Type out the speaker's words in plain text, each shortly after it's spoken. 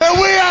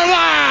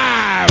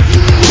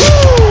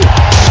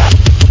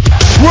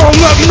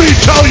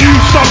tell you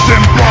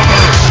something,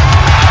 brother.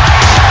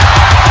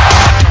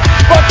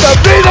 But to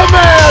be the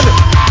man,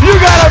 you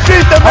gotta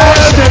beat the man.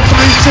 Austin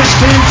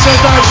 316 says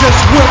I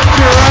just whipped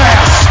your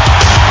ass.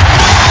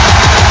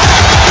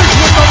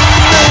 This was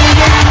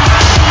amazing.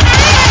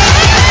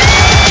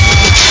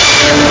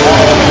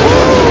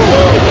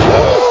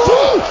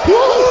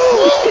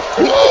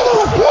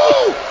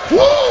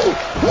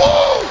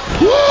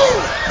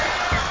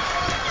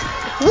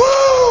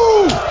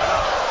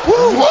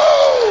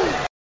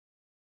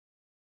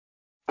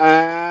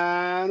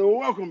 And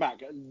welcome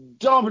back,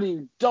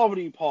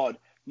 WWE Pod,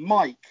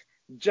 Mike,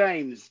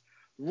 James,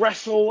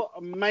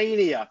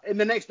 WrestleMania. In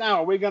the next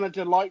hour, we're going to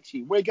delight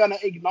you. We're going to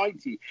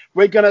ignite you.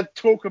 We're going to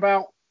talk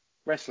about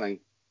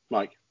wrestling,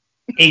 Mike.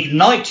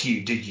 Ignite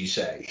you, did you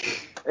say?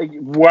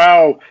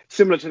 Wow,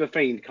 similar to The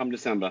Fiend come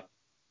December.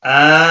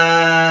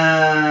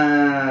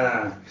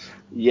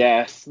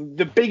 Yes,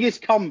 the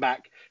biggest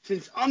comeback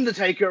since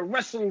Undertaker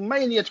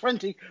WrestleMania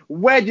 20.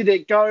 Where did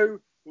it go?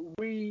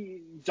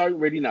 We don't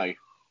really know.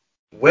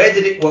 Where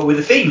did it... Well, with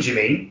The Fiend, you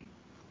mean?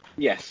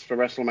 Yes, for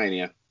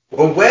WrestleMania.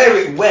 Well, where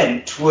it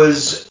went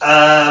was...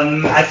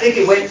 I think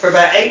it went for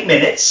about 8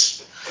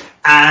 minutes.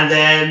 And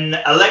then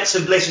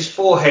Alexa Bliss's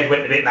forehead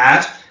went a bit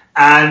mad.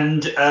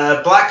 And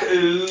Black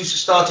Ooze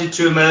started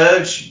to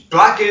emerge.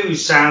 Black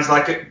Ooze sounds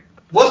like a...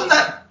 Wasn't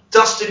that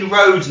Dustin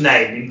Rhodes'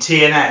 name in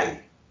TNA?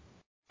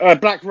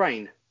 Black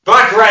Rain.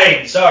 Black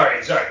Rain,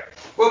 sorry.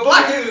 Well,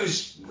 Black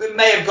Ooze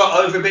may have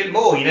got over a bit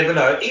more. You never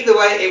know. Either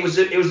way, it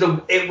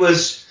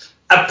was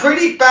a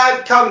pretty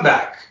bad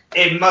comeback.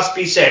 It must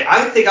be said.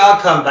 I think our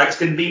comeback's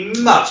going to be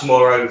much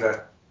more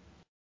over.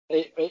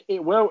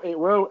 It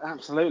will,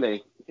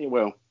 absolutely, it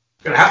will.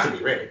 It's going to have to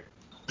be, really.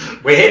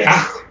 We're here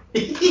now.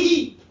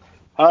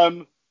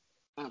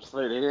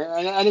 Absolutely.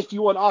 And if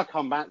you want our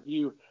comeback,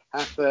 you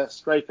have to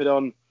scrape it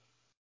on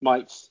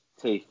Mike's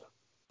teeth.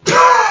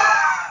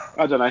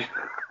 I don't know.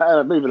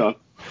 Moving on.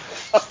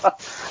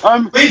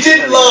 We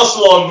didn't last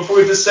long before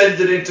we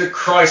descended into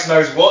Christ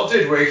knows what,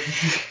 did we?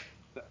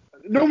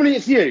 Normally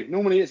it's you.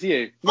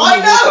 I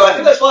know. I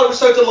think that's why I was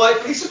so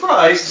delightfully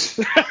surprised.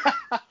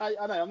 I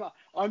know.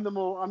 I'm the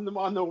more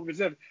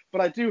reserved.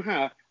 But I do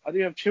have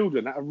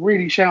children that are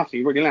really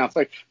shouting really loud.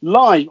 So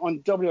live on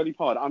WWE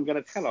Pod, I'm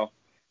going to tell off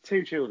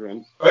 2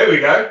 children. There we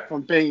go.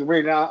 From being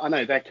really loud. I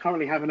know they're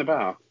currently having a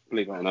bath.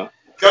 Believe it or not.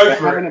 They're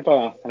having a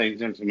bath,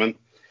 ladies and gentlemen.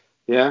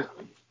 Yeah.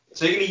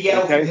 So you're going to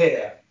yell from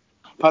here?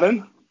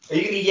 Pardon? Are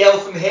you going to yell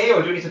from here,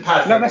 or do we need to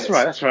pad? No, that's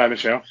right. That's right,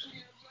 Michelle.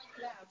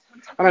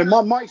 I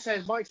know. Mike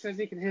says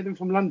he can hear them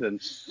from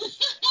London.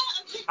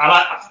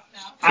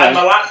 And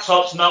my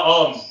laptop's not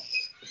on.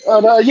 Oh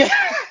no, yeah,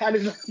 and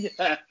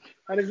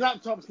his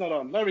laptop's not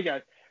on. There we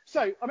go.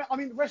 So I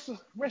mean,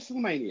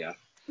 WrestleMania.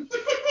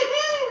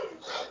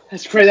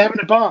 It's crazy. They're having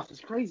a bath.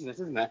 It's craziness,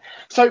 isn't it?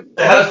 So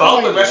they had a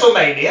bath at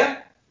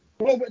WrestleMania.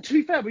 Well, but to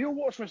be fair, we all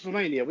watched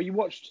WrestleMania. We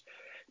watched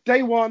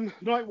day 1,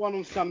 night 1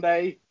 on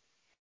Sunday,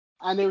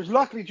 and it was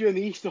luckily during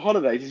the Easter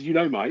holidays, as you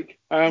know, Mike.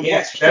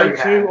 Yes, day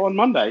 2 on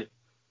Monday.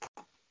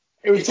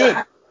 It was good.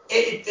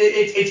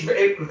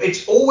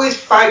 It's always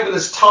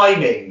fabulous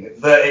timing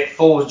that it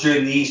falls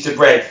during the Easter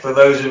break for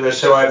those of us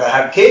who either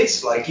have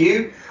kids, like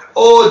you,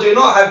 or do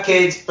not have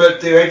kids but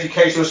do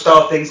educational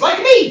style things,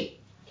 like me.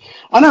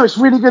 I know, it's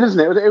really good, isn't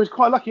it? It was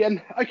quite lucky.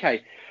 And,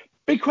 okay,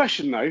 big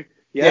question, though.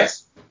 Yeah?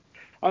 Yes.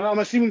 I'm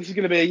assuming this is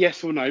going to be a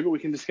yes or no, but we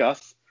can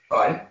discuss.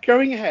 Fine.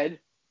 Going ahead,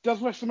 does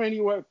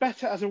WrestleMania work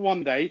better as a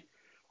 1-day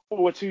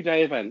or a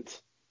 2-day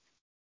event?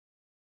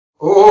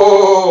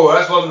 Oh,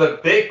 that's one of the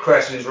big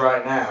questions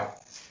right now.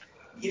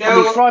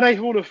 Friday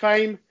Hall of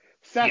Fame,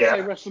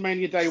 Saturday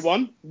WrestleMania Day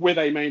 1 with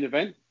a main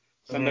event,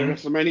 Sunday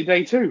WrestleMania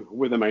Day 2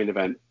 with a main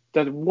event.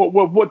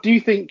 What do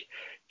you think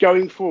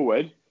going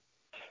forward?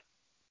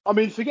 I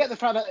mean, forget the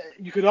fact that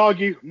you could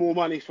argue more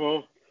money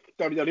for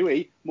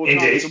WWE, more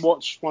time to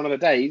watch one of the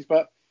days,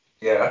 but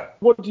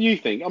what do you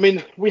think? I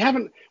mean, we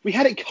had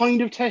it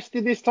kind of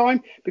tested this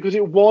time because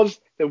there was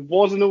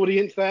an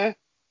audience there,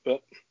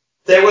 but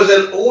there was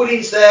an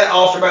audience there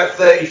after about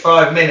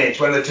 35 minutes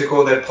when they took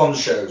all their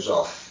ponchos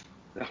off.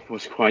 That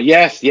was quite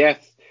yes.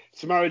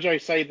 Samoa Joe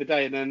saved the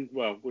day, and then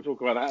we'll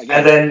talk about that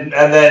again.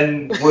 And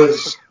then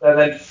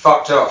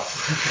fucked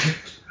off.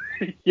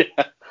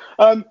 Yeah.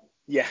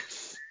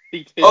 Yes. He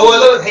did. Oh,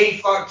 whether he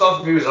fucked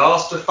off if he was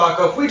asked to fuck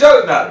off, we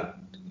don't know.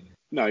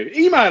 No,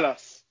 email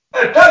us.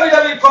 At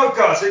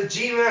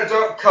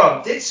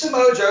www.podcast@gmail.com. Did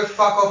Samoa Joe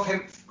fuck off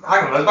him?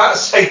 Hang on, I was about to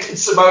say, did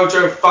Samoa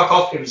Joe fuck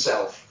off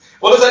himself?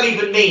 What does that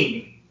even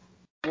mean?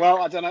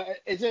 Well, I don't know.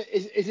 Is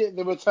it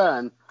the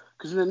return?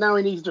 Because now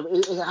he needs to.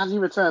 Has he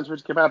returned to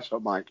his kebab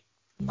shop, Mike?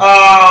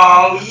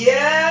 Oh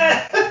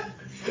yeah,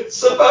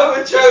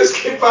 Samoa Joe's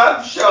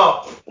kebab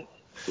shop.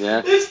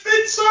 Yeah. It's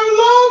been so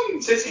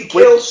long since he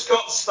killed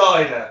Scott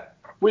Steiner.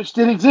 Which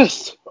did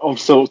exist of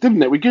sorts,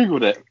 didn't it? We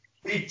googled it.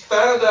 We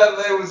found out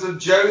there was a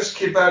Joe's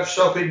kebab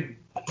shop in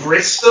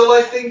Bristol,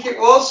 I think it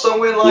was,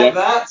 somewhere like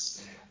that.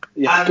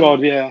 Yeah. And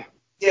God, yeah.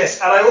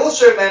 Yes, and I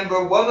also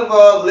remember one of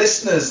our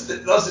listeners,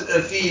 that was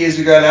a few years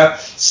ago now,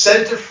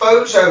 sent a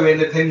photo in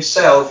of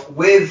himself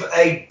with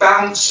a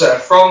bouncer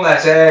from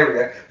that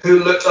area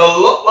who looked a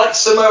lot like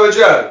Samoa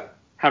Joe.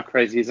 How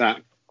crazy is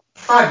that?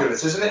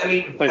 Fabulous, isn't it? I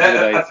mean,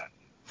 Days.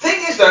 thing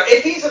is though,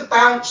 if he's a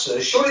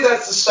bouncer, surely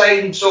that's the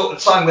same sort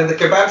of time when the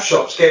kebab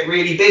shops get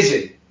really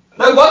busy.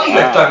 No wonder he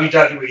left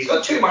WWE. He's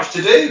got too much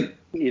to do.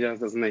 He does,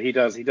 doesn't he? He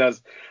does.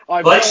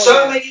 Like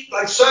so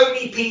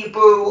many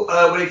people,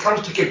 when it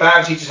comes to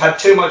kebabs, he just had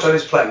too much on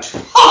his plate.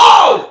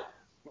 Oh!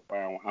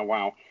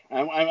 Wow.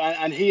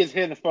 And he is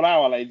here the full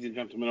hour, ladies and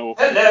gentlemen, or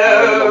Hello.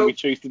 however long we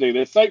choose to do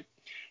this. So,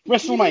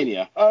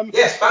 WrestleMania.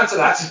 Yes, back to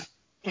that.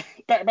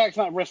 Back to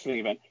that wrestling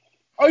event.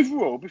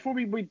 Overall, before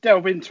we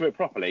delve into it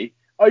properly,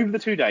 over the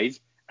 2 days,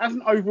 as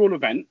an overall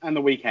event and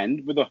the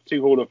weekend with the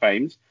 2 Hall of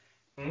Fames,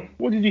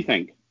 what did you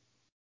think?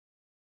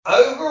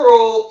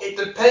 Overall, it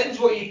depends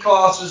what you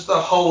class as the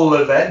whole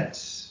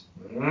event.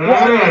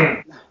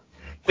 But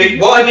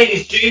what I mean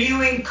is, do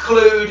you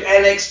include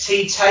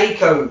NXT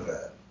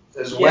TakeOver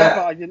as well? Yeah,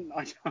 but I didn't.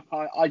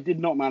 I did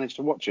not manage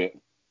to watch it.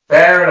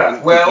 Fair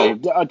enough. Well,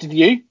 did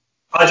you?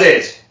 I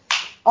did.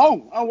 Oh,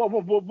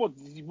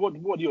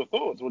 what are your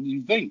thoughts? What do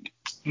you think?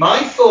 My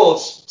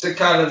thoughts, to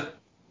kind of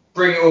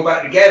bring it all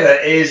back together,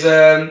 is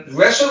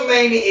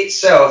WrestleMania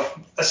itself,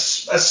 a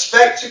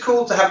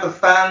spectacle to have the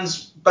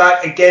fans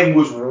back again,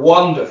 was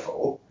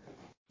wonderful.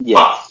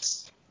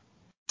 Yes.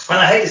 But, and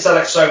I hate to say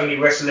like so many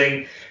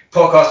wrestling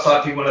podcast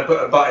type people when I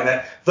put a butt in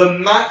there, the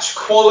match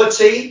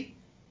quality,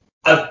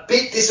 a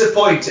bit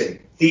disappointing.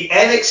 The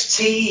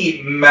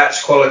NXT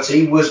match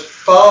quality was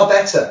far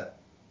better.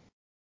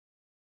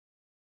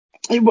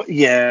 I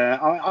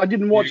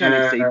didn't watch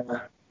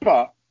NXT,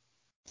 but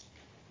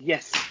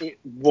yes, it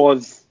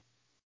was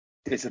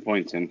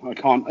disappointing. I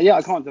can't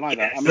deny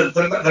that. I mean,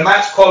 the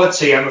match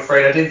quality, I'm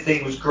afraid, I didn't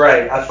think was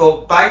great. I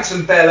thought Banks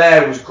and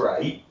Belair was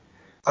great.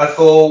 I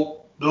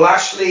thought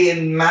Lashley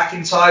and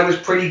McIntyre was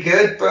pretty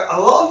good, but a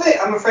lot of it,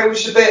 I'm afraid,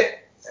 was a bit.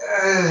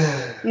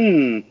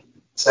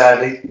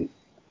 Sadly,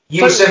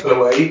 you were similar,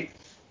 were you?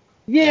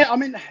 Yeah, I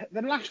mean,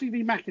 the Lashley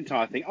v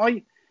McIntyre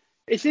thing.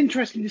 It's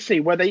interesting to see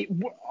where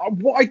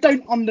what I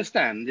don't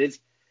understand is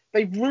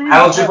they've ruined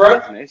algebra. The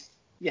business.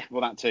 Yeah,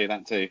 well, that too.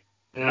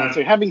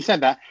 So having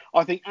said that,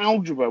 I think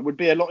algebra would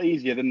be a lot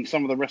easier than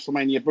some of the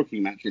WrestleMania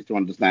booking matches to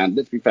understand.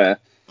 Let's be fair.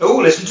 Oh,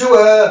 listen to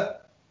her.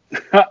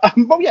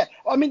 Well, yeah.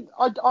 I mean,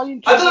 I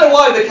don't know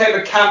why I became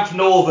a Camp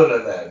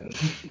Northerner then.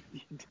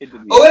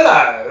 Didn't you? Oh,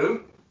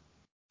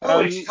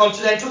 hello. It's a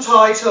Continental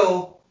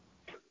title.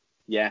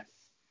 Yeah.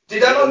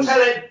 Did I not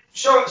tell it?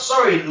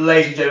 Sorry,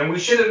 ladies and gentlemen, we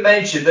should have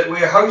mentioned that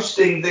we're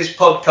hosting this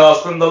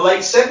podcast from the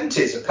late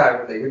 70s,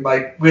 apparently,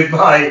 with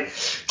my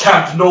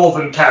Camp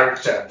Northern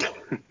character.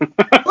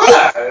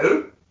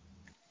 Hello.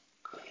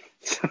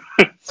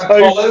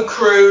 Apollo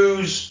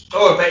Crews.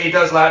 Oh, I bet he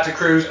does like to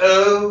cruise.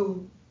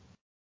 Oh.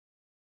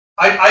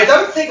 I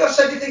don't think I've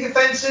said anything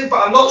offensive,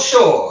 but I'm not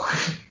sure.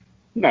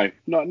 No, I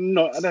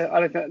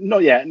don't,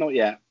 not yet.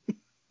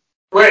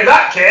 Well, in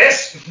that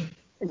case.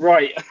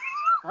 Right.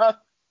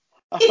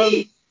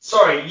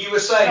 Sorry, you were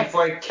saying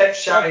before I kept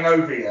shouting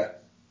over you.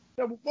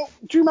 Well,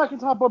 Drew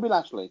McIntyre, Bobby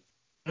Lashley.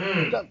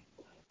 The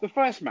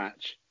first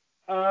match.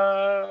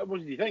 What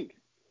did you think?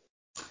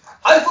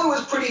 I thought it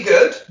was pretty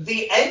good.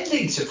 The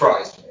ending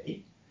surprised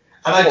me,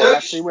 and I don't.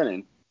 Lashley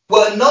winning.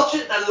 Well, not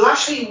just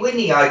Lashley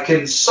winning, I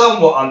can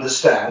somewhat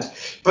understand,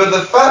 but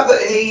the fact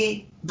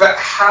that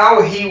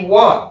how he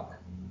won,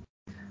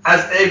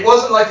 as it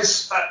wasn't like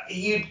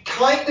you'd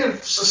kind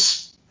of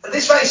this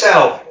may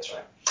sound obvious,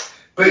 right?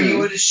 But you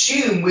would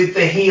assume with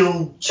the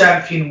heel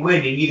champion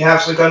winning, you'd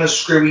have some kind of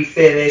screwy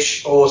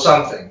finish or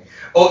something.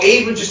 Or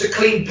even just a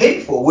clean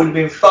pinfall would have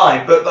been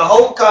fine. But the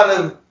whole kind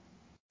of,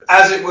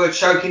 as it were,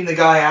 choking the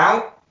guy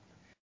out,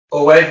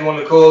 or whatever you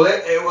want to call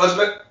it, it was a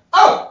bit,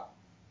 oh,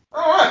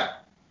 all right.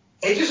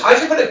 I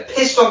just put it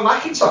pissed on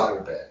McIntyre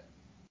a bit.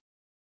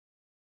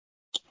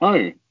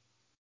 Oh.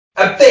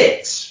 A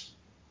bit.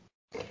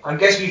 I'm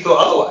guessing you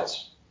thought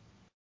otherwise.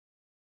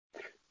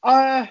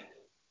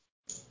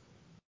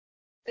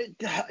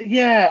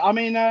 Yeah, I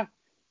mean,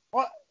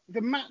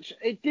 the match,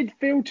 it did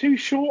feel too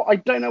short. I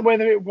don't know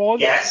whether it was.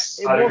 Yes,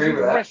 I agree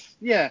with that.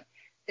 Yeah.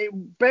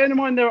 Bear in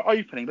mind they were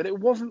opening, but it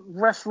wasn't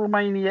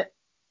WrestleMania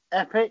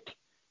epic.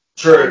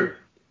 True.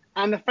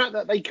 And the fact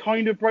that they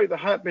kind of broke the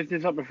Hurt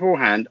Business up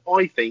beforehand,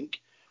 I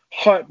think,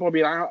 hurt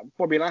Bobby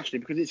Lashley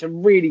because it's a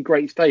really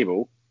great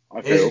stable,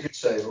 I feel. It is a good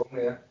stable,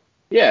 yeah.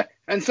 Yeah,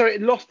 and so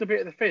it lost a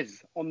bit of the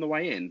fizz on the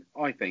way in,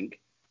 I think.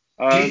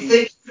 Do you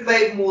think it would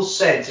make more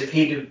sense if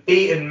he'd have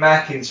beaten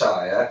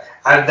McIntyre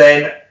and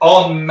then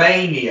on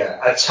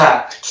Mania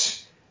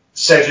attacked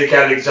Cedric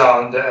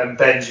Alexander and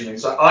Benjamin?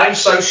 So I'm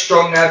so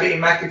strong now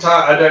beating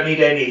McIntyre, I don't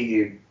need any of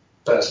you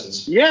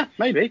persons. Yeah,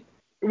 maybe.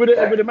 It would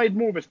have made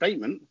more of a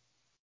statement.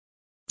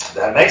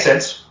 That makes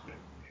sense.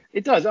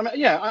 It does. I mean,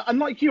 yeah, and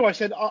like you, I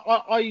said,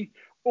 I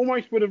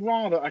almost would have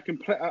rather a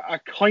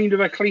kind of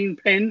a clean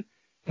pin.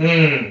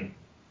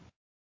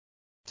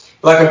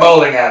 Like a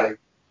bowling alley.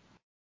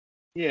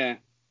 Yeah.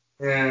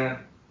 Yeah.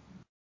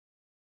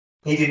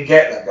 He didn't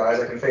get that, guys.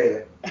 I can feel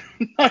it.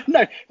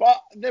 No,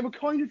 but they were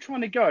kind of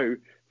trying to go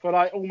for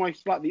like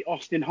almost like the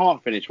Austin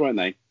Hart finish, weren't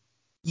they?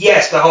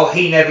 Yes, the whole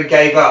he never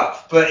gave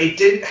up, but it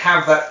didn't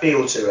have that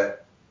feel to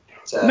it.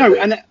 No,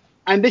 Sadly.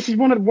 and this is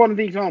one of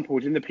the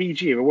examples in the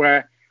PG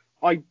where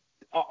I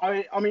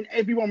mean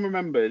everyone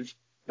remembers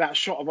that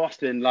shot of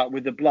Austin like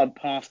with the blood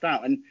passed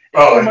out, and it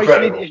almost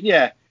incredible. needed,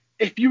 yeah.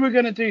 If you were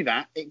going to do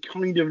that, it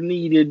kind of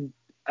needed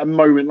a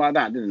moment like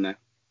that, didn't it?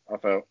 I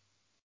felt.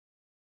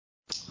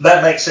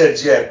 That makes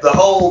sense, yeah. The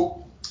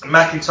whole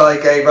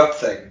McIntyre gave up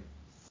thing.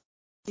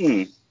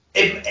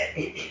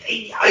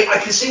 I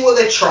can see what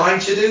they're trying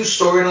to do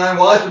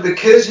storyline-wise, but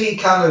because he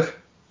kind of...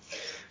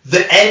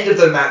 The end of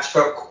the match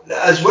felt...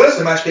 As well as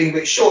the match being a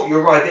bit short,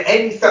 you're right, the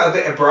end felt a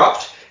bit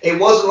abrupt. It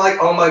wasn't like,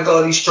 oh my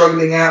god, he's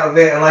struggling out of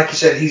it, and like you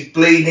said, he's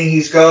bleeding,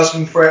 he's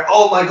gasping for it.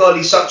 Oh my god,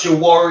 he's such a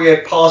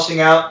warrior,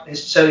 passing out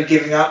instead of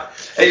giving up.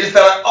 It just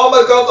felt like, oh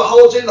my god, the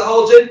hold's in, the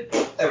hold's in.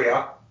 There we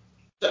are.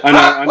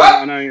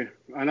 I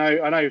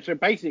know. So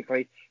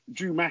basically,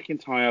 Drew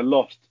McIntyre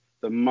lost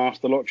the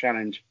Master Lock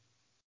Challenge.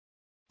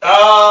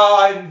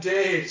 Ah,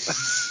 indeed.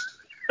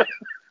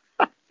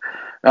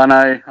 I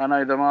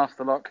know the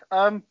Master Lock.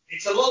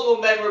 It's a lot more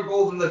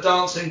memorable than the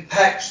dancing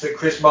pecs that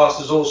Chris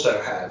Masters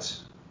also had,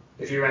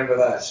 if you remember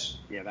that.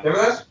 Yeah, remember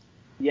that?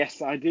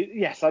 Yes, I do.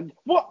 Yes, I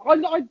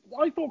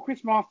thought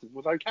Chris Masters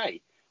was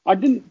okay. I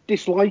didn't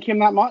dislike him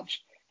that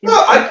much.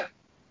 I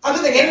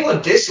don't think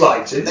anyone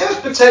disliked him. There was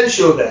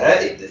potential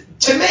there.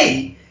 To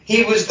me,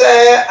 he was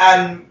there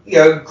and,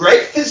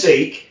 great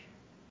physique,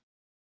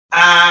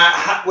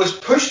 was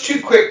pushed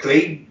too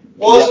quickly,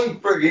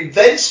 wasn't brilliant,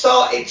 then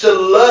started to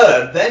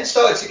learn, then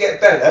started to get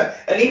better,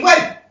 and he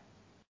went.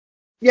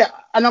 Yeah,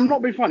 and I'm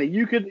not being funny.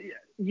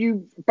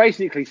 You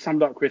basically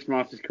summed up Chris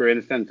Masters' career in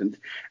a sentence,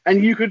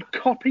 and you could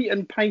copy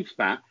and paste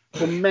that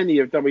for many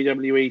of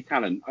WWE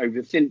talent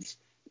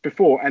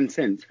before and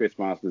since Chris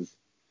Masters.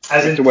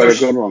 As in where they've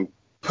gone wrong.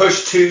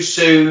 Push too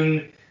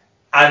soon,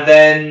 and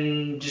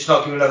then just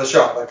not give him another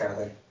shot, that kind of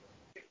thing.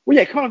 Well,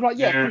 yeah, kind of like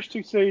push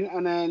too soon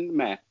and then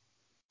meh.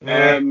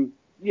 Would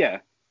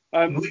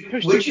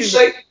you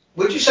say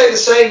the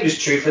same is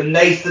true for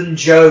Nathan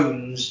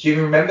Jones? Do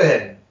you remember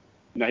him?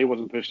 No, he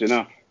wasn't pushed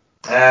enough.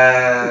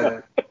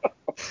 God,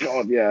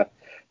 yeah.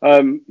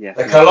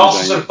 The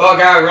Colossus of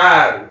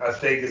Boggarao, I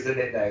think, is the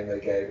nickname they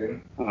gave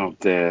him. Oh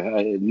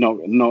dear,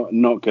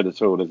 not good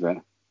at all, is it?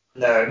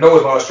 No, nor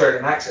with my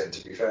Australian accent,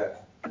 to be fair.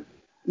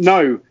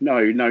 No.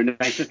 Nathan.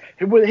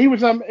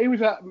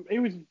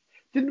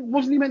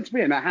 Wasn't he meant to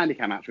be in that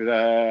handicap match with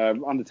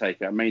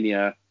Undertaker at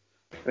Mania?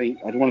 I think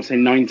I'd want to say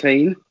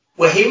 19.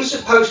 Well, he was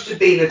supposed to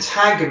be in a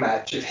tag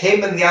match of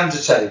him and the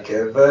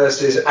Undertaker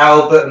versus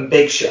Albert and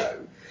Big Show.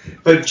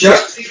 But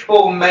just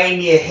before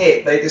Mania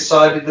hit, they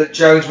decided that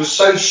Jones was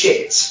so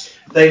shit,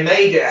 they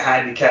made it a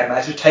handicap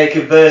match with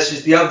Taker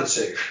versus the other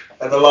two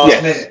at the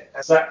last minute.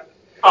 Is that?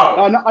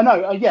 Oh. I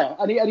know. Yeah,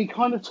 and he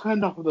kind of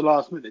turned up at the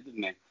last minute,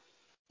 didn't he?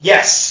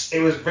 Yes,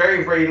 it was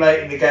very, very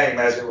late in the game,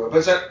 as it were.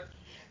 But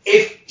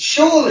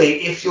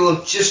if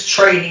you're just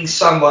training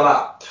someone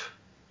up,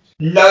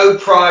 no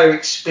prior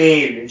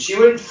experience, you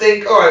wouldn't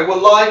think, all right,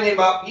 we'll line him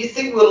up. You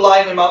think we'll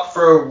line him up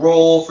for a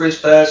Raw for his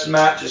first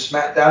match, a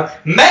SmackDown?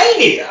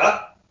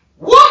 Mania?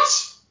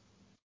 What?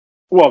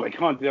 Well, they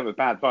can't do that with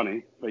Bad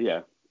Bunny, but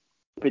yeah.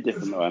 A bit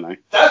different though, I know.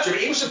 That's true.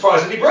 He was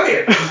surprisingly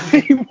brilliant.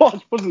 He was,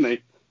 wasn't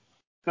he?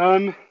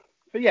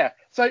 But yeah,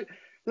 so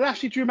the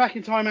Lashley Drew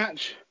McIntyre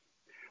match,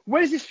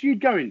 where's this feud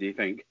going, do you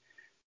think?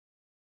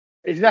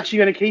 Is it actually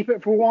going to keep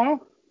it for a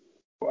while?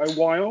 For a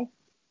while?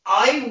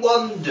 I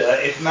wonder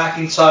if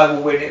McIntyre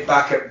will win it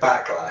back at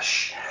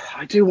Backlash.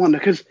 I do wonder,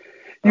 because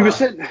you were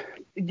saying,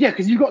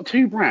 because you've got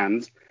two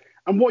brands,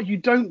 and what you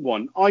don't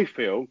want, I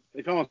feel,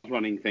 if I was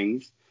running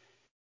things,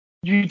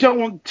 you don't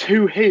want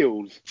two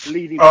heels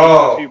leading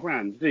to two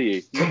brands, do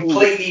you?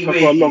 Completely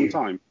with for a long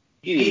time.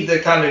 You need the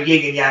kind of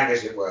yin and yang,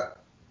 as it were.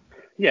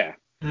 Yeah.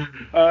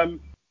 I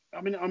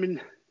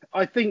mean,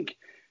 I think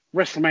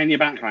WrestleMania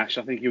Backlash.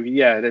 I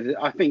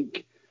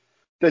think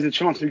there's a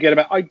chance we get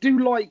about. I do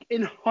like,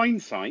 in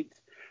hindsight,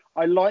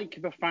 I like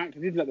the fact,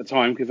 I didn't at the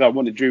time because I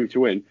wanted Drew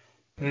to win.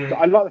 But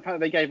I like the fact that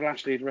they gave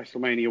Lashley a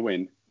WrestleMania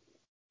win.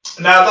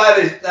 Now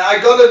I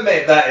got to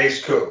admit, that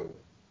is cool.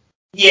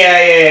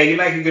 Yeah, you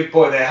make a good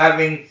point there.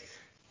 Having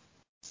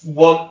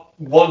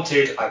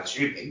wanted, I'm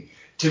assuming,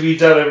 to be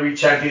WWE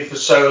champion for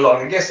so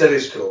long, I guess that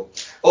is cool.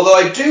 Although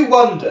I do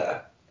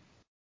wonder,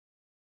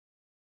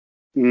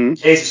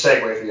 here's a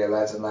segue for you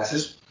lads and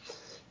lasses.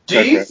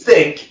 Do you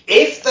think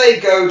if they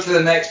go to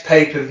the next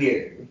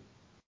pay-per-view,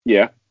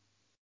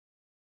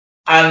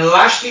 and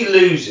Lashley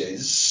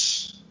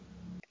loses,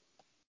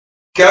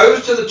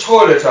 goes to the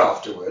toilet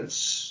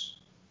afterwards,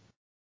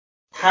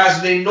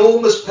 has an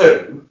enormous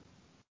poo,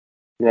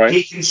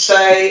 he can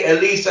say, at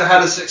least I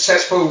had a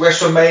successful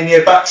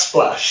WrestleMania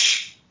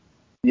backsplash?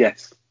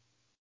 Yes.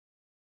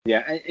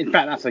 Yeah, in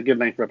fact, that's a good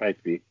name for a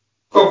pay-per-view.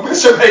 Oh,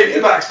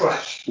 WrestleMania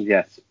backsplash.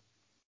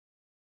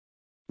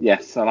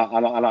 Yes, I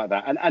like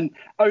that. And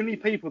only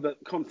people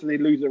that constantly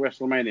lose at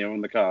WrestleMania are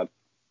on the card.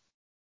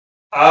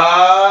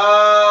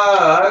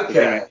 Ah,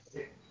 okay.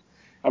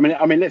 I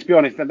mean, let's be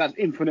honest. That's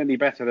infinitely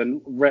better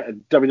than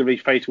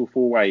WWE Fatal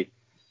 4-Way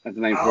as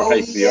the name for a Oh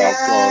pay-per-view. Oh God,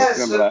 yes,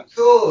 remember of that?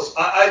 course.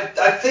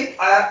 I think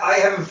I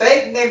have a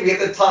vague memory at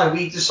the time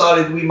we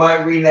decided we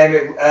might rename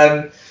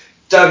it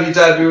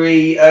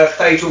WWE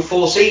Fatal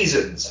Four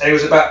Seasons, and it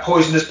was about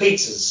poisonous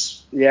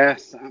pizzas.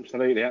 Yes,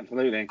 absolutely. I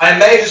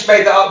may have just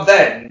made that up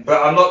then,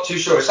 but I'm not too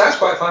sure. It sounds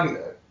quite funny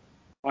though.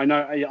 I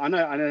know.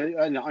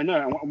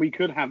 And we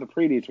could have the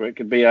prelude to it.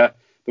 Could be the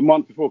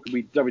month before could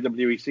be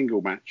WWE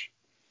single match.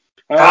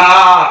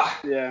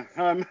 Yeah.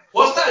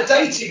 Was that a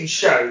dating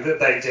show that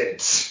they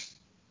did?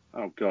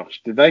 Oh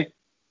gosh, did they?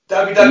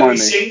 WWE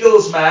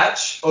singles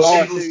match or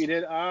singles? I see you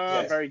did.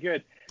 Yes. Very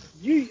good.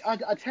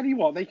 I tell you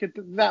what,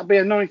 that'd be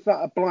a nice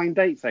blind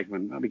date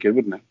segment. That'd be good,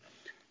 wouldn't it?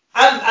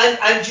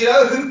 And do you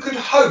know who could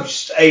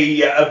host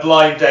a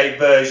blind date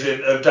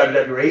version of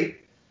WWE?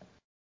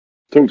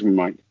 Talk to me,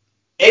 Mike.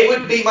 It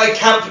would be my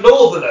Camp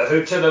Northerner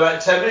who turned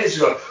about 10 minutes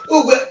ago.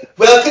 Oh,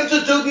 welcome to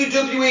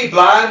WWE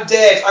Blind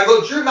Date. I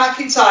got Drew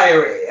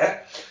McIntyre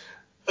here,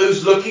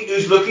 who's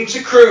looking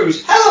to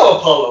cruise. Hello,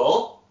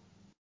 Apollo.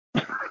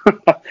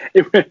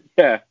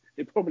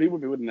 It probably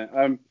would be, wouldn't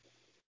it?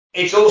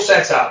 It's all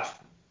set up.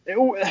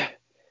 You're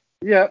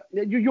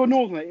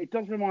Northerner. It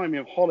does remind me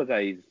of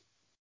holidays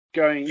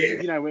going,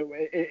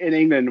 in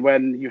England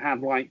when you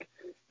had like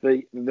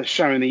the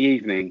show in the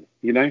evening,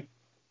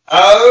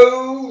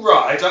 Oh,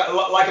 right.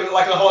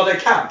 Like a holiday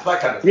camp,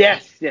 that kind of thing.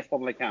 Yes,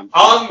 holiday camp.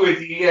 I'm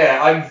with you,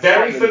 yeah. I'm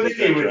very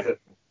familiar with them.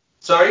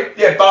 Sorry?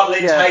 Yeah,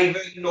 Butlins,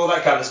 Haven, and all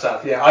that kind of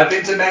stuff. Yeah, I've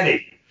been to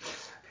many.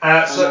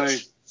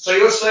 So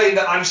you're saying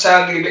that I'm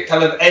sounding a bit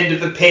kind of end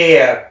of the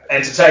pier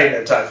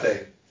entertainer type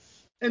thing?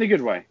 In a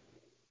good way.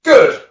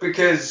 Good,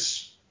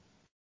 because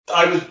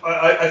I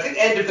think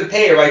end of the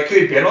pier I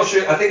could be. I'm not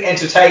sure. I think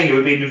entertainer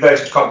would be in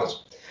inverted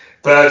commas.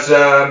 But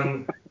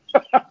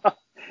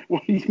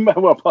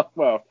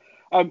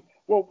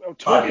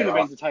talking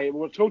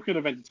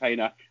of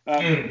entertainer,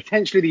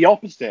 potentially the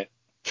opposite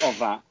of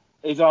that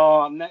is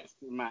our next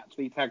match,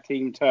 the tag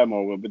team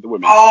turmoil with the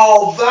women.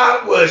 Oh,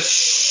 that was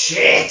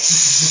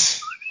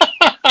shit.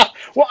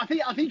 Well, I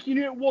think you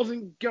knew it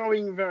wasn't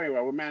going very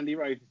well when Mandy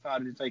Rose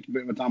decided to take a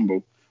bit of a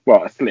tumble.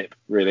 Well, a slip,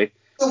 really.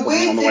 The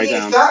weird thing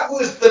is that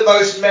was the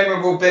most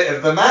memorable bit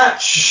of the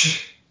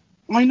match.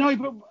 I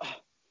know,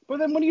 but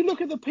then when you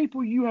look at the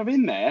people you have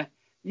in there,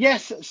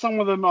 yes, some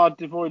of them are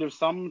devoid of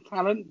some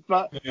talent,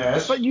 but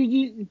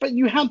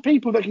you had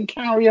people that can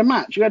carry a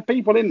match. You had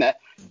people in there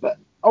that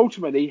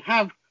ultimately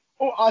have.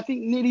 I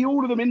think nearly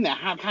all of them in there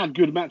have had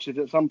good matches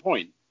at some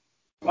point.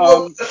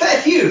 Well, a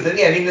fair few of them,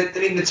 yeah. I mean,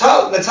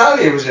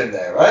 Natalya was in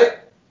there, right?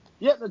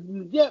 Yeah,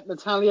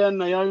 Natalya,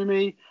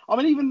 Naomi. I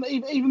mean,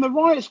 even the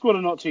Riot Squad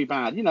are not too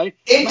bad,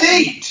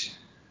 Indeed.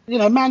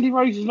 Mandy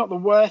Rose is not the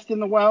worst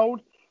in the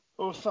world.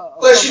 Well,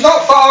 she's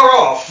not far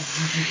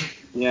off.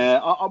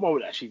 Yeah, well,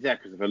 she's there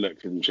because of her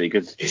looks, isn't she?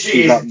 Because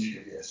she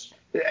is.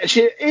 Yes.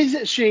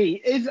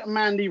 Is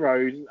Mandy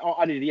Rose? Oh,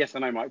 I need a yes or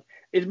no, Mike.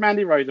 Is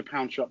Mandy Rose a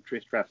pound shop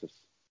Trish Stratus?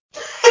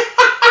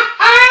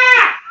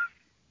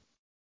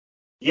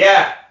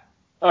 Yeah.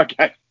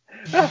 Okay.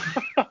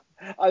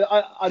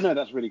 I know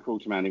that's really cool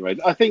to Mandy Rose.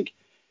 I think.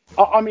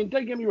 I mean,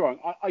 don't get me wrong.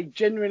 I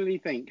genuinely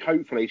think,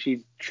 hopefully,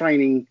 she's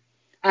training.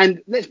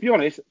 And let's be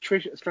honest,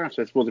 Trish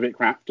Stratus was a bit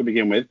crap to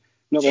begin with.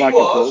 Not that I can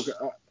talk.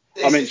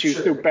 I mean, she was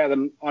still better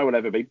than I would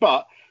ever be.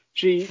 But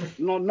she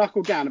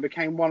knuckled down and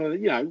became one of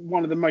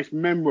the most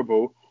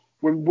memorable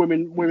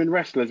women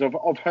wrestlers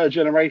of her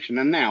generation.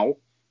 And now,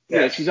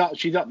 she's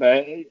up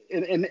there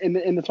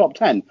in the top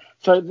 10.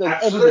 So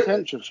there's every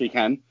potential she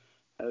can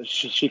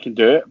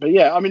do it. But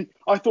yeah, I mean,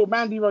 I thought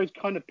Mandy Rose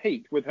kind of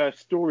peaked with her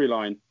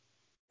storyline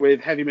with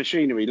Heavy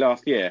Machinery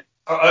last year.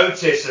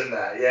 Otis and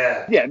that,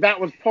 yeah. Yeah, that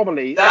was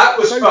probably so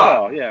fun.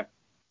 Far, yeah,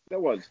 that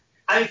was.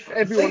 And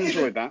everyone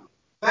enjoyed that.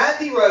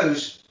 Mandy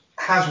Rose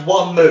has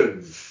one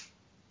move.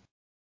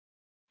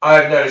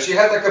 I've noticed she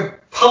has like a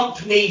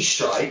pump knee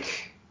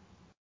strike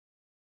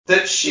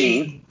that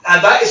and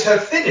that is her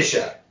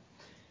finisher.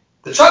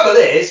 The trouble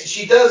is,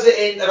 she does it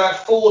in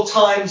about 4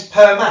 times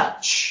per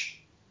match.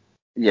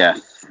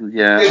 Yes,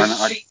 yeah.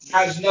 Because she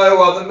has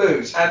no other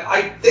moves.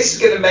 And this is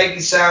going to make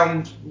me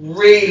sound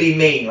really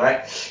mean,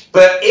 right?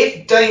 But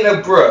if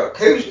Dana Brooke,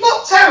 who's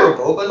not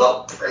terrible, but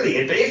not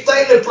brilliant, but if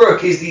Dana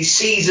Brooke is the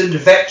seasoned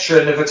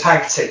veteran of a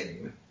tag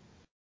team,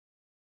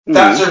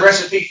 that's a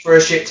recipe for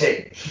a shit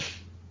team.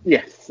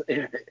 Yes,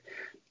 it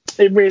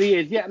really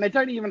is. Yeah, and they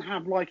don't even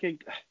have like a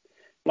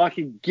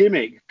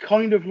gimmick,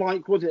 kind of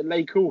like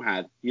Lay Cool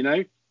had,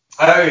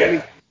 Oh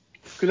yeah.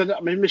 Because I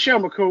mean,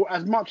 Michelle McCool,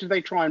 as much as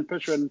they try and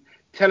push her and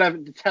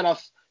tell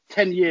us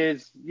 10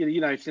 years,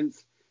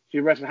 since she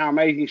wrestled how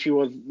amazing she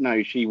was.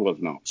 No, she was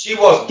not. She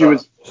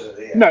wasn't.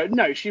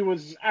 No, she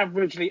was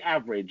averagely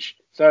average.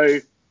 So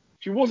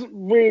she wasn't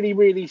really,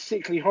 really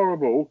sickly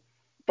horrible.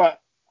 But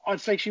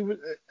I'd say she was.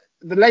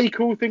 The Lay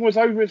Cool thing was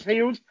over his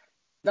heels.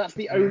 That's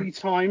the only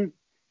time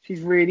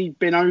she's really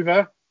been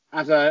over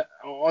as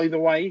either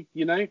way.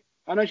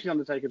 I know she's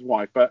Undertaker's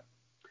wife, but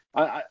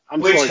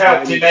I'm which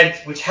sorry,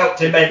 which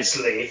helped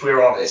immensely, if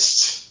we're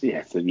honest.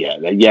 Yeah,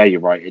 you're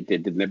right. It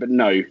did, didn't it? But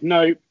no.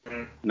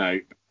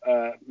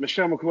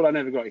 Michelle McCall. I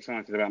never got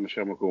excited about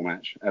Michelle McCall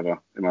match ever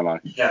in my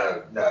life.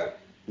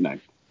 No.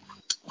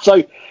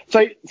 So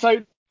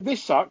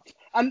this sucked,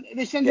 and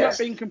this ended up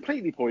being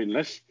completely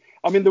pointless.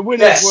 I mean, the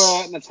winners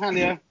were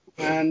Natalya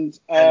and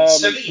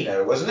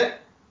Serena, wasn't it?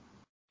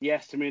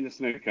 Yes, Tamina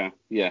Snuka.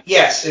 Yeah.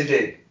 Yes,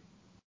 indeed.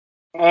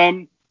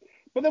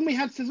 But then we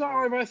had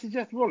Cesaro versus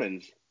Seth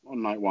Rollins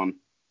on night one.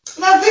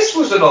 Now this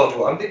was an odd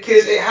one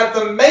because it had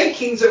the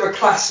makings of a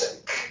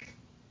classic,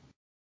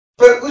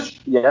 but was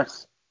it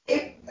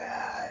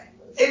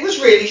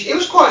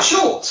was quite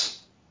short.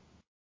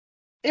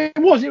 It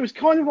was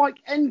kind of like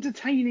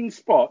entertaining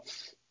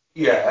spots.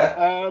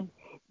 Yeah.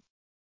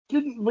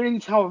 Didn't really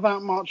tell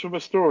that much of a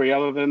story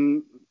other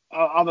than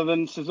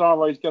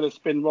Cesaro's going to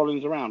spin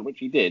Rollins around, which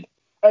he did.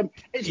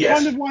 It's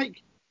kind of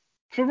like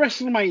for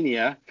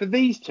WrestleMania for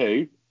these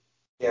two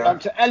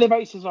to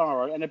elevate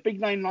Cesaro and a big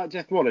name like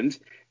Seth Rollins.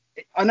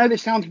 I know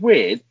this sounds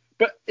weird,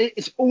 but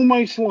it's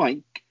almost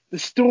like the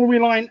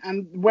storyline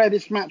and where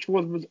this match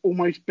was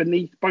almost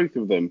beneath both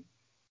of them.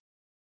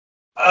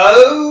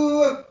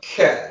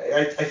 Okay,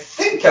 I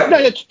think I'm...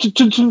 No,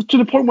 to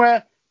the point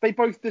where they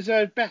both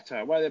deserve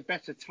better, where they're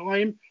better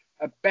time,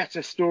 a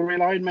better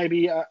storyline,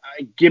 maybe a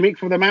gimmick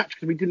for the match,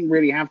 because we didn't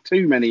really have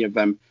too many of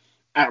them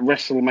at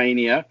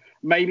WrestleMania.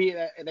 Maybe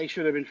they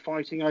should have been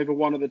fighting over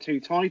one of the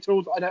two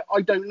titles.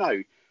 I don't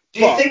know. Do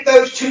you think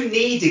those two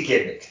need a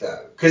gimmick,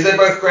 though? Because they're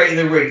both great in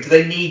the ring. Do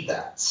they need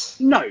that?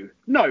 No.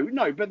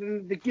 But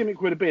the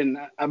gimmick would have been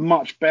a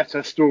much better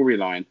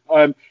storyline,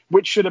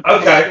 which should have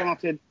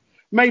started...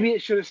 Maybe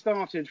it should have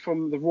started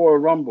from the Royal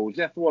Rumble.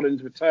 Seth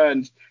Rollins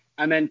returns,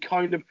 and then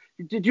kind of...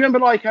 Did you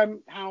remember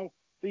how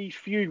the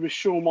feud with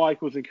Shawn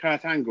Michaels and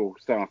Kurt Angle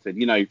started,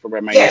 for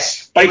WrestleMania?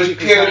 Yes, it was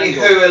purely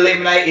who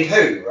eliminated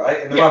who,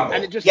 right, in the Rumble.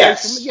 And it just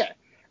goes from...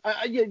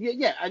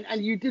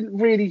 And you didn't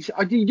really...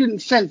 You didn't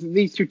sense that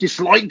these two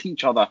disliked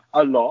each other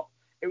a lot.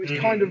 It was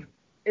kind of...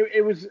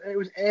 It was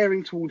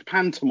airing towards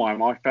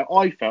pantomime, I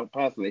felt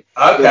personally.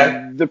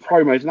 The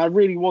promos, and I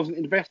really wasn't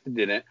invested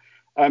in it.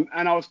 And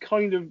I was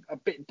kind of a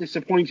bit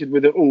disappointed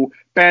with it all,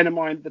 bearing in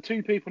mind the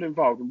two people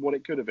involved and what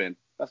it could have been.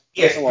 No,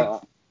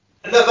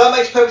 that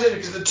makes perfect sense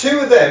because the two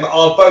of them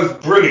are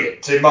both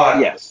brilliant in my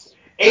eyes.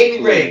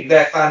 In ring,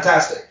 they're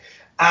fantastic.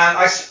 And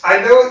I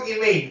know what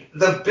you mean.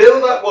 The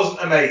build-up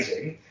wasn't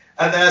amazing.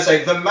 And then I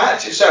say the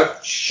match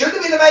itself should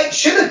have been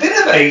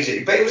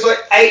amazing, but it was like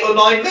 8 or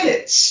 9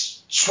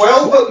 minutes.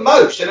 12 at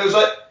most. And it was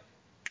like,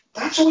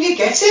 that's all you're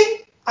getting?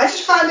 I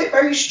just found it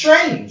very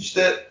strange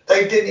that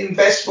they didn't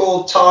invest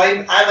more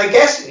time, and I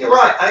guess you're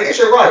right,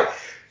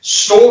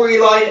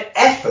 storyline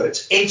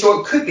effort into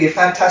what could be a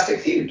fantastic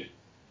feud.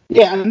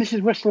 Yeah, and this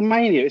is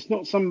WrestleMania. It's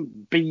not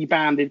some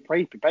B-banded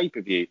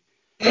pay-per-view,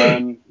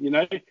 And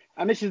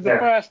this is the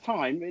first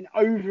time in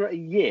over a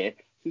year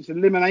since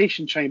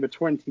Elimination Chamber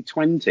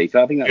 2020.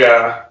 So I think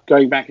that's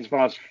going back as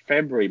far as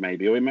February,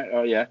 maybe.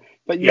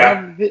 But you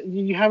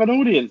have an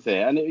audience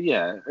there, and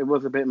it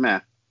was a bit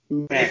meh.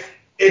 It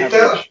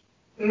felt...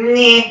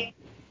 and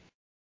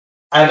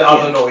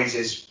other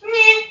noises.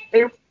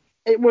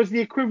 It was the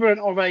equivalent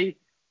of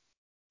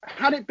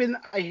had it been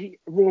a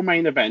Raw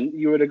main event,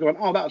 you would have gone,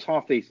 oh, that was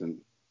half decent.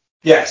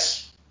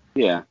 Yes.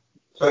 Yeah.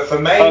 But for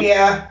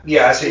Mania,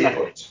 I see your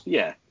point.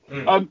 Yeah.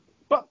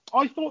 But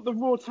I thought the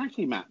Raw tag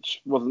team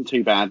match wasn't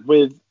too bad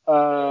with,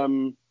 I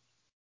think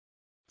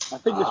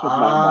this was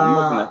night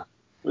one,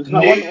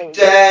 wasn't it? New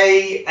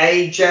Day,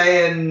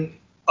 AJ, and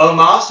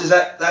Omos,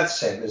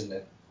 that's him, isn't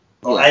it?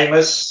 Or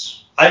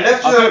Amos. I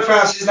never know how to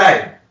pronounce his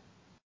name.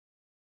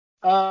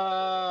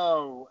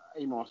 Oh,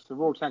 Amos, the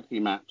Raw Tag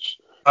Team match.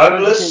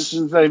 Omeless.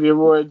 Xavier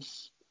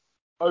Woods.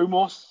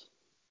 Omos.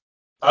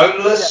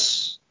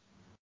 Omeless.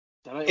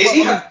 Yeah. Is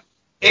he?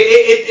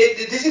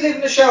 Does he live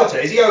in a shelter?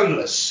 Is he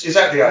homeless? Is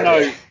that the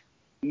idea?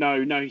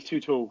 No, he's too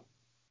tall.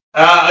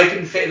 I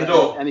couldn't fit in the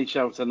door. Any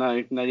shelter?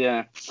 No,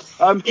 yeah.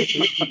 I mean,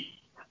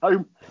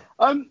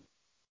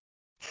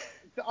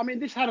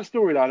 this had a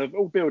storyline of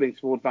all building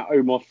towards that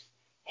Omos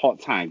hot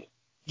tag.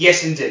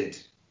 Yes, indeed.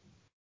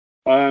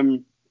 I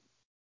mean,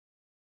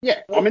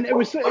 it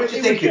was. What did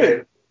you think of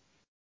him?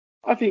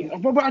 I think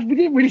we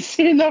didn't really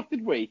see enough,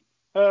 did we?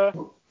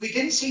 We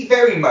didn't see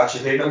very much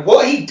of him.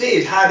 What he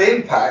did had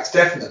impact,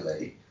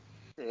 definitely.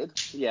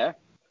 Yeah.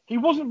 He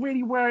wasn't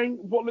really wearing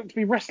what looked to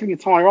be wrestling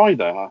attire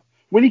either.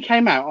 When he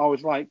came out, I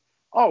was like,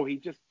 oh, he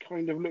just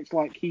kind of looks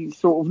like he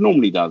sort of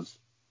normally does.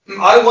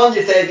 I wondered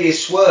if there'd be a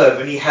swerve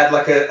and he had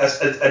like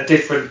a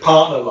different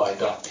partner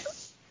lined up.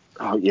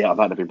 Oh, yeah,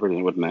 that'd have been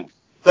brilliant, wouldn't it?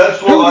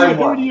 That's what I wanted.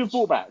 Who would you have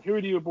brought back? Who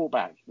would you have brought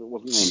back that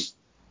wasn't him?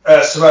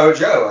 Samoa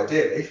Joe,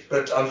 ideally,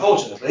 but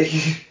unfortunately,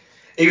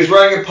 he was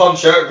wearing a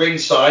poncho at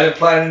ringside and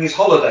planning his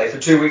holiday for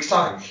 2 weeks'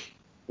 time.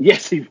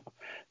 Yes, he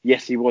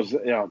was.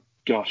 Oh,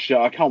 gosh,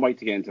 I can't wait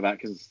to get into that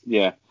because,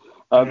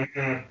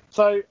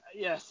 So,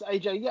 yes,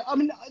 AJ, I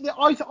mean,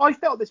 I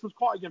felt this was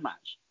quite a good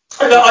match.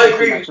 I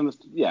agree.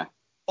 Yeah.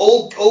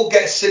 all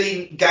get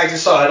silly gags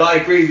aside, I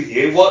agree with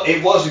you.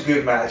 It was a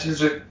good match. It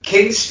was a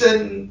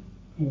Kingston,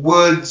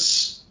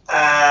 Woods,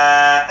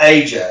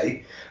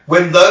 AJ.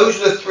 When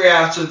those are the 3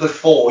 out of the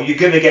 4, you're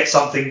going to get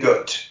something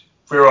good.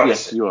 For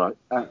Yes, honesty. you are.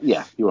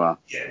 You are.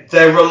 Yeah,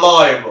 they're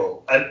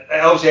reliable, and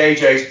obviously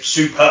AJ's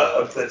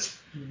superb. That's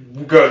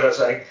good. That's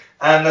saying,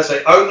 and let's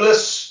say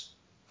Omeless.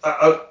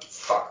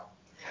 Fuck.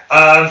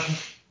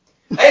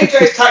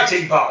 AJ's tag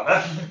team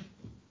partner.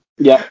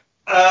 Yeah.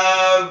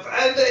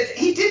 And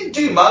he didn't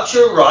do much,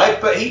 you're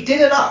right, but he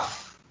did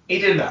enough. He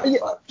did enough.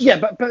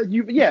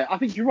 I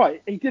think you're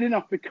right. He did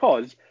enough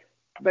because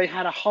they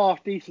had a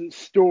half decent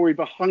story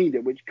behind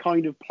it, which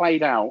kind of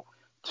played out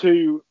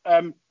to.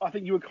 I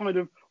think you were kind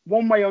of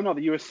one way or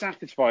another. You were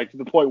satisfied to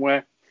the point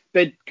where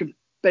they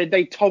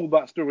told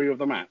that story of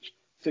the match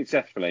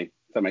successfully.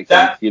 If that makes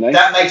sense, you know.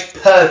 That makes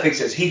perfect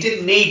sense. He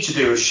didn't need to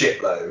do a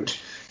shitload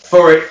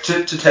for it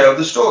to tell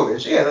the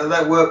stories. Yeah,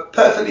 that worked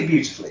perfectly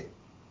beautifully.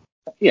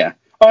 Yeah.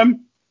 I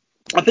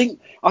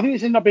think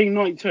this ended up being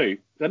night 2.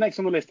 The next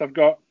on the list, I've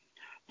got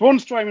Braun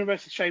Strowman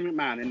versus Shane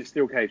McMahon in the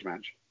steel cage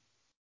match.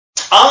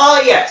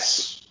 Ah,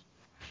 yes.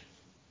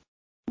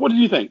 What did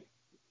you think?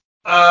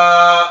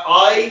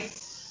 I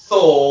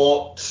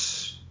thought.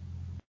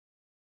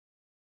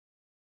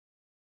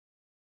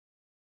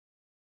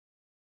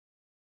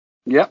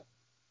 Yep.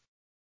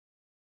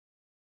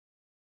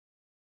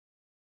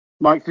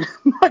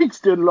 Mike's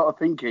doing a lot of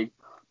thinking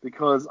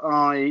because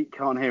I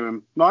can't hear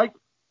him. Mike,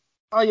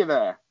 are you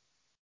there?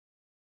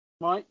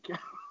 Mike.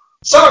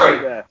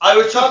 Sorry, I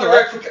was trying to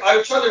replicate. No,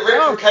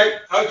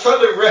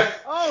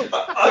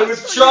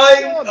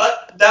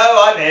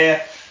 I'm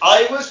here.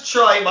 I was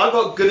trying. I've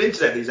got good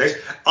internet these days.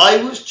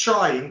 I was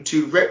trying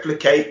to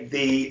replicate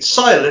the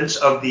silence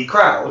of the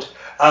crowd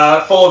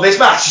for this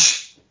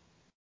match.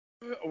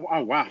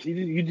 Oh wow!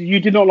 You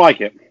did not like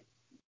it.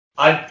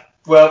 I've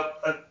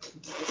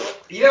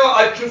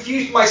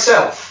confused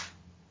myself.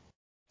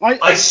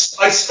 I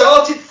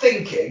started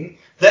thinking.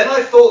 Then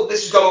I thought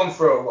this has gone on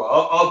for a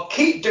while. I'll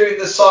keep doing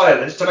the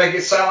silence to make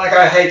it sound like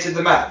I hated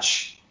the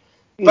match.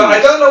 But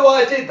I don't know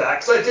why I did that,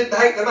 because I didn't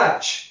hate the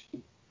match.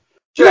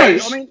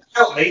 James,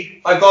 help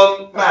me. I've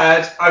gone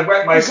mad. I've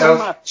wet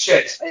myself.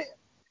 Shit.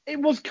 It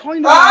was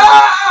kind of...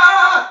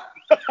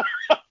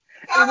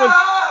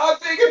 I'm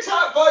being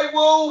attacked by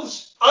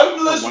wolves.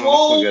 Homeless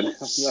wolves.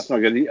 That's not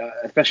good.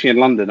 Especially in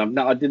London.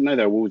 I didn't know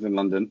there were wolves in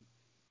London.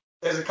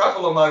 There's a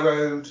couple on my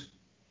road.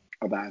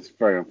 Oh, that's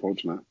very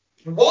unfortunate.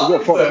 One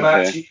of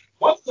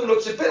them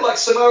looks a bit like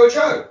Samoa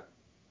Joe.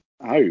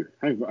 Oh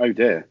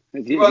dear.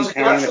 Is he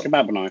carrying a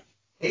kebab knife?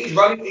 He's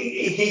running.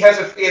 He has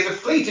a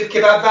fleet of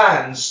kebab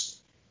vans.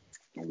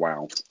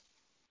 Wow.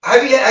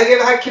 Have you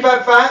ever had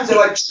kebab vans?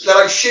 They're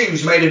like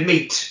shoes made of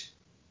meat.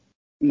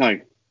 No,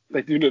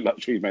 they do look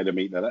like shoes made of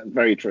meat though. That's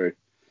very true.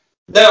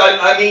 No,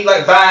 I mean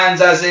like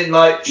vans, as in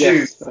like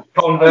shoes. Yes.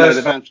 Converse.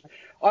 No, the vans.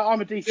 I'm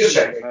a DC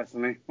man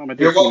personally. I'm a DC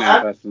You're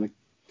man personally.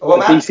 What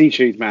man? DC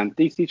shoes man.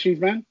 DC shoes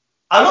man.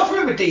 I'm not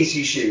familiar with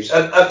DC shoes. Is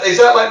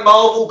that like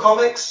Marvel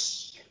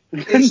Comics? No.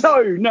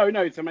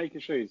 To make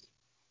shoes.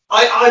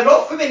 I'm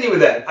not familiar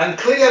with them, and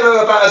clearly I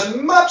know about as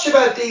much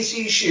about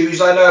DC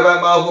shoes I know about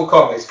Marvel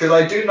Comics, because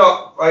I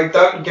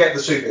don't get the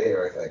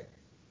superhero thing.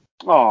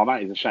 Oh,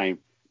 that is a shame.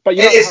 But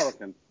you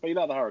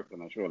like the Hurricane.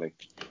 Though, surely.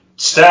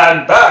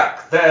 Stand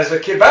back! There's a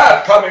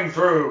kebab coming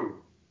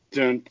through.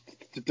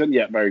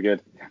 Yeah, very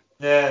good.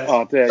 Yes.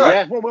 Oh dear. Sorry.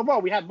 Yeah.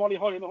 Well, we had Molly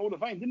Holly in the Hall of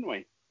Fame, didn't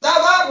we? Now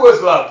that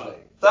was lovely.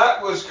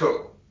 That was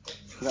cool.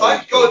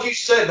 Thank God you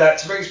said that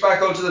to bring us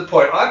back onto the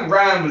point. I'm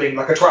rambling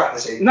like a twat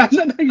this evening. No.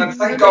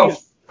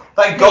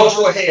 Thank God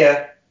you're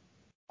here.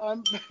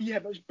 Yeah,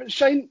 but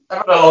Shane.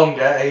 Having a long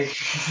day.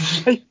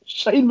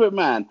 Shane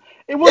McMahon.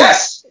 It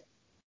was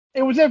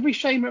every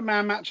Shane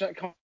McMahon match at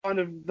kind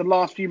of the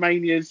last few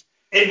Manias.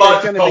 It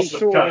might going to be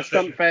sort of a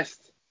stunt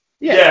fest.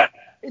 Yeah.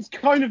 It's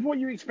kind of what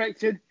you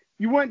expected.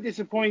 You weren't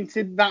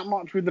disappointed that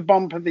much with the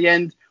bump at the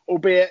end,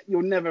 albeit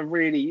you'll never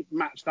really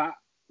match that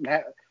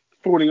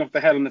falling off the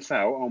Hell in a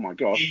Cell. Oh my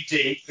god!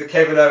 Indeed, the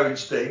Kevin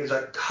Owens thing is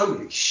like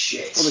holy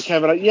shit. Well, the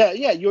Kevin,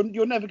 yeah.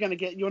 You're never gonna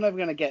get,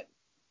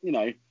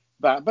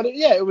 that. But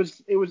it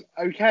was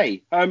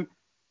okay. Are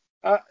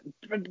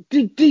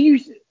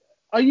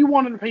you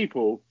one of the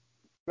people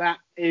that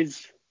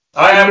is?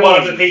 I am one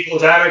of the people,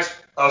 damn it.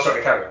 Oh,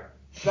 sorry, carry on.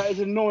 That is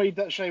annoyed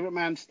that Shane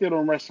McMahon's still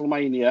on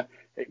WrestleMania.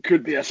 It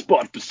could be a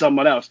spot for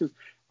someone else. Because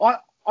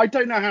I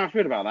don't know how I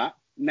feel about that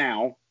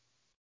now.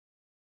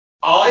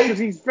 Because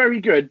he's very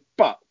good,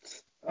 but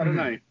I don't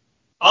know.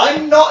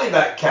 I'm not in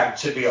that camp,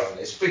 to be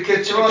honest,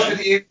 because to be honest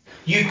with you,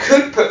 you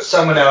could put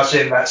someone else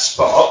in that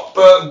spot,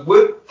 but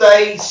would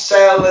they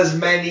sell as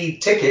many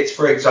tickets,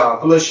 for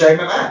example, as Shane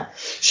McMahon?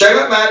 Shane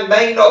McMahon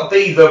may not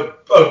be a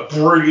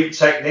brilliant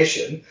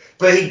technician,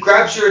 but he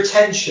grabs your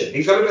attention.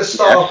 He's got a bit of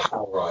star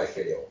power, I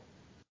feel.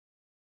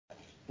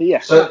 Yeah.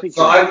 So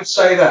I would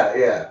say that,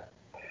 yeah.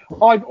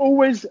 I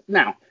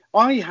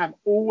have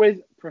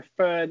always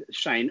preferred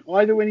Shane,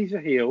 either when he's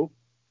a heel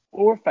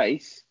or a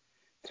face,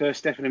 to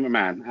Stephanie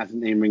McMahon as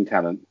an in-ring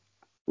talent.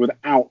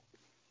 Without,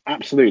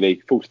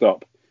 absolutely, full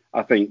stop.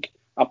 I think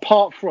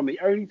apart from the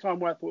only time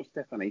where I thought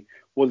Stephanie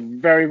was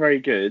very, very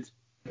good,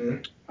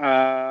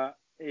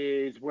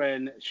 is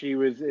when she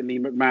was in the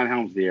McMahon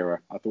Helmsley era.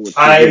 I thought was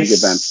really good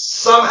then.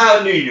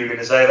 Somehow knew you were going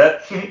to say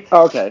that.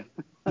 Oh, okay.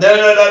 No.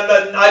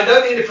 I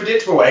don't mean in a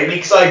predictable way. I mean,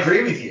 because I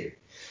agree with you.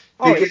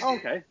 Because,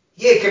 okay.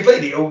 Yeah,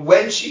 completely.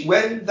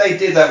 When they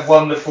did that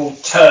wonderful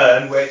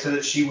turn where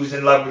that she was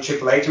in love with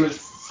Triple H, it was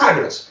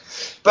fabulous.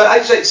 But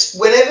I'd say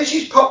whenever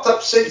she's popped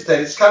up since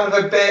then, it's kind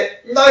of a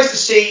bit nice to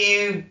see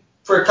you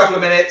for a couple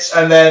of minutes,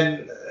 and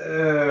then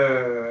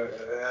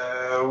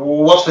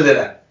what's for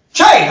dinner?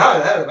 Shane,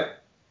 hello, mate.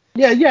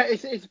 Yeah.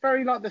 It's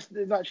very like this.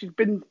 Like she's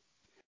been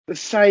the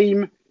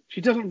same. She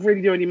doesn't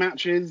really do any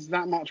matches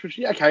that much, which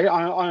okay,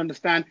 I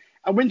understand.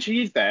 And when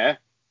she is there,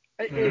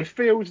 it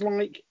feels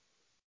like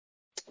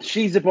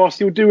she's the boss.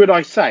 You'll do what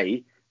I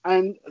say,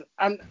 and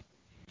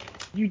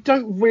you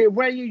don't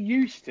where you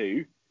used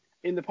to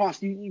in the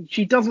past.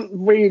 She doesn't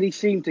really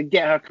seem to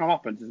get her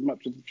comeuppance as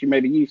much as she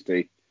maybe used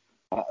to.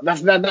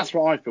 That's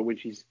what I feel when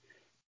she's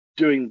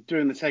doing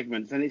the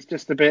segments, and it's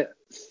just a bit.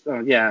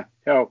 Here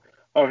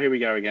we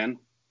go again.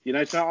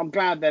 So I'm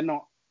glad they're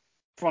not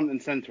front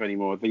and center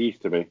anymore as they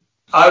used to be.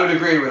 I would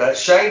agree with that.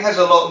 Shane has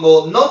a lot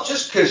more, not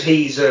just because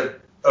he's a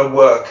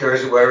worker,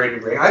 as it were, in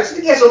the ring. I just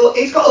think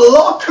he's got a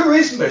lot of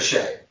charisma,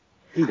 Shane.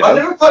 I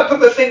never quite put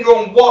my finger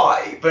on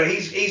why, but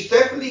he's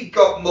definitely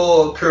got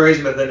more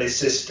charisma than his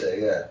sister,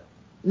 yeah.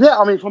 Yeah,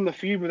 I mean, from the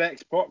feud with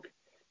X-Pac,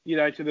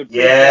 to the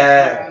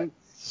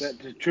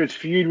to his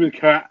feud with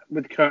Kurt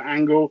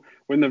Angle,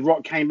 when The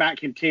Rock came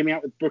back, him teaming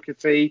up with Booker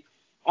T.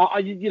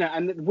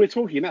 And we're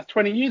talking, that's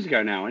 20 years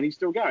ago now, and he's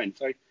still going.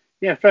 So,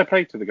 yeah, fair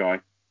play to the guy.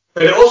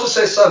 But it also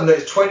says something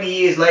that 20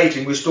 years later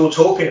and we're still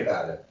talking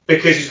about it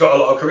because he's got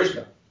a lot of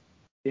charisma.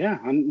 Yeah,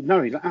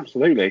 he's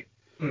absolutely.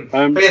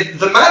 But yeah,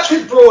 the match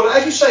with Braun,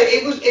 as you say,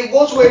 it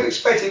was what we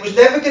expected. It was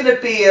never going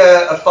to be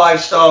a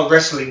 5-star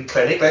wrestling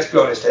clinic. Let's be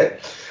honest here.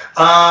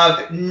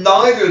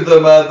 Neither of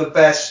them are the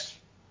best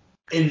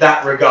in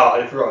that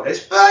regard, if we're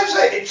honest. But as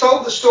I say, it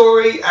told the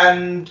story,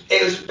 and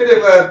it was a bit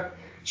of a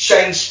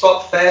Shane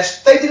spot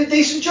fest. They did a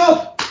decent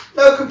job.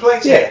 No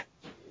complaints here.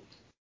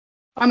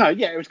 I know,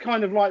 yeah, it was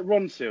kind of like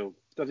Ron Seal.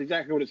 Does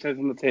exactly what it says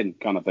on the tin,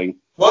 kind of thing.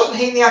 Wasn't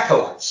he in the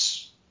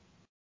Acolytes?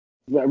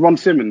 Ron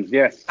Simmons,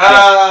 yes.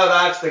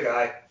 That's the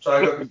guy. So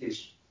I got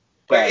confused.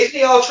 Wait, isn't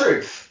he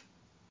R-Truth?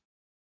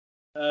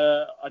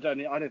 I don't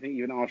think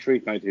even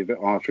R-Truth knows who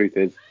R-Truth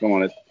is, if I'm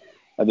honest,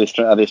 at this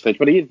stage.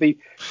 But he is the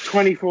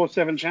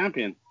 24/7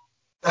 champion.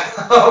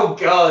 Oh,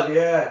 God,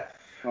 yeah.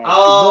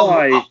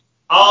 Why?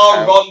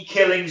 Ron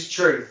Killing's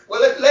Truth.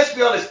 Well, let's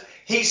be honest.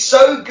 He's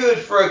so good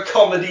for a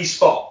comedy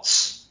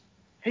spots.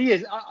 He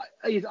is.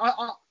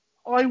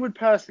 I would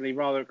personally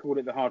rather call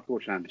it the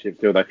Hardcore Championship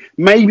still, though.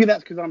 Maybe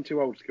that's because I'm too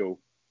old school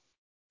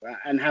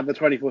and have the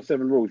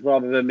 24/7 rules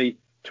rather than the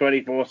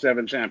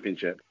 24/7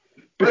 Championship.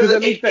 Because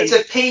well, it's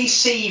a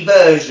PC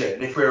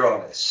version, if we're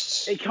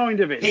honest. It kind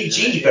of is.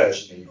 PG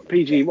version.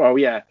 PG, well,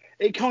 yeah.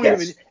 It kind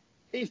of is.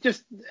 It's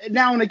just,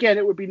 now and again,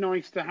 it would be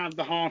nice to have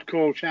the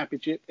Hardcore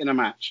Championship in a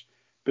match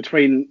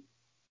between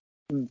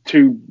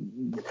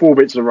 4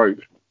 bits of rope.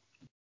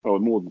 Or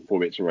more than 4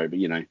 bits of rope, but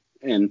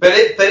But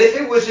if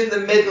it was in the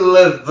middle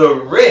of the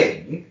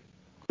ring,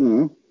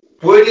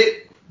 would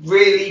it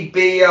really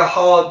be a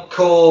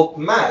hardcore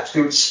match?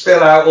 It would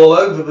spill out all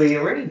over the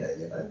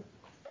arena,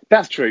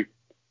 That's true.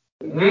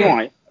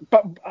 Right.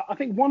 But I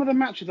think one of the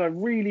matches I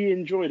really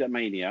enjoyed at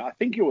Mania, I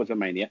think it was at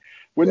Mania,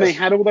 when they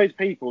had all those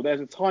people, there's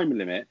a time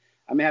limit,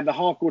 and they had the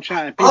Hardcore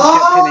Chant, and people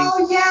kept pinning.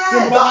 Oh,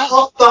 yeah,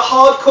 the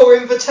Hardcore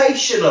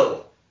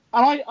Invitational.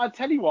 And I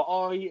tell you what,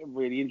 I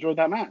really enjoyed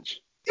that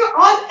match.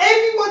 Yeah,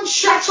 everyone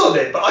shat on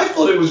it, but I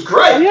thought it was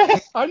great. Yeah,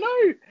 I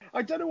know.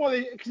 I don't know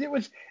why, because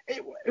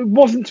it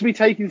wasn't to be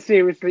taken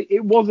seriously.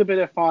 It was a bit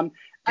of fun.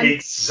 And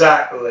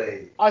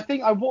exactly. I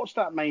think I watched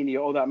that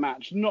Mania or that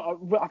match,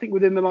 I think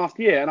within the last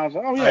year, and I was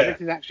like,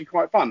 this is actually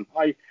quite fun.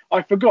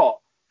 I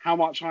forgot how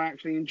much I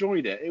actually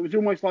enjoyed it. It was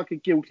almost like a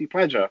guilty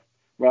pleasure,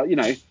 right?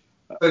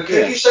 But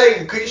could you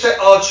say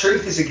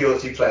R-Truth is a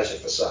guilty pleasure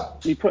for some?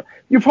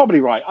 You're probably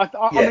right. I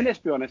mean, let's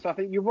be honest. I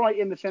think you're right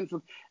in the sense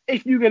of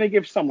if you're going to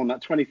give someone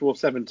that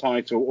 24/7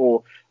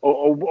 title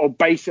or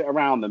base it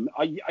around them,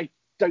 I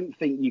don't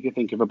think you can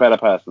think of a better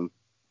person.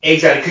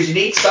 Exactly, because you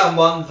need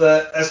someone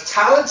that, as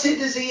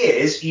talented as he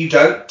is, you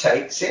don't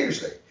take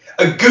seriously.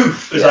 A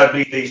goof, as I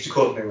believe they used to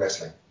call them in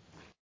wrestling.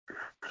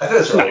 I think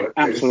that's right.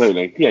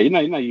 Absolutely. Yeah,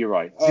 you're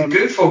right. Is it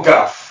goof or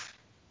guff?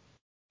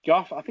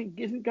 Guff, I think,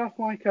 isn't Guff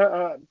like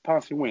a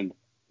passing wind?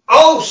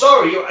 Oh,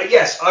 sorry.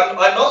 Yes, I'm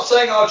not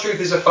saying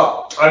R-Truth is a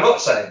fart. I'm not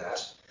saying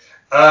that.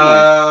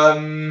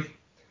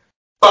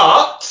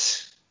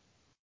 But.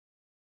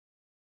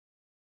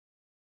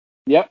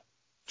 Yep.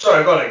 Sorry,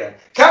 I've gone again.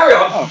 Carry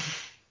on.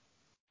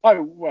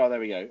 Oh, well, there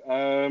we go.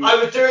 I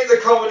was doing the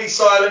comedy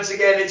silence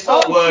again. It's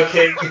not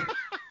working.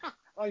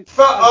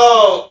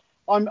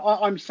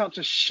 I'm such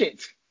a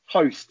shit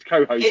co-host.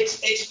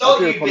 It's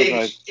not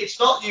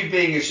you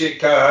being a shit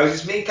co-host.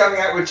 It's me coming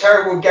out with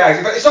terrible gags.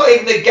 In fact, it's not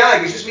even a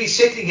gag. It's just me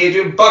sitting here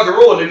doing bugger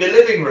all in my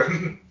living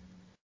room.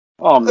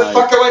 Oh What the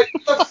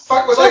no.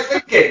 fuck was I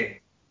thinking?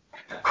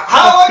 Hang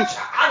on,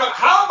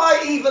 how am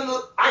I even?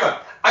 Hang on.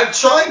 I'm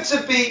trying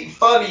to be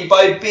funny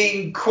by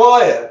being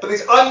quiet, but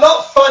I'm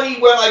not funny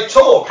when I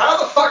talk. How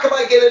the fuck am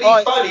I going to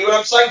be funny when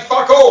I'm saying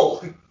fuck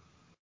all?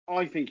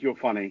 I think you're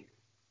funny.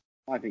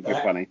 I think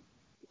you're funny.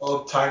 Oh,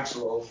 thanks,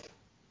 Rolf.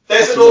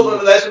 There's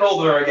an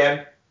order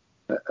again.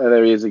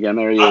 There he is again.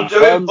 There he is. I'm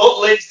doing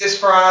Butlins this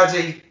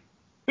Friday.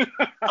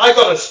 I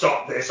gotta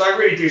stop this. I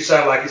really do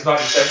sound like it's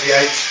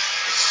 1978.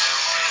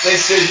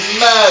 This is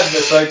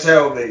madness, I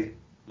tell thee.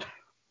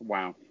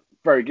 Wow.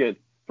 Very good.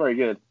 Very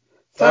good.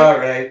 So,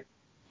 sorry.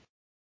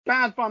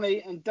 Bad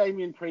Bunny and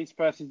Damian Priest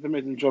versus The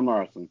Miz and John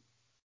Morrison.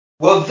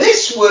 Well,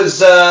 this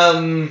was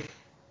It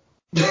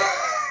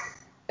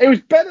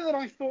was better than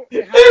I thought.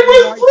 It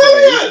was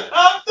brilliant.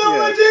 I have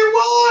no idea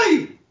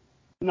why.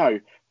 No,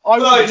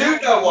 I do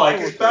know why,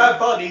 because Bad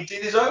Bunny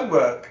did his own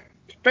work.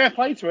 Fair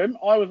play to him.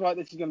 I was like,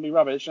 this is going to be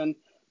rubbish, and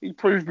he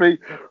proved me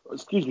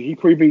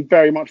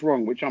very much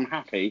wrong, which I'm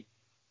happy,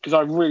 because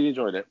I really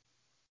enjoyed it.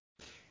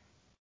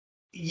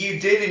 You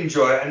did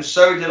enjoy it, and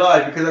so did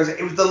I, because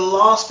it was the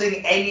last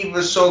thing any of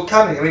us saw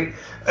coming. I mean,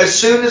 as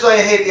soon as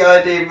I hear the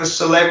idea of a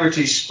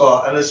celebrity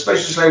spot, and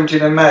especially celebrity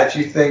in a match,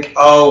 you think,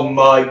 oh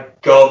my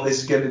God,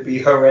 this is going to be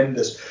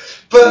horrendous.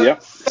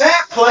 But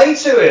fair play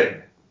to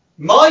him.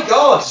 My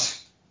God.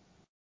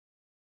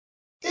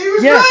 It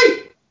was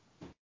great.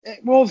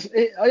 It was.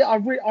 I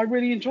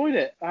really enjoyed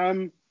it.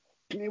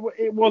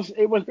 It was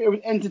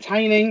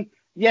entertaining.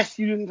 Yes,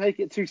 you didn't take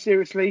it too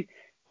seriously.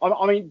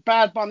 I mean,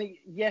 Bad Bunny.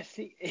 Yes,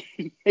 he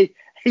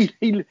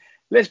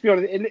let's be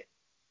honest.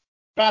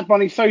 Bad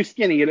Bunny's so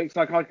skinny, it looks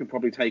like I could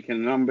probably take him,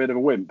 and I'm a bit of a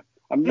wimp.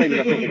 Maybe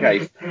that's not the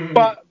case.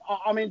 But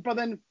I mean, but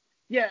then,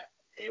 yeah,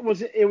 it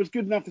was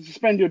good enough to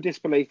suspend your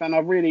disbelief, and I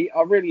really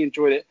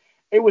enjoyed it.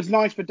 It was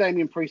nice for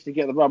Damian Priest to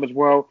get the rub as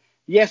well.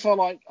 Yes, I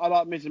like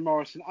Miz and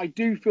Morrison. I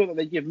do feel that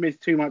they give Miz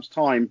too much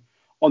time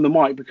on the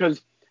mic,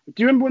 because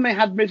do you remember when they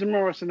had Miz and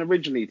Morrison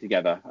originally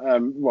together?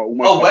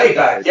 Way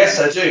back. Yes,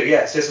 I do.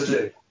 Yes, I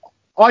do.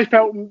 I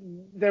felt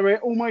they were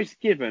almost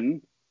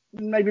given,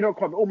 maybe not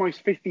quite, but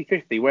almost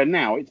 50-50, where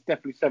now it's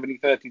definitely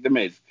 70-30 to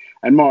Miz,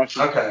 and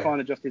Morrison kind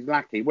of just his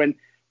lackey. When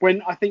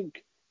I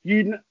think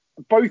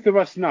both of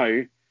us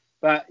know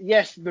that,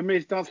 yes, the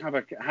Miz does have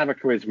a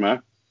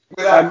charisma.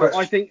 Without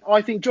question.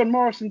 I think John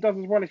Morrison does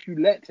as well if you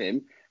let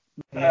him.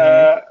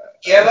 Yeah,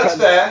 that's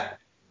fair.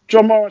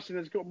 John Morrison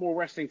has got more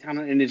wrestling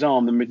talent in his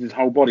arm than Miz's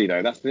whole body,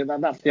 though. That's the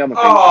other thing.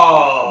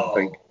 Oh, I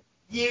think.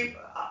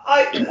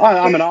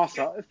 I'm an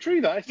arsehole. It's true,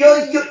 though.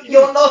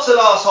 You're not an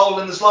arsehole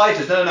in the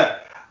slightest. No.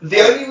 The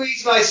only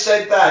reason I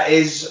said that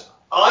is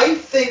I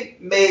think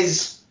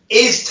Miz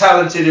is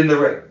talented in the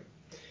ring.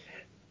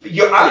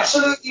 You're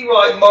absolutely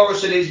right.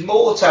 Morrison is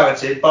more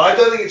talented, but I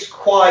don't think it's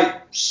quite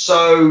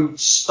so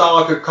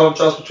stark a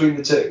contrast between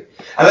the two.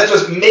 And that's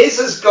just Miz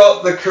has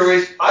got the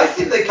charisma. I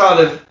think they kind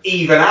of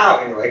even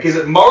out in a way,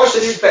 because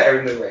Morrison is better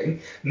in the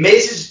ring,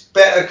 Miz is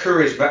better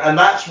charisma, and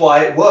that's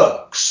why it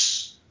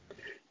works.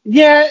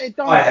 Yeah, it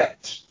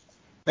does.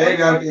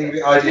 Maybe I'm being a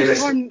bit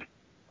idealistic.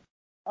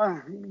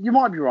 You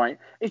might be right.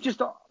 It's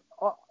just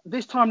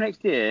this time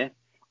next year,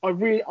 I'd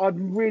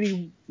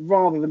really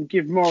rather them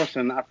give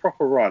Morrison a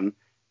proper run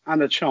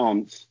and a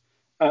chance.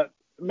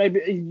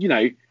 Maybe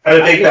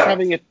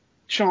having a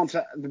chance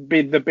at the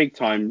big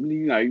time.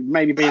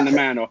 Maybe being the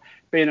man or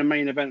being a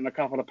main event in a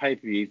couple of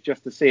pay-per-views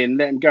just to see and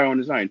let him go on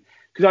his own.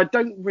 Because I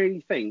don't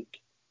really think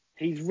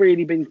he's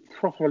really been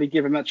properly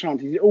given that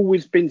chance. He's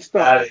always been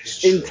stuck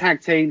in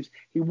tag teams.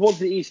 He was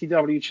the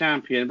ECW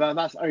champion, but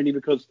that's only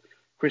because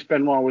Chris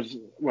Benoit was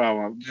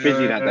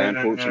busy that day,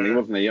 unfortunately,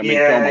 wasn't he? I mean,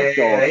 oh my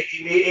God.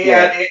 He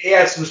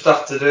had some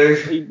stuff to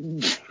do.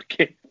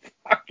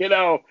 Fucking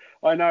hell.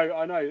 I know.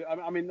 I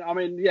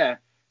mean, yeah.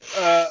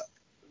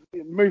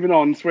 Moving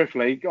on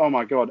swiftly. Oh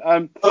my God.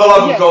 For the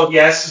love of God,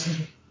 yes.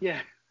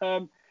 Yeah.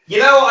 I'm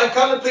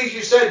kind of pleased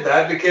you said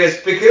that,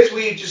 because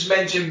we just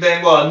mentioned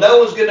Benoit. No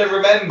one's going to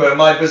remember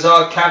my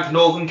bizarre Camp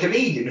Northern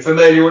comedian from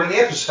earlier on in the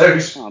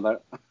episode. Oh, no.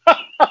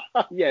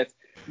 Yes,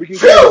 we can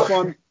get this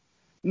one.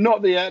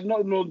 Not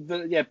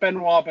the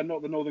Benoit, but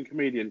not the Northern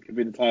comedian could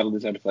be the title of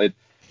this episode.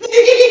 But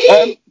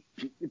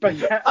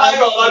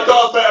I've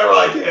got a better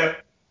idea.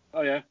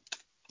 Oh yeah.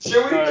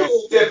 Shall we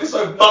call the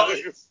episode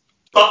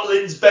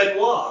Butlins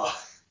Benoit?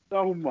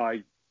 Oh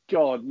my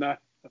God, no.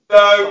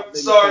 No,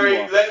 sorry.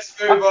 Benoit. Let's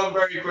move on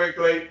very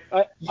quickly.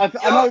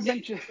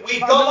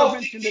 We've gone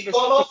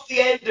off the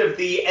end of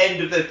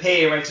the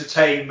pier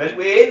entertainment.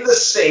 We're in the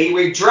sea.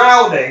 We're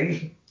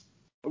drowning.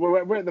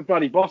 We're at the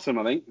bloody bottom,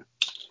 I think.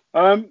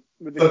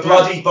 The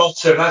bloody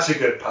bottom. That's a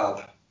good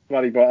pub.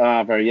 Bloody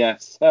bottom. Very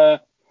yes.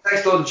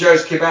 Next door to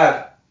Joe's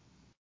Kebab.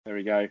 There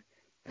we go.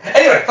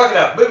 Anyway, fuck it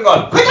up. Moving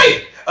on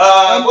quickly.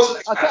 What's the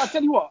next match? I'll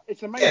tell you what.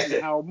 It's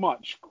amazing how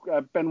much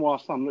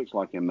Benoit's son looks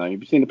like him, though. Have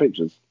you seen the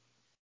pictures?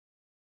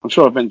 I'm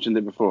sure I've mentioned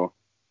it before.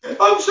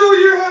 I'm sure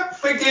you have.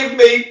 Forgive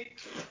me.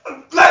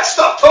 Let's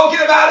stop talking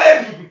about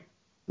him.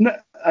 No,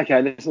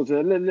 okay, let's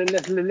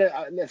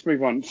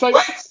move on. So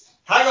wait,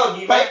 hang on.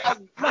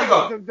 Hang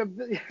on.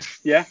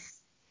 Yeah.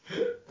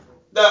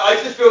 No, I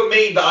just feel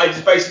mean that I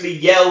just basically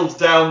yelled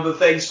down the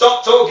thing.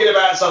 Stop talking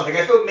about something.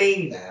 I feel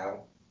mean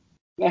now.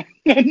 No,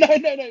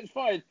 it's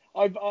fine.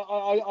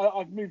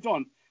 I've moved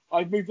on.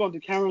 I've moved on to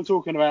carry on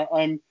talking about.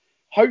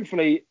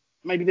 Hopefully,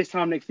 maybe this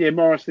time next year,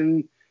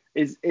 Morrison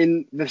is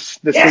in the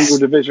single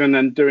division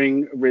and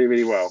doing really,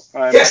 really well.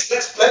 Yes,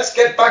 let's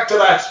get back to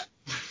that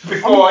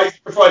before I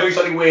do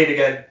something weird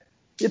again.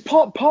 Yeah,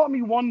 part of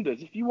me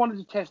wonders if you wanted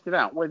to test it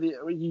out, whether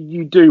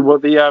you do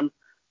what the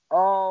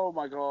oh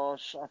my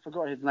gosh, I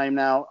forgot his name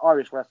now.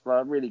 Irish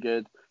wrestler, really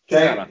good.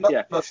 Okay. Yeah. That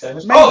makes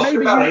more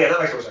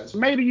sense.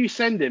 Maybe you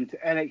send him to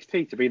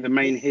NXT to be the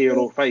main heel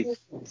or face in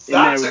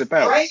there with the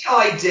belt. That's a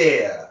great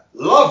idea.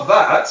 Love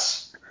that.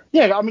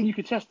 Yeah, I mean, you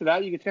could test it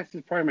out. You could test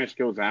his promo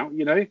skills out.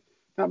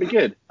 That'd be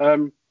good.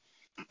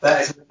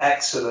 That is an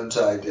excellent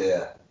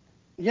idea.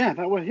 Yeah,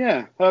 that was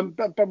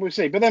but we'll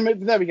see. But then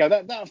there we go.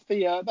 That's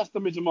the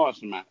Miz and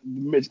Morrison match.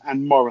 Miz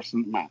and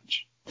Morrison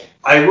match.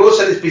 I will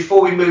say this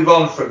before we move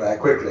on from there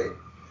quickly.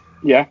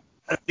 Yeah.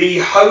 The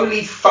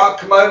holy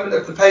fuck moment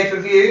of the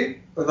pay-per-view,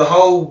 of the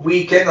whole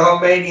weekend, the whole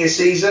Mania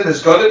season,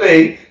 has got to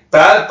be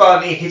Bad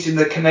Bunny hitting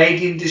the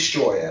Canadian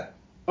Destroyer.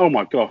 Oh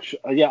my gosh.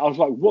 Yeah, I was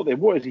like,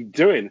 what is he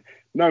doing?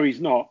 No,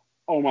 he's not.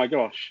 Oh my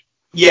gosh.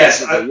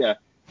 Yes. Yeah.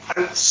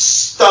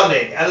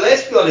 Stunning. And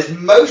let's be honest,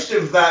 most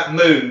of that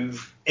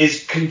move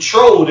is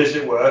controlled, as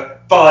it were,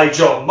 by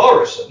John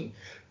Morrison.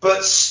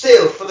 But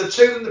still, for the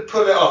two of them to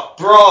pull it off,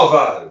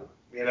 bravo,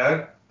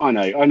 I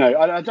know.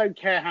 I don't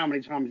care how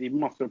many times he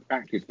must have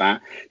practiced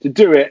that. To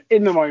do it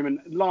in the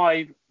moment,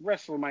 live,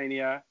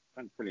 WrestleMania,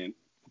 and brilliant.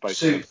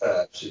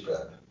 Superb.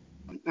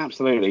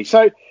 Absolutely.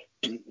 So,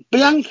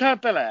 Bianca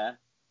Belair.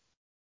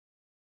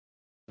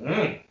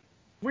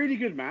 Really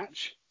good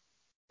match,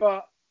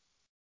 but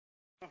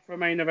for a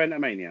main event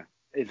at Mania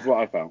is what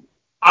I felt.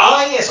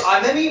 Yes. I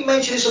remember you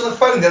mentioned this on the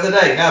phone the other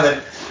day. Now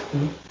then,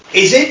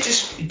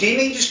 do you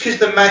mean just because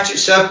the match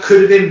itself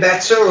could have been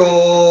better,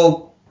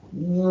 or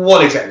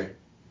what exactly?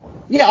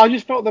 Yeah, I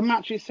just felt the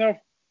match itself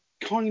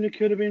kind of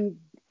could have been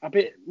a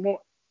bit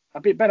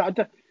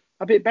better.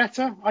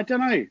 I don't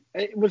know.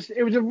 It was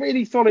a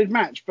really solid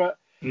match, but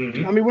I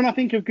mean, when I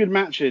think of good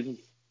matches,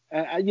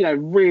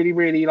 really,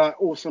 really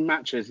like awesome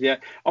matches. Yeah,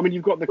 I mean,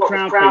 you've got the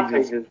crowd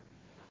pleasers,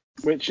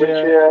 which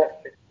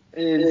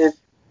is.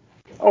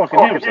 Oh, I can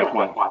hear myself,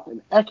 Mike.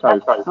 An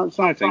echo. How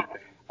exciting.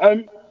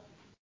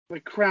 The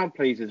crowd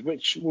pleasers,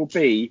 which will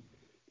be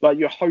like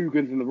your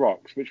Hogans and the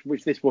Rocks,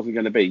 which this wasn't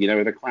going to be,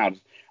 where the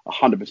crowd's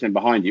 100%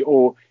 behind you.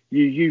 Or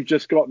you've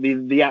just got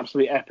the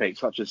absolute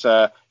epics, such as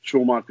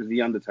Shawn Michaels,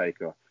 The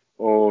Undertaker,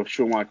 or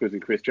Shawn Michaels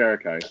and Chris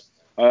Jericho.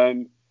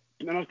 And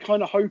I was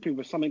kind of hoping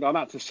for something like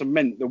that to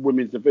cement the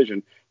women's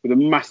division with a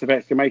massive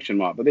exclamation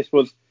mark. But this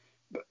was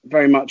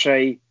very much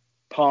a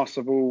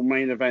passable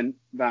main event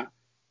that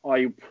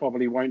I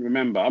probably won't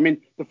remember. I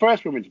mean, the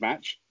first women's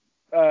match,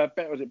 was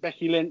it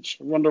Becky Lynch,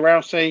 Ronda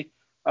Rousey,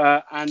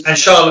 and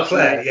Charlotte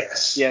Flair?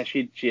 Yes. Yeah,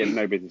 she had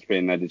no business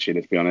being there, did she?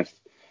 Let's be honest.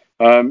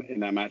 In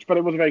that match, but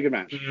it was a very good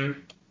match. Mm-hmm.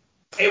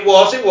 It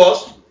was.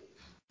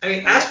 I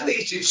mean, as for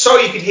these two,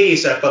 sorry you could hear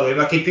yourself, by the way.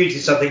 My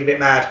computer's something a bit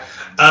mad.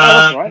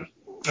 That's right.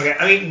 Okay.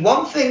 I mean,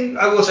 one thing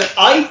I will say,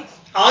 I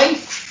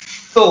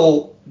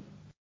thought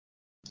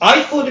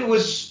it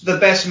was the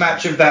best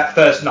match of that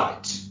first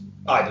night.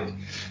 I did.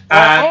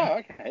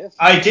 Okay.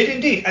 I did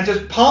indeed, and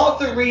just part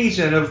of the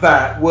reason of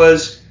that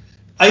was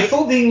I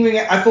thought the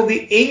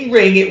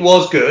in-ring it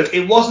was good.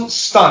 It wasn't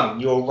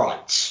stunning. You're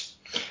right.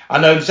 I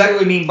know exactly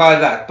what I mean by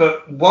that.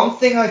 But one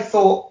thing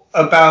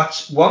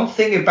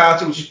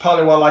about it, which is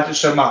partly why I liked it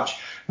so much,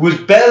 was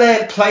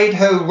Belair played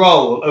her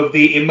role of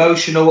the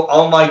emotional,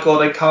 oh my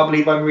god, I can't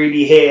believe I'm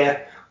really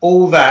here,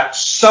 all that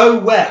so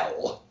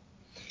well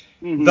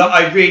that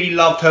I really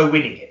loved her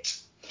winning it.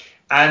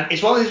 And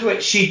it's one of those where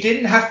she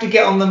didn't have to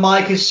get on the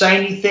mic and say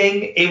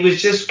anything. It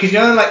was just because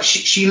like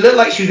she looked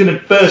like she was going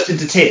to burst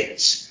into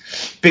tears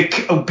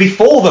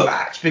before the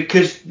match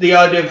because the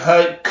idea of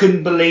her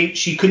couldn't believe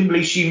she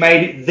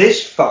made it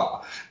this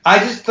far. I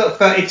just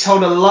thought it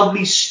told a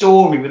lovely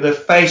story with her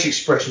face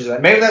expressions.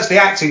 Maybe that's the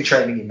acting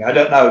training in me. I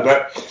don't know,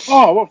 but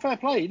well, fair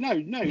play. No,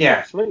 yeah,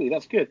 absolutely,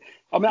 that's good.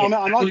 I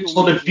like it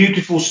told a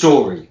beautiful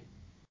story.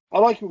 I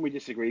like it when we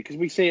disagree because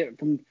we see it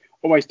from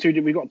almost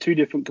we've got two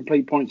different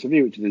complete points of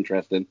view, which is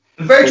interesting.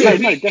 Very true.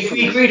 If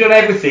we agreed on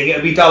everything, it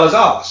would be dull as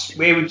arse.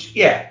 We would,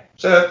 yeah.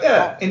 So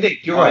yeah, indeed,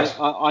 you're right.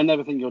 I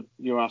never think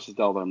your ass is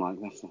dull, though, Mike.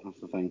 That's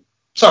the thing.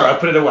 Sorry, I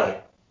put it away.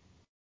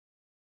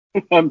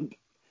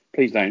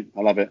 Please don't.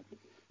 I love it.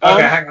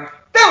 Okay, hang on.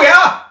 There we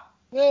are.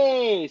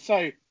 Yay!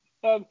 So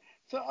there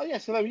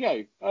we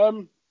go.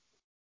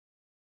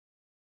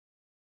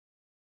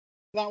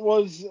 That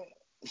was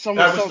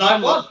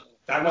night one.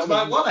 That was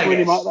night one, I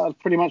guess. That was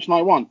pretty much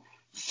night one.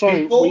 So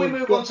before we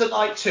move on to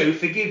night two,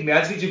 forgive me, I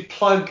just need to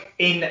plug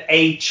in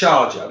a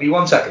charger. Give me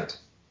 1 second.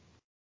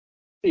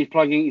 He's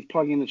plugging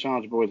the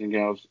charger, boys and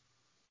girls.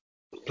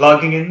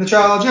 Plugging in the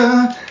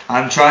charger.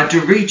 I'm trying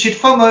to reach it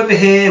from over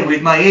here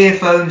with my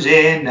earphones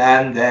in,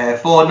 and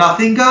therefore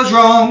nothing goes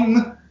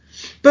wrong.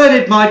 But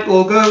it might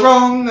all go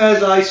wrong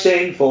as I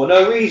sing for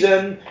no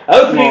reason.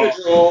 Opening the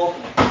drawer.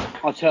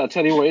 I'll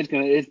tell you what,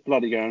 it's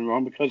bloody going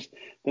wrong, because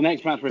the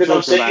next match we're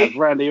talking about is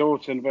Randy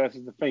Orton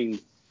versus The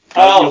Fiend.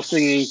 You're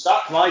singing.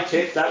 Suck my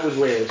tit. That was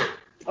weird.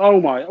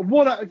 Oh my!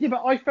 But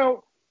I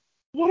felt,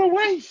 what a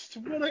waste!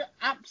 What an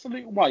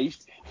absolute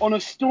waste on a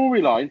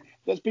storyline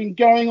that's been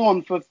going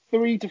on for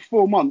 3 to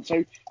 4 months.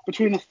 So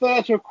between a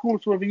third to a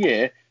quarter of a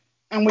year,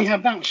 and we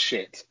have that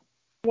shit.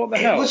 What the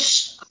hell?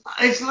 It's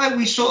like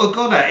we sort of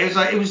got it.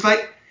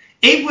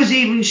 It was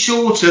even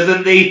shorter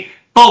than the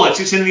bollocks.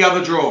 It's in the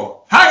other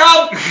drawer. Hang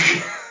on.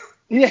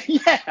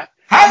 Yeah.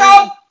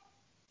 Hang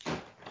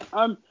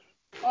on.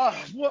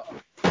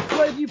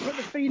 Where do you put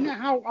The Fiend now?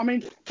 How? I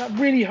mean, that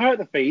really hurt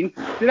The Fiend.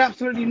 Did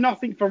absolutely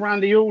nothing for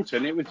Randy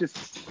Orton. It was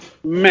just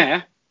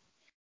meh.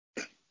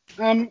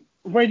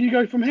 Where do you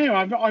go from here?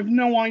 I've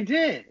no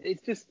idea.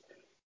 It's just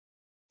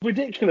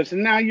ridiculous.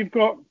 And now you've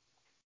got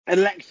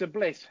Alexa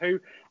Bliss, who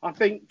I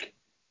think.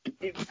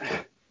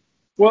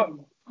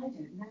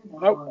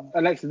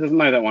 Alexa doesn't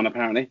know that one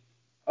apparently.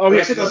 Oh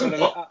yes,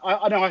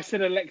 I know. I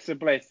said Alexa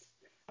Bliss,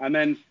 and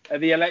then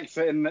the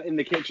Alexa in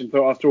the kitchen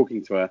thought I was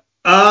talking to her.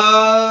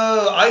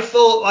 I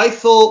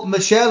thought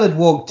Michelle had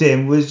walked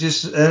in, was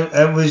just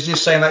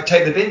saying like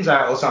take the bins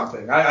out or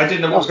something. I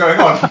didn't know what was going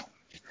on.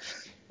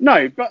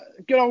 No, but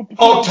good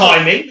old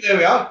timing. There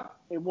we are.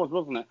 It was,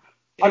 wasn't it?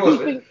 I do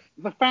think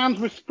the fans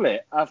were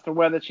split as to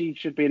whether she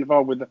should be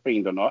involved with The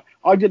Fiend or not.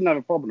 I didn't have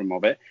a problem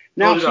of it.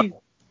 Now she's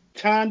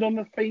turned on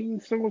The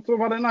Fiend, sort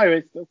of. I don't know.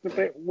 It's a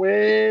bit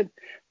weird.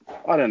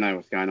 I don't know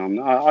what's going on.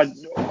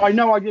 I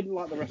know I didn't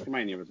like the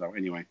WrestleMania result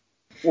anyway.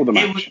 Or the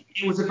match.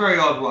 It was a very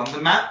odd one.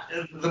 The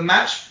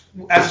match,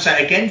 as I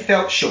say, again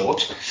felt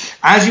short.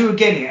 As you were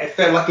getting it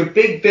felt like a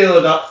big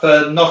build-up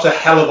for not a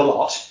hell of a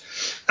lot.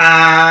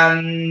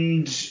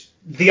 And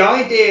the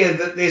idea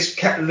that this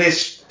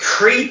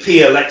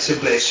creepy Alexa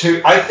Bliss,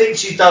 who I think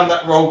she's done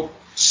that role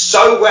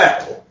so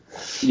well.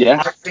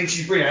 Yeah. I think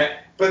she's brilliant.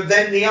 But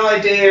then the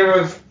idea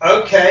of,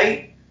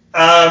 okay,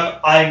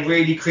 I'm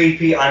really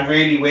creepy, I'm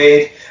really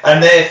weird,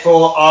 and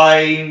therefore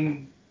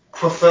I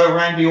prefer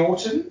Randy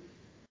Orton.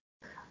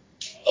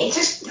 It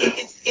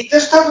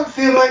just doesn't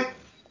feel like.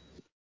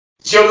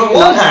 So on the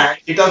one hand,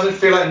 it doesn't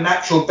feel like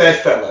natural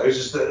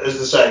bedfellows, as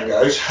the saying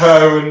goes,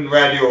 her and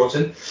Randy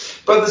Orton.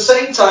 But at the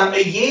same time,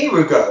 a year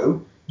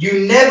ago,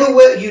 you never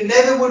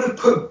would have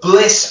put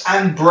Bliss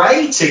and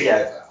Bray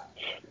together.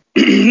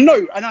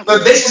 No,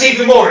 but this is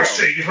even more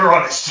extreme, if we're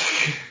honest.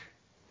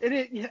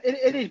 It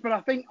is, but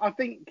I think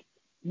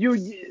you,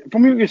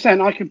 from what you're saying,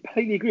 I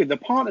completely agree. The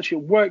partnership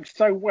works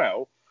so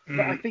well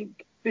that I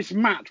think this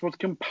match was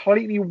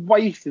completely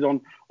wasted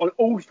on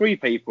all three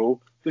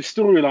people, the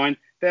storyline,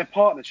 their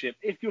partnership.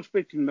 If you're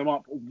splitting them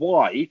up,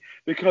 why?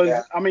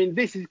 Because, I mean,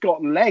 this has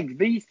got legs,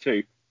 these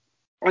two.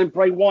 And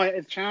Bray Wyatt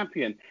as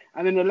champion.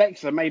 And then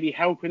Alexa maybe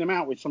helping him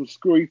out with some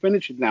screwy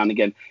finishes now and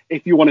again,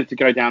 if you wanted to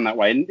go down that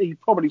way. And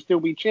he'd probably still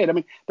be cheered. I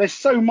mean, there's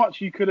so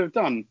much you could have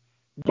done.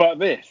 But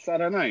this, I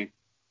don't know.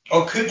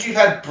 Or could you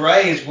have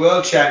Bray as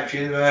world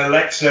champion and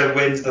Alexa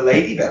wins the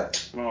lady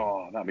belt?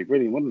 Oh, that'd be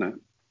brilliant, wouldn't it?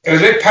 It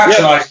was a bit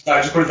patronising.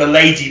 I just called it the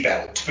lady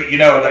belt, but you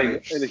know what I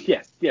mean.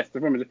 Yes. The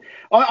women's.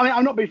 I mean,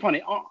 I'm not being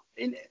funny.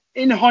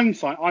 In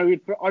hindsight, I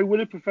would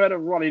have preferred a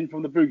run in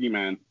from the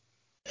Boogeyman.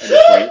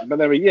 But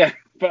there we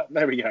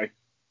go.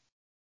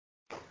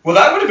 Well,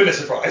 that would have been a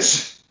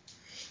surprise.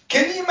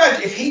 Can you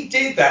imagine if he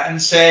did that and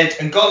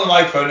got on the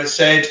microphone and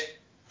said,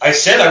 "I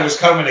said I was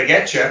coming to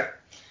get you,"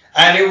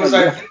 and it was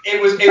like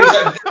it was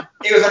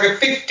like a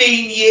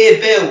 15-year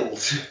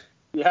build.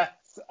 Yes.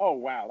 Oh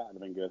wow, that would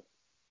have been good.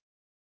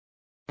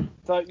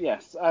 So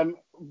yes,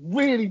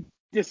 really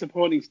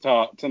disappointing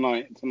start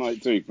tonight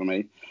too for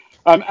me.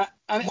 Would it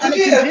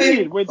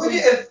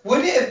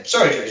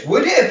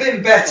have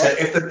been better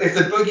if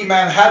the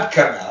Boogeyman had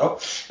come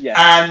out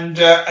and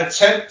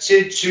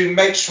attempted to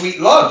make sweet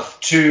love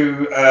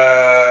to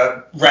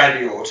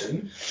Randy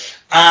Orton,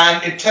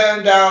 and it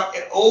turned out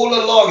all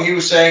along he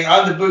was saying,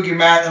 "I'm the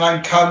Boogeyman and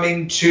I'm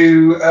coming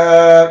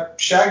to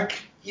shag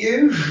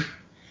you"?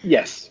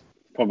 Yes,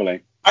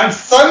 probably. I'm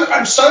so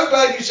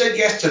glad you said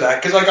yes to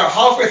that, because I got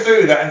halfway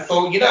through that and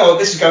thought, you know what,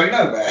 this is going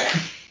nowhere.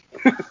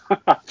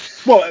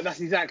 Well, that's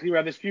exactly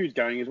where this feud's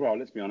going as well,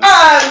 let's be honest.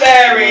 And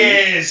there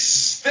he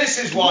is! This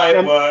is why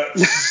it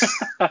works.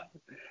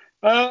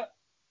 And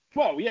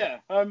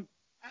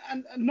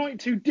Night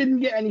 2 didn't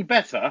get any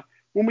better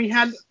when we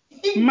had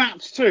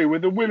match 2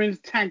 with the Women's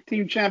Tag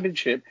Team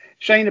Championship,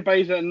 Shayna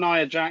Baszler and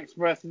Nia Jax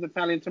versus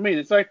Natalya and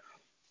Tamina. So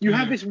you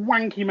have this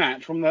wanky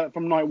match from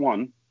Night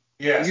 1.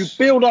 Yes. You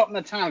build up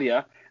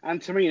Natalya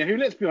and Tamina, who,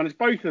 let's be honest,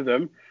 both of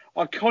them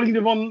are kind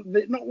of on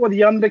not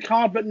the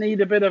undercard, but need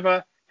a bit of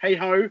a hey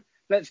ho,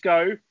 let's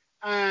go.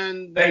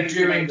 And they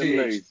do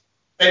indeed.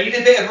 They need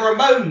a bit of a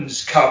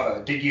Ramones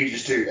cover. Did you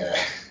just do there?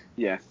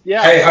 Yeah.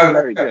 Hey ho,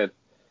 very good.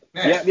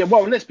 Yeah.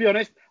 Well, let's be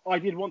honest, I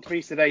did want to be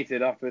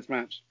sedated after this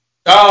match.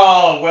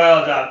 Oh,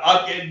 well done.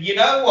 You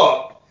know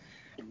what?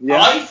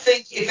 Yeah. I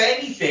think, if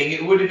anything,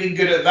 it would have been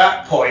good at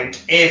that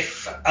point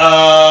if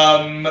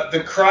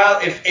the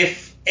crowd,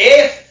 if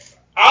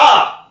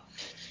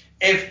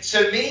if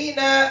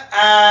Tamina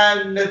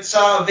and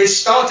Natalia, they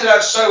started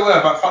out so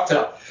well, but fucked it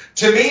up.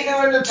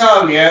 Tamina and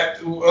Natalia,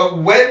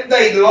 when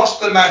they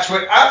lost the match,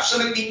 were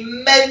absolutely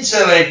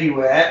mental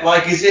everywhere,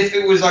 like as if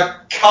it was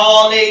like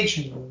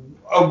carnage,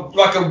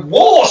 like a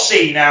war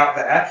scene out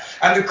there,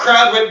 and the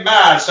crowd went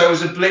mad, so it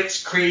was a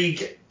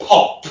blitzkrieg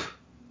pop.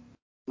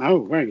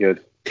 Oh, very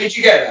good. Did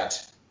you get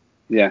that?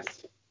 Yes.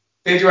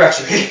 Did you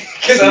actually?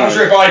 Because I'm not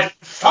sure if I...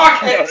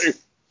 Fuck it!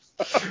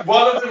 No.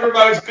 One of the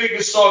Ramones'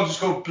 biggest songs is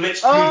called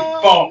Blitzkrieg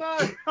Oh, Bop.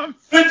 no.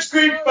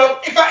 Blitzkrieg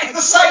Bop. In fact, it's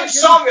the same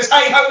song as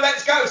Hey Ho,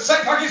 Let's Go. It's the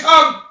same fucking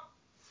song.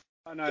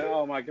 I know.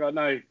 Oh, my God.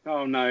 No.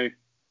 Oh, no.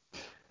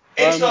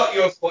 It's not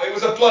your fault. It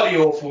was a bloody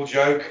awful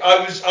joke. I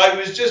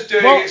was just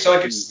doing it so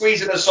I could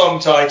squeeze in a song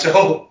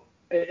title.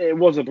 It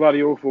was a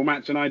bloody awful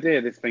match and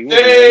idea, this thing,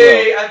 wasn't it?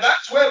 Hey, and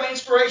that's where my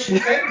inspiration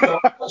came from.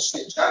 A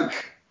shit joke.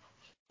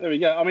 There we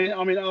go. I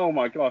mean, oh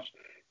my gosh.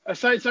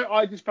 So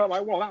I just felt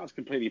like, well, that was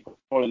completely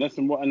pointless,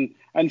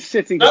 and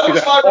sitting That through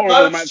was that my horrible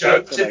remote match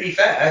joke, yesterday. to be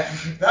fair.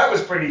 That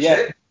was pretty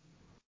shit.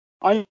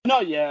 I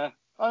know, yeah.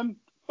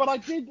 But I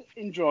did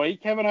enjoy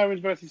Kevin Owens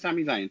versus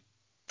Sami Zayn.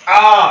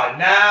 Ah,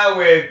 now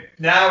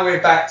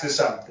we're back to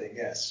something.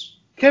 Yes.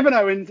 Kevin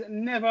Owens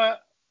never,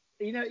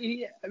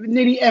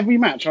 nearly every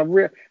match.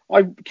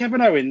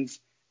 Kevin Owens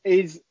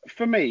is,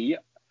 for me,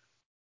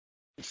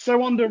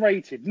 so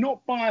underrated.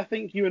 Not by, I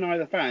think, you and I,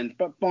 the fans,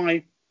 but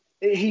by,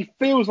 he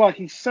feels like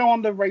he's so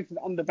underrated,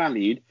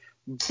 undervalued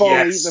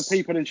by the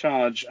people in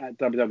charge at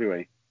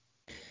WWE.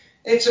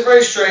 It's a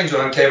very strange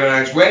one, Kevin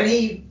Owens.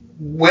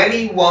 When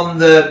he won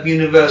the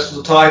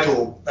Universal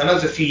title, I know it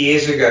was a few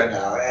years ago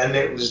now, and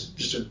it was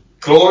just a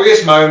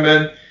glorious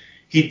moment.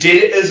 He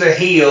did it as a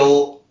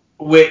heel,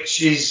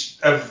 which is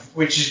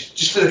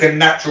just like a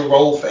natural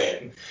role for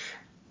him.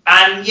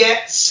 And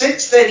yet,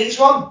 since then, he's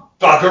won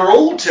bugger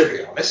all, to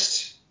be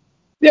honest.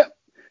 Yeah,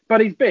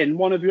 but he's been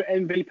one of your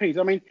MVPs.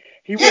 I mean,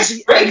 he was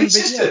the very MVP.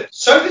 consistent.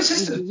 So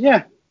consistent.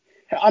 Yeah.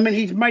 I mean,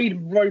 he's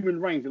made Roman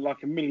Reigns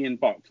like $1 million,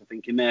 I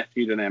think, in their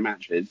feud and their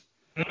matches.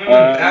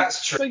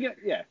 That's true. Don't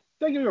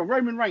get me wrong.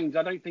 Roman Reigns,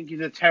 I don't think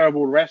he's a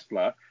terrible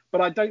wrestler,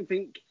 but I don't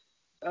think,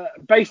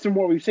 based on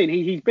what we've seen,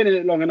 he's been in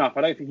it long enough.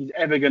 I don't think he's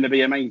ever going to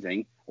be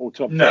amazing or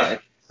top tier.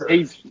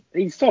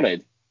 He's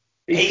solid.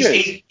 He's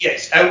good.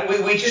 Yes.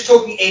 We're just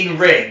talking in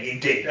ring,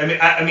 indeed.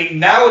 I mean,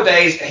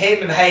 nowadays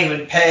him and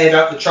Heyman paired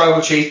up the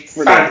Tribal Chief,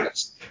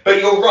 fabulous. But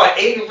you're right,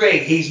 in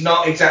ring he's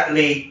not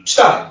exactly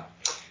stunning.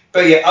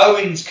 But yeah,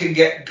 Owens can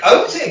get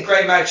a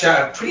great match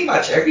out of pretty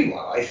much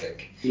everyone, I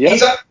think. Yep.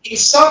 This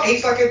is so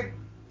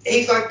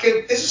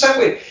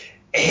weird.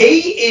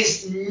 He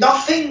is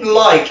nothing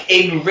like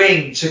in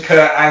ring to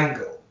Kurt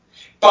Angle.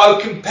 But I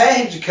would compare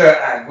him to Kurt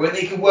Angle and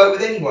he can work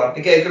with anyone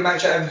and get a good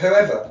match out of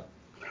whoever.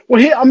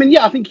 Well,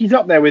 I think he's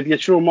up there with your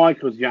Shawn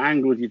Michaels, your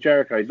Angles, your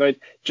Jerichos, those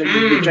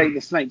your Jake the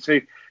Snakes,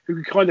 who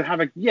can kind of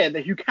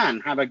who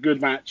can have a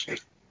good match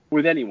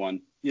with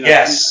anyone. You know?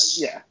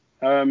 Yes.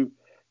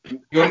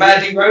 Your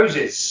Mandy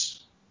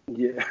Roses.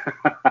 Yeah.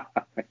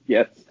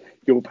 Yes.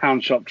 Your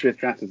Pound Shop Trish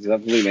Stratus,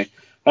 absolutely.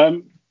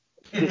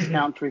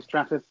 Discount Trish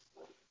Stratus.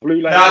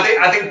 Blue Label. No,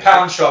 I think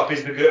Pound Shop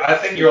is the good. I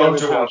think you're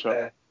onto one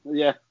there.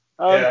 Yeah.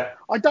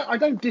 I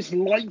don't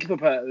dislike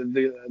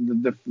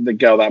the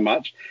girl that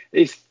much.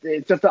 It's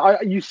just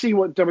that you see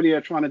what WWE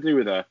are trying to do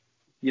with her,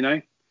 you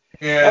know.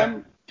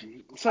 Yeah.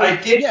 I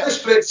did for a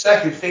split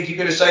second think you're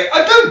going to say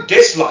I don't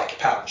dislike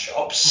Pound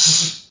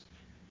Shops.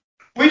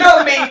 we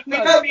don't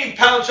mean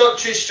Pound Shop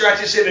Trish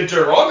Stratus in a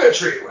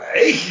derogatory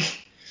way.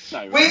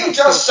 No, we're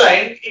just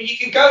saying you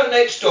can go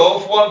next door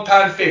for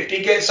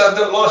 £1.50, get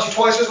something that lasts you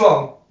twice as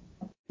long.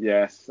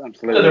 Yes,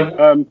 absolutely. I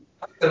don't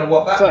know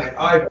what that meant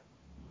either.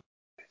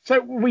 So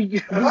have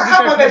I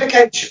had my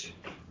medication?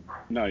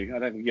 No, I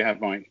don't think you have,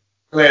 Mike.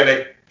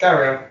 Clearly.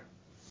 Carry on.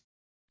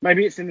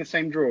 Maybe it's in the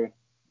same drawer.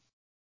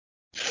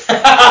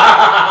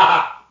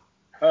 I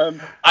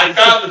found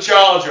the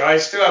charger. I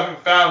still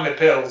haven't found the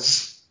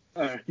pills.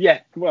 Yeah,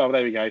 well,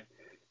 there we go.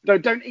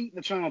 Don't eat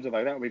the charger,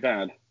 though. That would be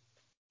bad.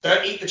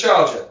 Don't eat the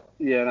charger?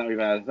 Yeah, that would be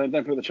bad.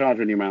 Don't put the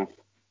charger in your mouth.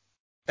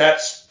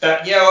 That's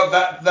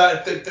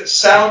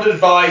sound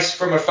advice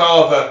from a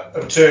father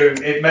of two.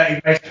 It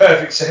makes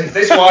perfect sense.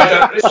 This is why I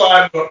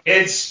haven't got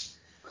kids.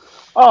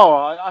 Oh,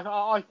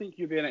 I think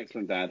you'd be an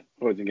excellent dad,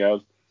 boys and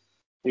girls.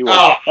 You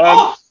will.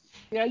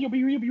 Yeah, you'll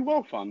be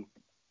well fun.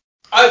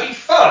 I'd be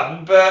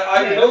fun, but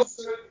I would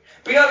also.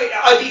 But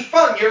I'd be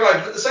fun. You're right,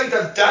 but at the same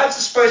time, dads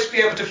are supposed to be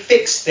able to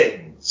fix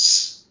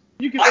things.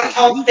 I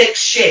can't fix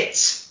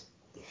shit.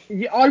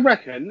 Yeah, I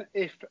reckon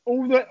if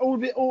all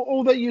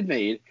that you'd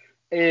need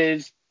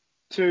is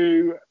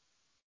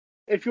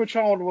if your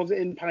child was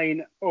in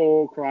pain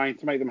or crying,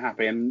 to make them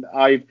happy, and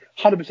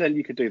 100%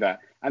 you could do that,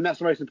 and that's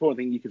the most important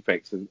thing you could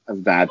fix as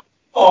dad.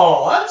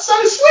 Oh, that's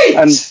so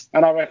sweet.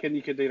 And I reckon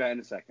you could do that in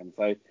a second.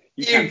 So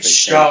you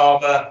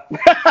charmer.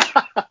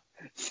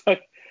 So,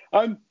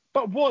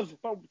 but was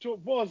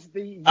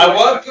the I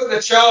won't put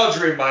the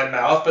charger in my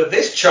mouth, but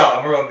this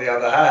charmer on the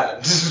other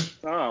hand.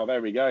 Oh,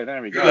 there we go.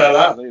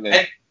 Absolutely.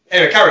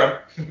 Anyway, carry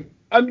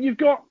on. You've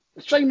got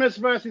Sheamus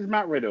versus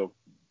Matt Riddle.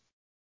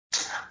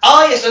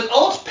 It's an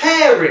odd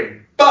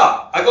pairing,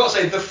 but I got to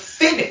say, the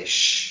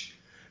finish,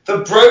 the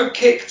Brogue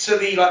Kick to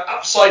the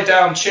upside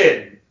down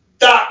chin,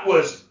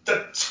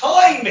 the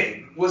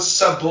timing was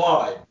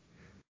sublime.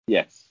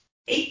 Yes.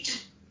 He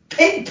just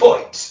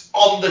pinpoint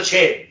on the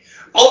chin.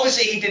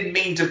 Obviously, he didn't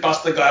mean to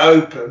bust the guy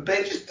open,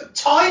 but just the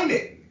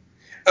timing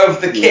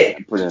of the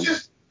kick was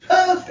just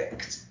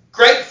perfect.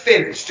 Great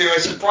finish to a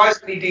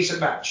surprisingly decent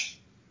match.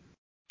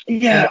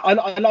 Yeah, I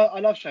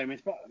love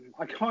Sheamus, but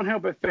I can't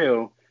help but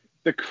feel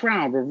the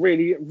crowd will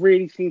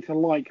really seem to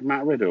like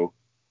Matt Riddle.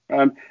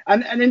 And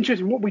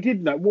interesting, what I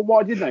did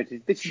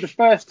notice, this is the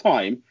first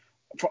time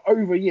for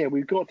over a year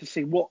we've got to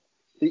see what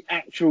the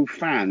actual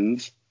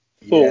fans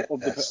thought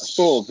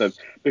of them,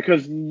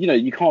 because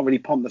you can't really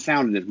pump the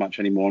sound in as much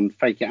anymore and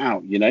fake it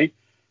out,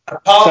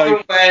 Apart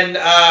from when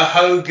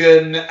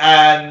Hogan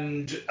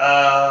and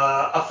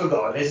I've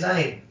forgotten his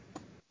name.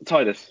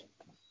 Titus.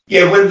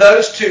 Yeah, when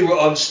those two were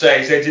on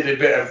stage, they did a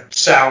bit of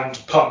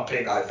sound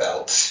pumping, I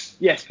felt.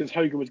 Yes, because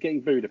Hogan was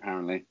getting booed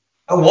apparently.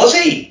 Oh, was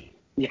he?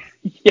 Yeah.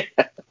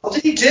 What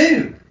did he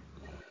do?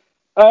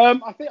 I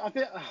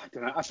don't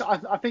know.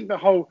 I think the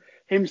whole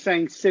him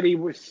saying silly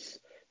words,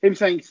 I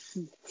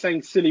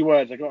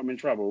got him in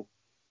trouble.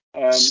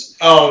 Really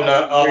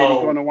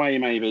gone away,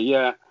 maybe.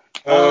 Yeah.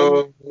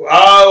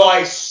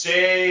 I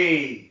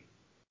see.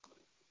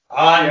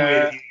 I'm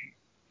with you.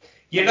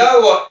 You know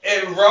what?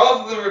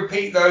 Rather than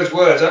repeat those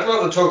words, I'd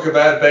rather talk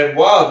about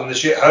Benoit than the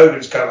shit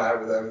Hogan's come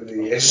out with over the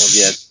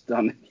years.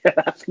 Well, yeah,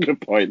 that's a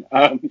good point.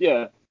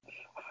 Yeah,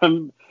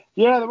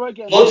 they were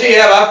getting. Bloody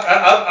hell!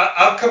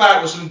 I've come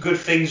out with some good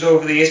things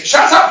over the years.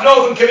 Shut up,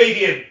 Northern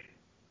comedian!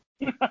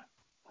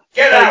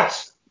 Get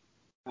out!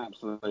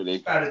 Absolutely.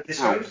 About a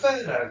Disco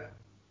Inferno.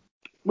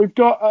 We've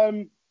got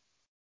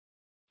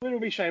Riddle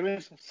v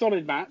Sheamus,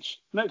 solid match.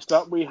 Next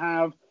up, we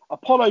have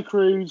Apollo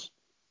Crews.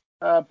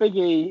 Big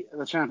E,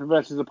 the champion,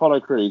 versus Apollo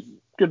Crews.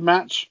 Good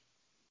match.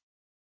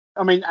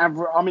 I mean,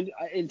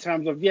 in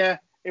terms of it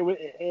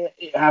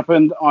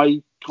happened.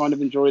 I kind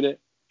of enjoyed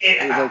it.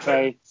 It was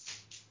okay.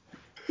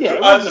 Yeah,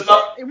 it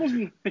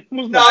wasn't.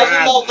 No, I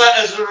didn't want that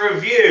as a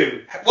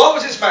review. What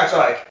was this match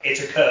like? It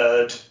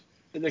occurred.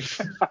 It's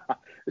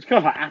kind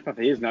of like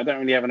apathy, isn't it? I don't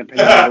really have an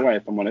opinion either way,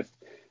 if I'm honest.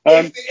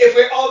 If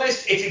we're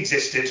honest, it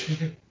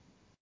existed.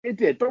 It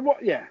did, but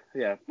what? Yeah.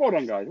 Well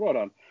done, guys. Well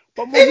done.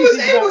 But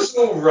it was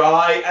all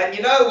right, and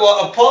you know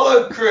what?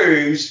 Apollo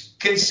Crews,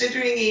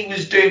 considering he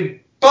was doing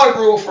bugger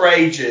all for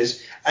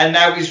ages, and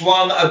now he's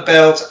won a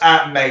belt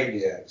at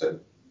Mania. So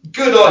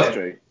good on him.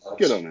 True.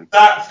 Good on him.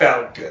 That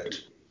felt good.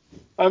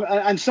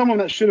 And someone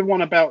that should have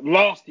won a belt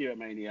last year at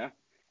Mania,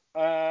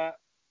 Asuka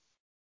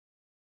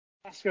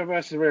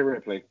versus Rhea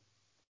Ripley.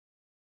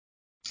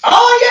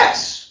 Oh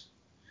yes.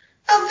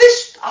 Now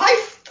this,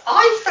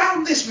 I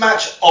found this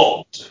match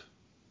odd.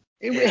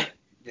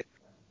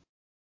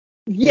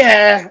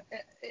 Yeah,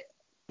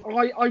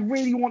 I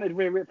really wanted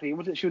Rhea Ripley.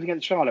 She was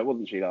against Charlotte,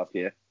 wasn't she, last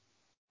year?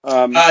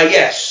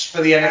 Yes,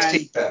 for the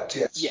NXT belt,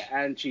 yes. Yeah,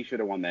 and she should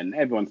have won then.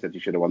 Everyone said she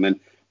should have won then.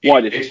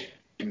 Why did she?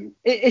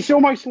 It's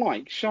almost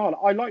like Charlotte.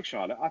 I like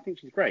Charlotte. I think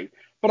she's great.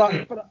 But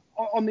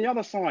on the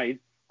other side,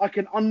 I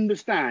can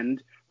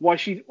understand why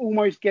she's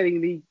almost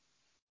getting the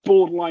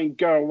borderline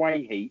go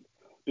away heat,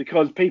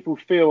 because people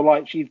feel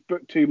like she's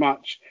booked too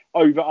much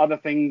over other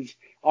things.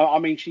 I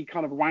mean, she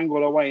kind of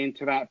wangled her way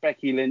into that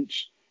Becky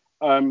Lynch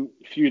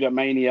feud at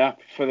Mania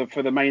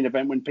for the main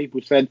event, when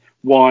people said,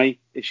 why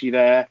is she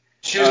there?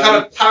 She was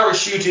kind of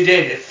parachuted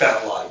in, it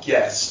felt like.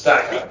 Yes,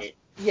 that kind of.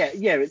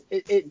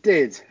 It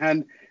did.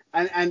 And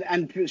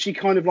she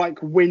kind of like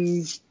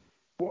wins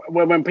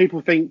when people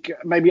think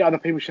maybe other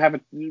people should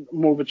have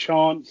more of a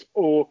chance,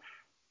 or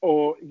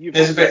you've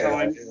had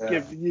time,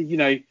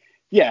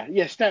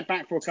 step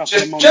back for a couple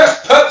of months.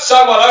 Just put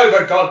someone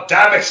over, God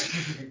damn it!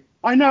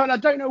 I know, and I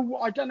don't know.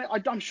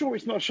 I'm sure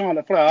it's not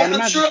Charlotte Flair. Yeah,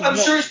 I'm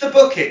sure it's the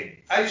booking.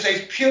 As you say,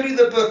 it's purely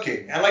the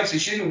booking. And like I say,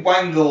 she didn't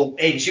wangle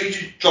in; she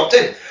just dropped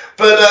in.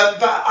 But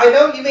I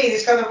know what you mean.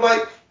 It's kind of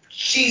like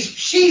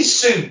she's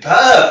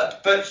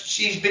superb, but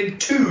she's been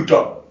too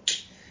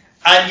dominant.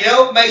 And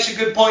what makes a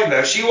good point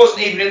though? She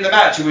wasn't even in the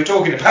match. We were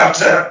talking about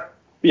her.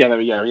 Yeah, there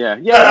we go.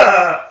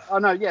 Yeah. I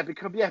know. Yeah,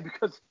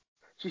 because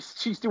she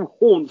still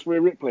haunts Rhea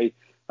Ripley.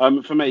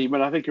 For me,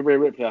 when I think of Rhea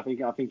Ripley, I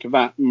think of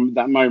that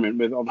moment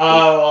with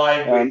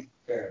obviously.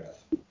 Fair enough.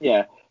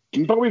 Yeah,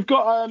 but we've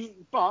got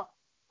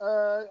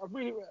a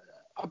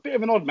bit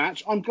of an odd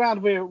match. I'm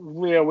glad Rhea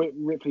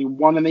Ripley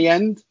won in the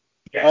end.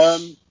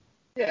 Yes.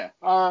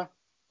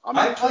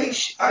 I'm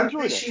pleased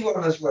she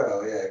won as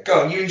well. Yeah.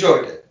 Go on, you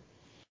enjoyed it.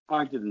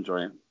 I did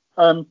enjoy it.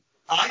 I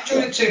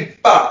enjoyed it too,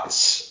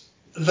 but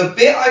the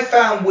bit I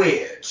found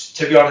weird,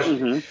 to be honest with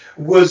you,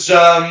 was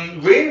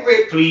Rhea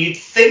Ripley, you'd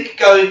think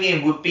going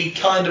in would be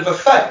kind of a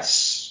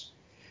face.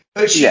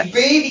 But she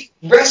really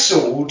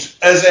wrestled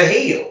as a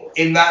heel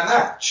in that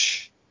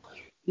match.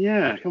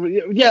 Yeah,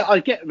 I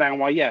get now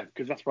why,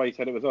 because that's why you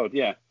said it was odd,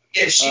 yeah.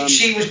 Yeah,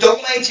 she was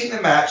dominating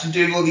the match and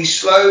doing all these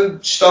slow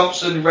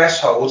stomps and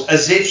rest holds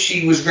as if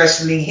she was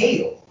wrestling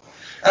heel.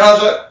 And I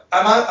was like,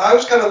 I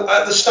was kind of,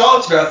 at the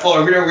start of it, I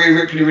thought Rhea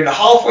Ripley win.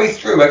 Halfway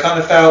through, I kind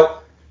of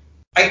felt,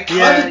 I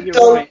kind of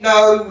don't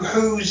know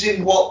who's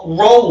in what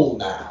role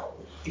now.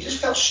 It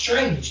just felt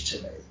strange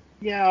to me.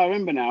 Yeah, I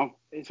remember now.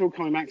 It's all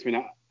coming back to me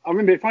now. I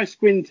remember if I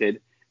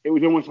squinted, it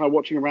was almost like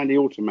watching a Randy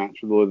Orton match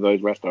with all of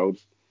those rest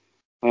holds.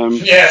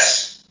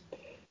 Yes.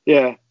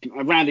 Yeah,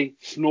 a Randy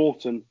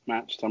Snorton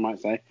match, some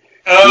might say.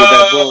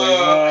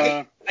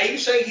 Are you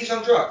saying he's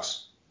on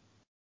drugs?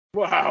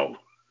 Wow.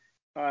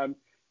 I'm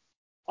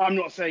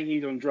not saying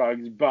he's on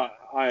drugs, but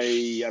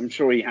I am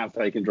sure he has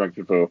taken drugs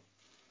before.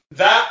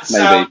 That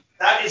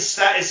is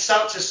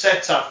such a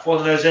setup for one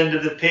of those end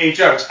of the pier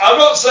jokes. I'm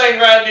not saying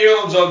Randy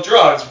Orton's on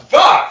drugs,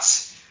 but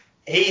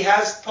he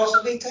has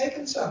possibly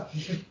taken some.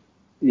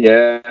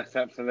 Yes,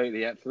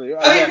 absolutely. I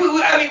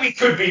mean, we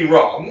could be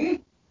wrong.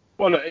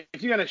 Well, look,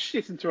 if you're going to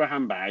shit into a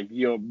handbag,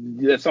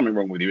 there's something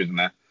wrong with you, isn't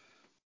there?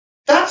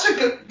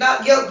 Maybe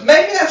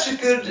that's a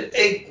good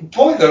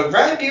point, though.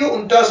 Randy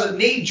Orton doesn't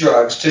need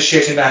drugs to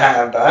shit in a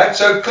handbag,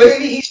 so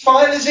clearly he's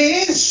fine as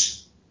he is.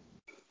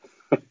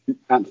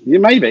 Yeah,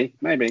 maybe.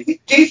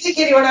 Do you think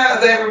anyone out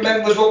there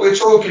remembers what we're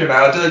talking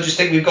about? Or do they just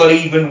think we've got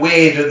even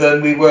weirder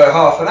than we were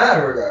half an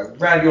hour ago?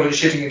 Randy Orton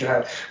shitting into a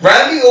handbag.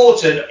 Randy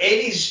Orton,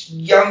 in his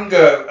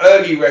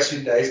early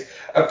wrestling days,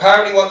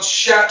 apparently once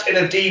shat in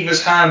a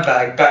diva's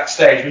handbag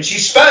backstage when she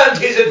spurned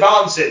his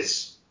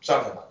advances.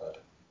 Something like that.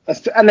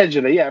 That's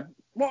allegedly, yeah.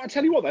 Well, I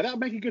tell you what, though, that would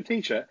make a good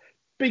T-shirt.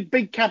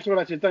 Big capital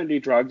letters, don't do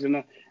drugs,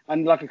 and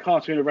like a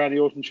cartoon of Randy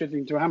Orton shitting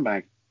into a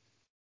handbag.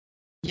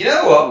 You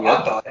know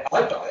what?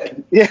 I'd buy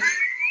it. Yeah.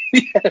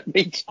 Yeah,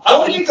 me too. I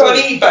want to go on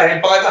eBay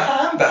and buy the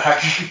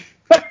handbag.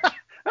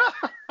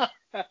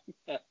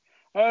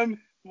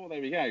 Well,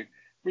 there we go.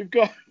 We've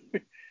got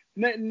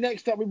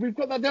next up. We've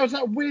got that. There was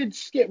that weird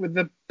skit with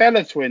the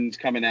Bella twins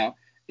coming out,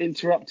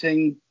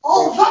 interrupting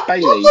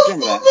Bayley. What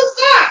the fuck was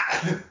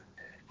that?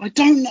 I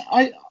don't know.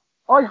 I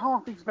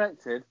half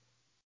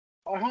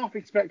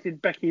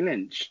expected Becky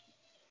Lynch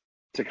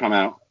to come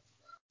out.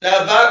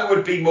 Now that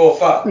would be more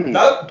fun.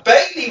 No,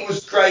 Bayley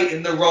was great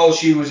in the role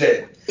she was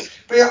in.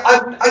 But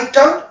I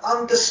don't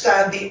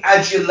understand the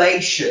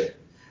adulation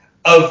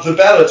of the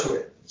Bella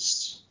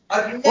twins.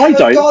 I've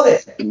never got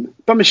it.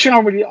 But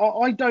Michelle really,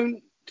 I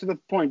don't to the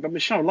point. But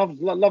Michelle loves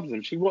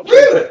them. She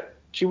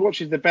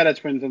watches the Bella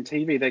twins on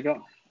TV. They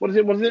got what is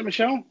it,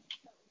 Michelle?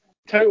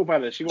 Total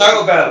Bellas.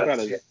 Total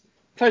Bellas. Yeah.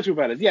 Total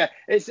Bellas. Yeah,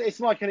 it's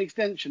like an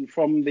extension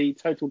from the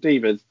Total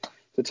Divas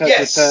to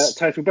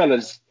Total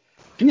Bellas.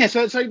 Yeah,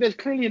 so there's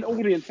clearly an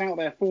audience out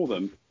there for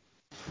them.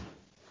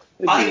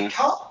 I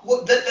can't.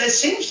 Well, there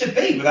seems to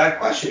be, without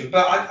question.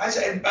 But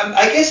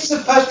I guess it's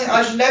a person thing.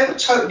 I've never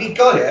totally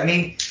got it. I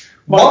mean,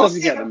 Mike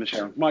doesn't get them,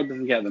 Michelle. Mike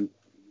doesn't get them.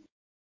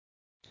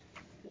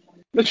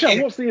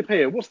 Michelle, what's the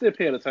appeal? What's the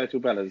appeal of Total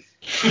Bellas?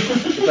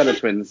 The Bella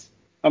twins.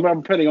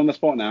 I'm putting on the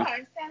spot now. Oh,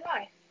 it's their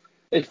life.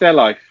 It's their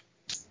life.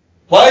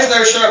 Why isn't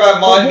there a show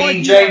about me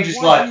and James's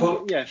life?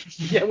 Yeah.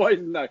 Why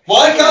isn't there?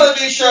 Why can't there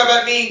be a show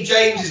about me and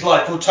James's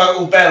life called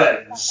Total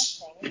Bellas?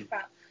 It's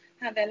about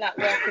how they're like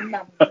working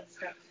mums and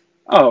stuff.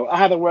 Oh,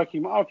 how they're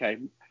working. Okay,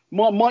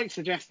 Mike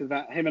suggested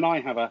that him and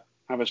I have a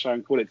show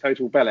and call it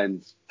Total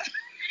Bellends.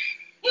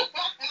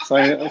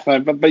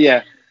 But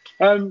yeah.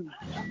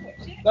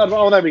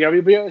 Oh, there we go.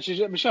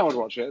 Michelle would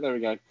watch it. There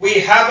we go. We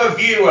have a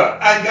viewer,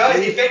 and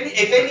guys, if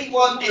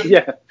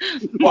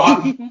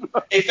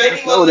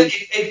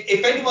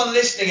anyone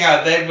listening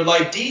out there would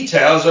like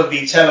details of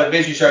the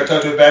television show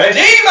Total Bellends,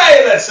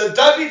 email us at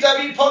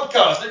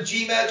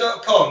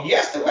www.podcast@gmail.com.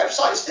 Yes, the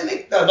website still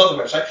no, not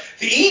the website.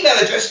 The email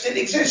address still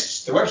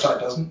exists. The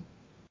website doesn't.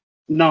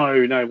 No,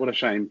 what a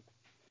shame.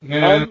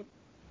 Yeah.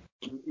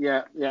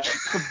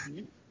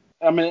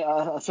 I mean,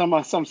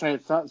 some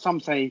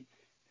say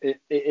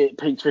it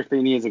peaked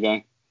 15 years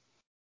ago.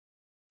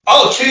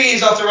 Oh, 2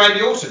 years after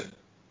Randy Orton.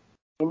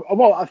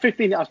 Well,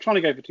 15. I was trying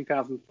to go for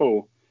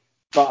 2004,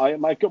 but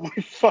I got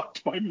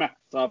fucked my maths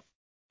up,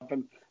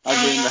 and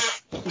I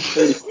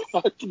really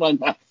fucked my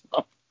maths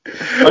up.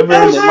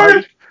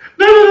 No.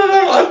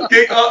 I'm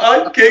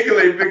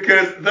giggling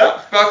because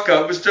that fuck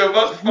up was so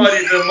much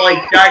funnier than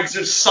my gags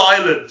of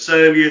silence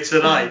earlier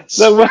tonight.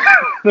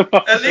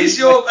 At least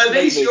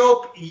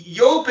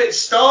your bit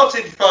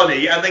started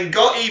funny and then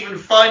got even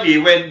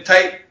funnier when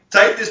take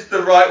this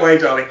the right way,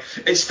 darling.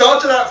 It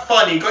started out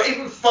funny, got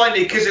even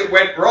funnier because it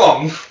went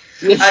wrong.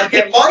 And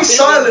yet my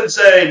silence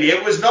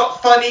earlier was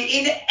not funny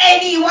in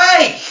any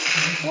way.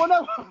 Well,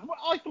 no,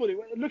 I thought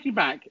looking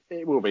back,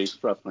 it will be.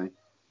 Trust me.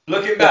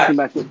 Looking back,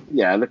 I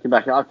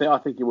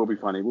think it will be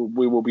funny.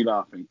 We will be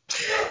laughing.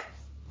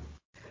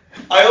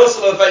 I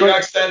also love that you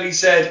accidentally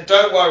said,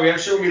 "Don't worry, I'm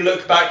sure when we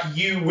look back,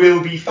 you will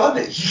be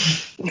funny."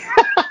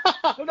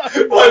 Like when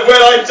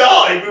I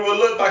die, we will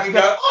look back and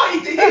go, "Oh,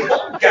 he did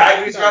one gag.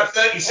 He was about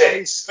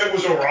 36. That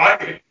was all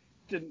right."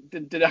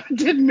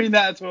 Didn't mean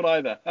that at all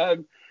either.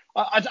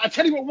 I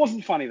tell you what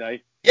wasn't funny though.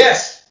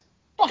 Yes.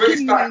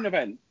 Fucking main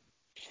event.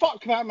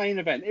 Fuck that main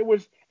event. It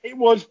was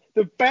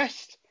the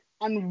best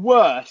and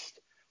worst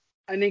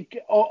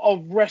of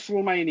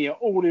WrestleMania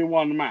all in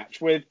one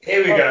match with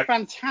Here we go.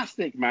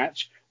 Fantastic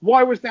match.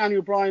 Why was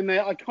Daniel Bryan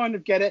there? I kind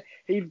of get it.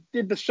 He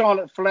did the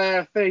Charlotte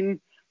Flair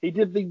thing. He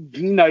did the,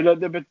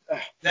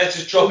 let's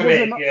just drop him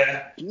in.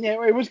 Yeah,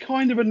 it was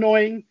kind of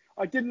annoying.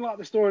 I didn't like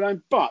the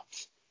storyline, but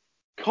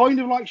kind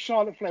of like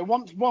Charlotte Flair.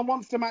 Once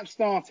the match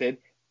started,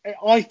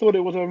 I thought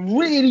it was a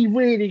really,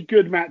 really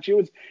good match.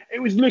 It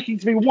was looking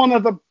to be one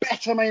of the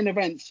better main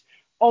events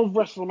of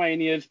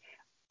WrestleManias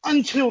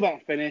until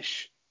that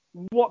finish.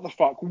 What the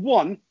fuck?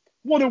 What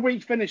a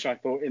weak finish, I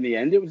thought, in the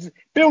end. It was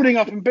building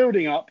up,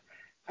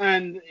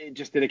 and it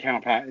just did a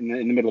count out in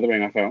the middle of the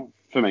ring, I felt,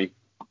 for me.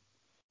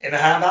 In a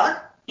handbag?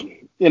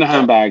 In a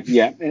handbag,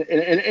 yeah.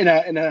 In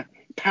a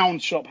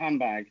pound shop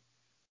handbag.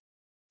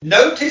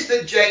 Notice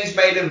that James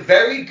made a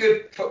very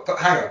good...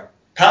 Hang on.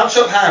 Pound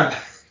shop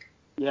handbag.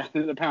 Yeah,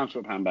 the pound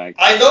shop handbag.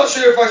 I'm not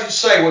sure if I should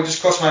say what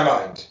just crossed my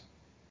mind.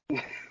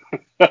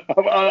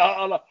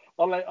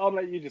 I'll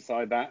let you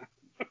decide that.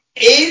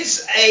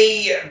 Is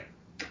a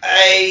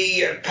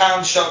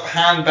pound shop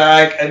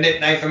handbag a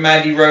nickname for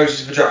Mandy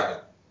Rose's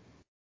vagina?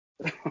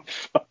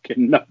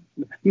 Fucking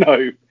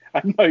no.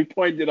 At no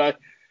point did I.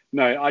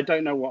 No, I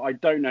don't know I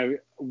don't know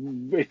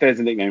if there's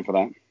a nickname for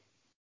that.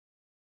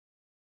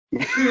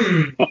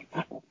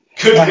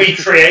 Could we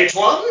create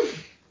one?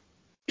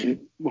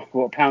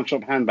 What, pound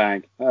shop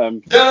handbag?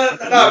 No.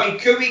 I mean,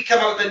 could we come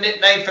up with a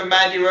nickname for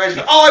Mandy Rose?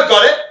 Oh, I've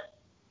got it.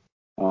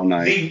 Oh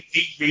no. The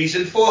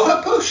reason for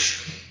her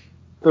push.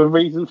 The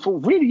reason for...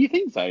 Really, you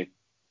think so?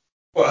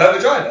 What, her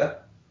vagina?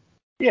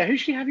 Yeah,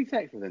 who's she having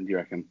sex with then, do you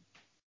reckon?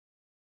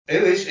 Who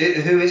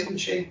isn't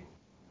she?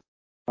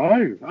 Oh,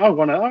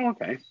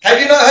 okay.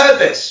 Have you not heard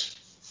this?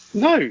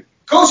 No.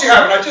 Of course you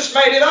haven't, I just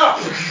made it up.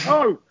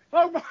 Oh.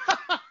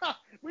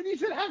 When you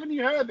said, haven't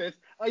you heard this,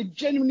 I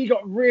genuinely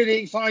got really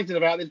excited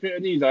about this bit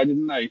of news I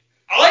didn't know.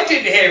 I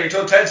didn't hear it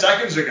until 10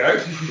 seconds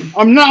ago.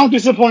 I'm now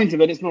disappointed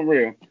that it's not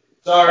real.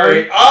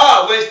 Sorry.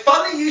 Well, it's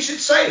funny you should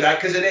say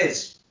that, because it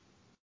is.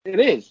 It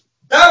is?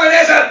 No, it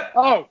isn't!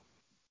 Oh.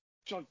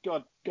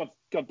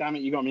 God damn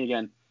it, you got me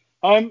again.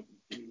 So.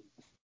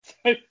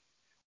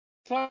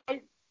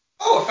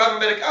 Oh,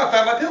 I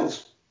found my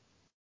pills.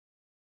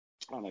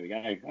 Oh, there we go.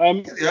 Yeah,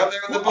 they're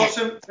at the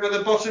bottom. They're at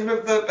the bottom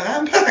of the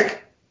handbag.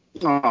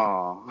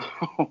 Oh.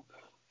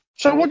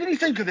 So, what did you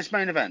think of this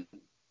main event?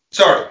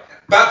 Sorry,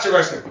 back to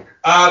wrestling.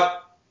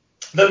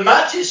 The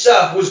match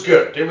itself was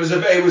good. It was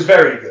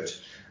very good.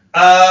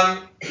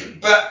 But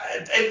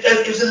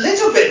it was a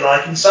little bit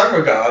like, in some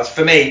regards,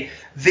 for me,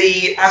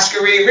 the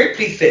Asuka Rhea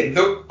Ripley thing.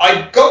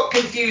 I got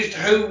confused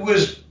who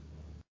was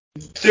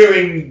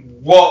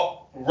doing what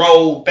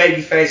role,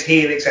 babyface,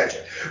 heel,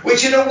 etc.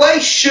 Which in a way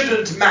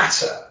shouldn't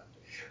matter.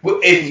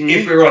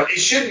 If we're honest, it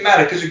shouldn't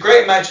matter, because a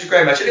great match is a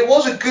great match, and it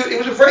was a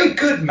very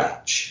good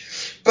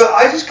match. But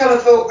I just kind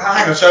of thought,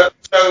 hang on, so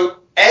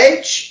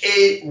Edge,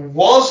 it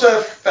was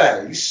a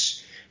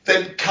face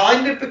that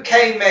kind of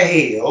became a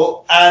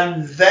heel,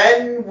 and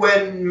then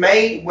when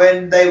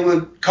they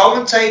were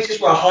commentators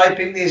were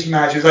hyping this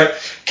match, it was like,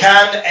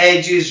 can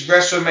Edge's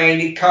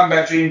WrestleMania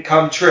comeback dream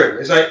come true?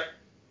 It's like,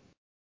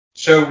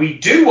 so we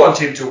do want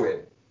him to win.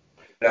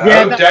 No,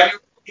 yeah, Daniel.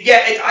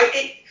 Yeah,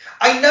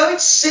 I know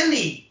it's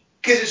silly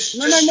because it's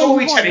just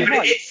storytelling,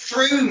 but it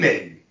threw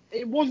me.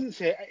 It wasn't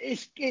it.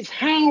 It's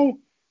how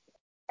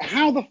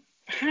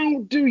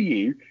do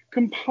you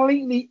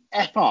completely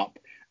F up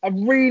a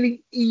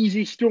really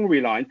easy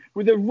storyline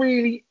with a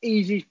really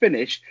easy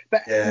finish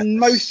that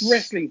most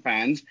wrestling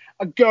fans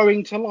are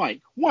going to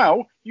like?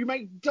 Well, you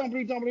make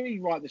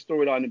WWE write the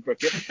storyline and book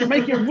it,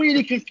 make it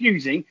really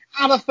confusing,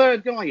 add a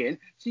third guy in,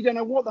 so you don't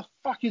know what the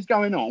fuck is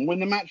going on when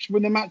the match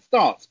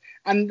starts,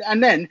 and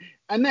then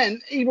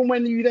even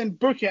when you then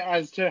book it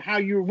as to how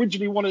you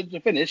originally wanted to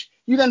finish,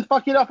 you then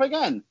fuck it up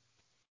again.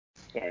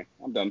 Sorry,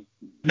 I'm done.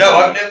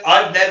 No,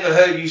 I've never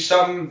heard you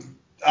sum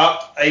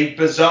up a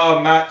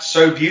bizarre match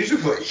so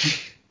beautifully.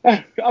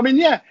 I mean,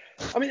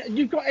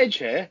 you've got Edge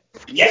here.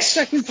 Yes.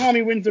 The second time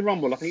he wins the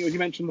Rumble, I think it was you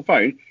mentioned on the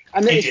phone,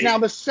 and it's now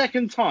the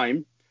second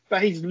time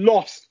that he's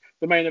lost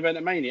the main event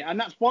at Mania, and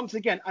that's once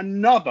again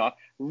another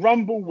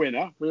Rumble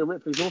winner. Rhea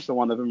Ripley's also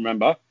one of them.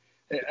 Remember,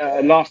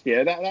 last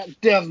year that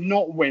does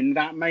not win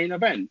that main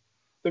event.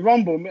 The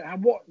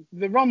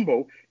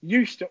Rumble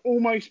used to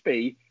almost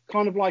be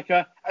kind of like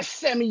a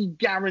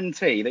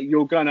semi-guarantee that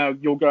you're going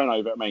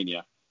over at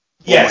Mania.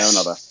 Yes. One way or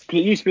another. Because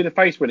it used to be the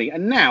face winning,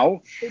 and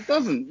now it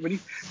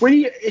doesn't.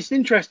 It's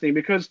interesting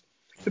because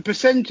the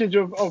percentage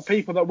of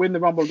people that win the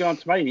Rumble go on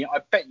to Mania, I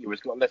bet you, has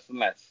got less and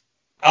less.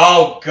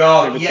 Oh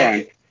God, yeah.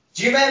 Time.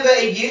 Do you remember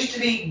it used to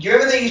be? Do you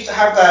remember they used to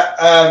have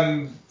that?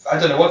 I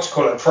don't know what to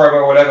call it, a promo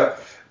or whatever.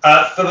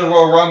 For the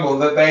Royal Rumble,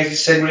 that basically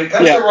said, when it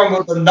comes to the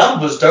Rumble, the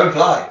numbers don't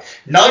lie.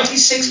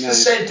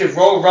 96% of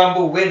Royal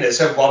Rumble winners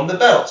have won the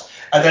belt.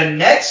 And then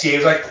next year, it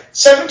was like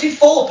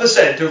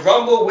 74% of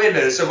Rumble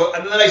winners have won.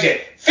 And then the next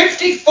year,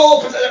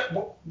 54%.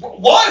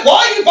 Why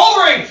are you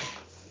bothering?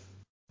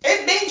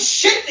 It means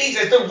shit these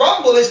days. The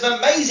Rumble is an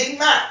amazing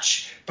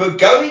match. But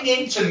going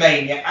into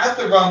Mania as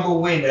the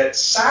Rumble winner,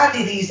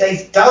 sadly these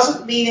days,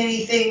 doesn't mean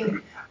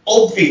anything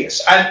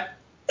obvious. And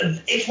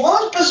it's one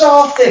of those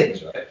bizarre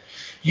things, right?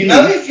 You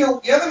know,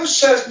 there were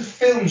certain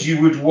films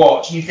you would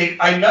watch and you think,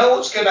 I know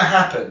what's going to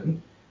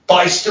happen, but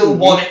I still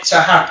want it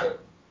to happen.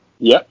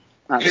 Yep.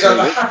 It's like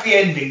a happy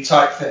ending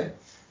type thing.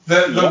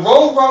 The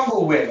Royal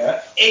Rumble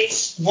winner,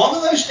 it's one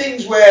of those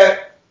things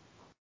where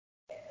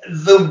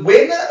the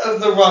winner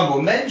of the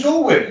Rumble, men's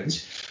or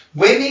women's,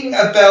 winning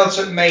a belt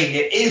at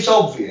Mania is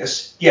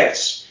obvious,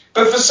 yes.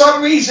 But for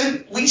some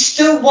reason, we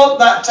still want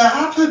that to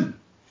happen.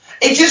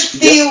 It just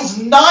feels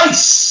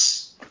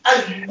nice,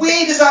 as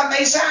weird as that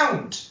may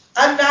sound.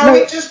 And now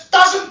it just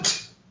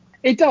doesn't.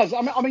 It does.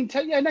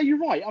 You're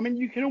right. I mean,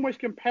 you can almost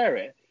compare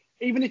it,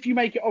 even if you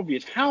make it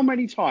obvious. How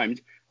many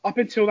times, up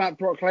until that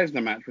Brock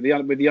Lesnar match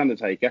with the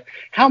Undertaker,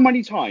 how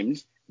many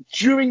times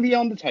during the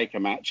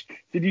Undertaker match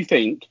did you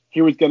think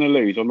he was going to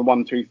lose on the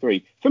 1, 2,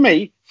 3? For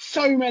me,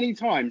 so many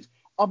times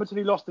up until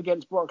he lost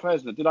against Brock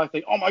Lesnar, did I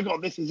think, oh my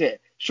God, this is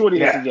it. Surely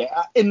this is it.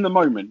 In the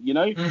moment, you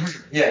know?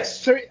 Yes.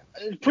 So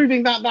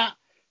proving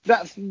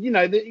that's, you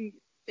know, that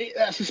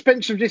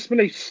suspension of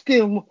disbelief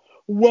still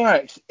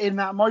works in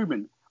that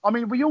moment. I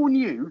mean, we all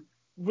knew,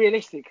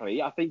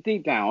 realistically, I think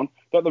deep down,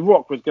 that The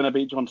Rock was going to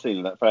beat John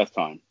Cena that first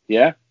time.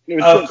 Yeah? It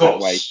was of course.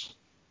 That way.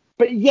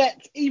 But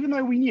yet, even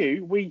though we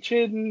knew, we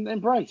cheered and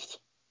embraced.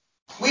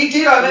 We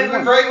did. I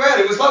remember it very well.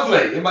 It was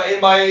lovely. In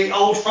my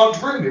old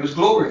front room, it was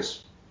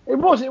glorious. It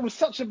was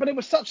such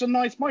a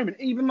nice moment.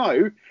 Even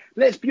though,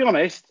 let's be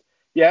honest,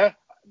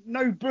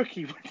 no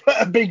bookie would put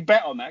a big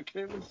bet on that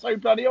because it was so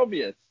bloody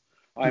obvious.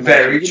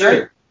 Very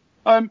true.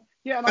 But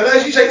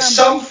as you say,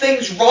 some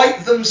things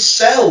write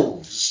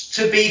themselves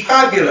to be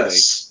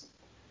fabulous.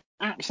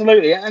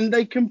 Absolutely, and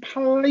they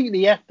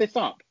completely F this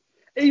up.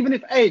 Even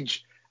if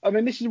Edge,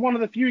 this is one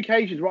of the few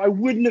occasions where I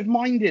wouldn't have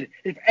minded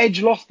if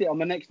Edge lost it on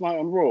the next night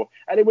on Raw,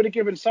 and it would have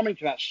given something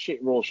to that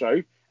shit Raw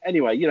show.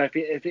 Anyway, you know,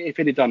 if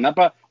it had done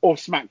that, or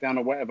SmackDown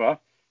or whatever.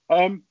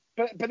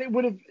 But it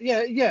would have,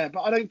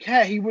 but I don't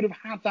care. He would have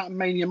had that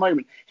Mania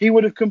moment. He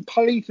would have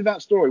completed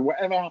that story,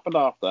 whatever happened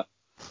after.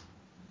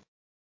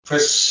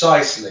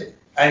 Precisely.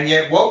 And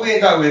yet what we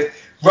end up with,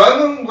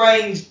 Roman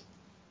Reigns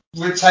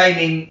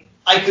retaining,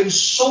 I can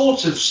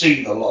sort of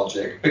see the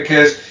logic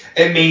because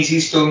it means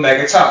he's still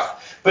mega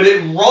tough. But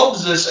it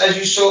robs us, as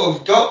you sort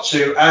of got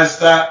to,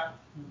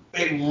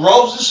 it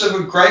robs us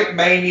of a great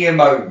Mania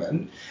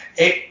moment.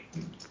 It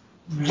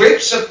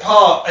rips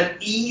apart an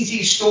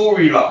easy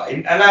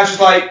storyline, and I was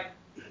like,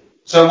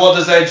 so what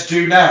does Edge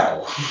do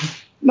now?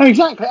 No,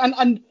 exactly.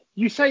 And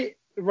you say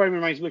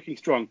Roman Reigns looking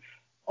strong.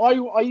 I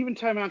even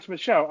turned around to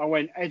Michelle. I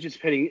went, Edge is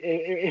pinning.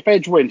 If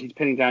Edge wins, he's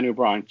pinning Daniel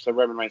Bryan. So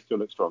Roman Reigns still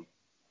looks strong.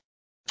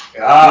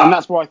 And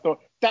that's why I thought.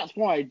 That's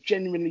why I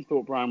genuinely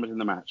thought Bryan was in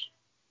the match.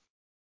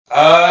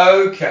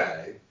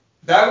 Okay,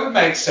 that would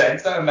make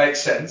sense.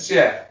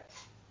 Yeah.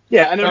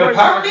 Yeah, and but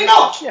apparently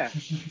not. Yeah,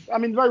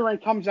 Roman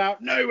Reigns comes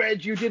out. No,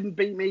 Edge, you didn't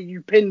beat me.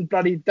 You pinned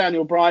bloody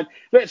Daniel Bryan.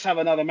 Let's have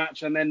another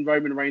match, and then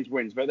Roman Reigns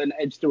wins. But then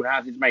Edge still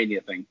has his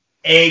Mania thing.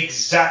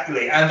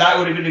 Exactly, and that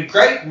would have been a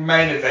great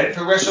main event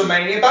for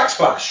WrestleMania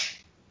Backsplash.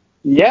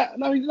 Yeah,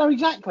 no,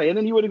 exactly. And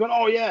then you would have gone,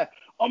 oh yeah,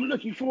 I'm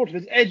looking forward to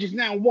this. Edge is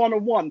now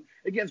 1-on-1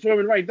 against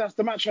Roman Reigns. That's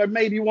the match I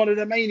maybe wanted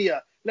at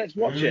Mania. Let's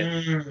watch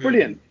it.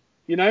 Brilliant,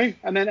 you know.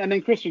 And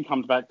then Christian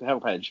comes back to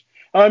help Edge.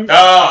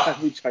 As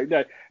we don't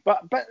know,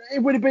 but it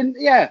would have been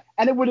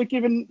and it would have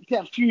given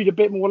that feud a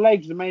bit more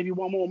legs and maybe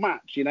one more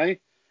match, you know.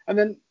 And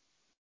then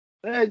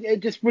it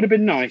just would have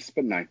been nice,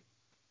 but no.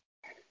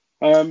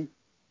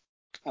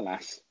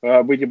 Alas,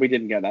 we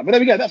didn't get that. But there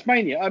we go. That's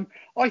Mania.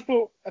 I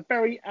thought a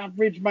very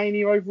average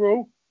Mania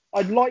overall.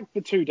 I'd like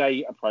the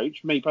 2-day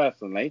approach, me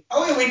personally.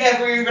 Oh, yeah, we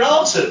never even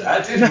answered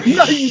that, did we?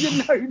 No, you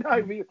didn't.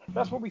 No,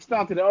 that's what we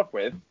started it off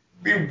with.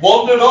 We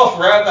wandered off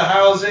around the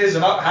houses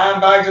and up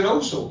handbags and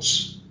all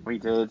sorts. We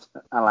did.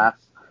 Alas.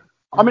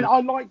 I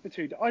like the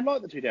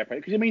 2-day approach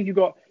because it means you've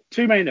got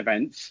 2 main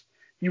events.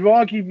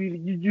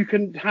 You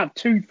can have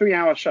 2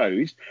 3-hour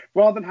shows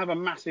rather than have a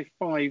massive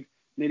 5,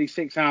 nearly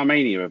 6-hour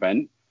Mania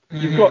event.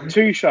 You've got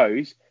 2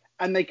 shows,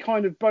 and they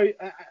kind of both,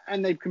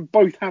 and they can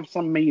both have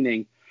some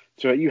meaning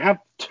to it. You have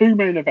 2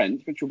 main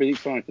events, which you'll be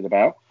excited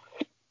about.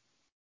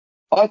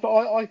 I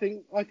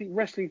think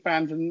wrestling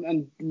fans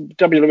and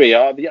WWE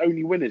are the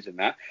only winners in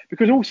that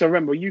because also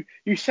remember you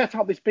set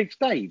up this big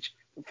stage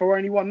for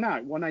only one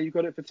night. Well, now you've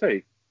got it for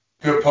 2.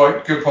 Good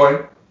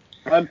point.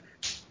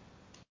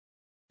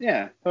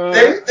 Yeah.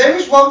 There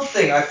was one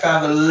thing I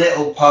found a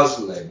little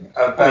puzzling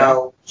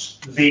about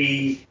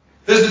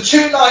There's the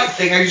 2-night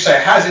thing, as you say,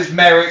 has its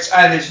merits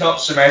and its not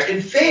so merits.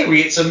 In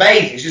theory, it's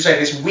amazing, as you say,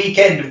 this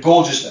weekend of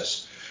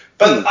gorgeousness.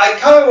 But I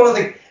kind of want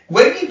to think,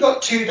 when you've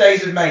got 2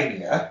 days of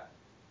Mania,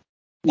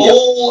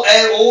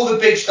 all the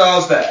big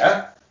stars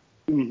there,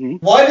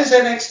 why does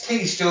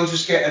NXT still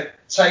just get a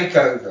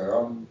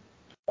takeover?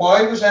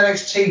 Why was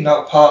NXT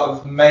not part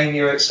of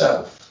Mania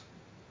itself?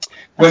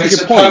 When it's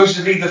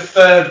supposedly the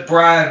 3rd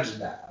brand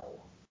now.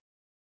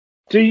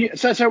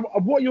 So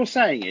what you're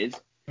saying is,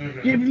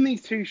 given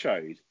these 2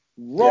 shows,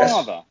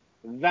 rather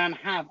than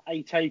have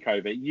a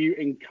takeover, you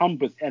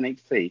encompass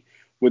NXT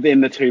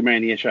within the 2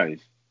 Mania shows.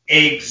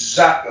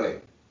 Exactly.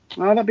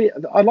 Oh, I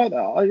like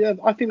that.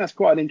 I think that's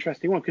quite an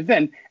interesting one because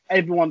then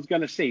everyone's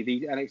going to see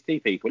these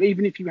NXT people,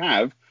 even if you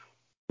have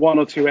one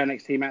or two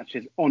NXT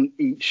matches on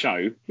each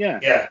show.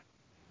 Yeah.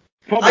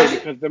 Probably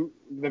because the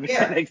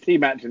NXT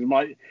matches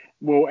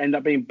will end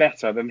up being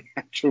better than the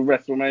actual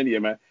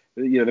WrestleMania,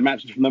 the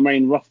matches from the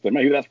main roster.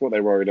 Maybe that's what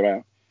they're worried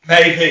about.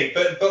 Maybe,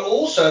 but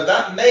also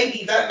that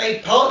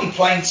may partly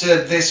play into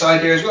this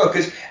idea as well,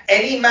 because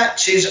any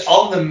matches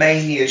on the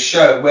Mania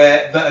show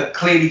that are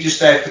clearly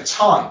just there for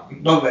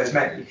time, not that there's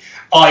many,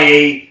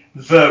 i.e.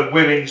 the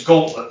women's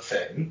gauntlet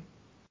thing.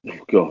 Oh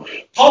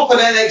gosh. Pop an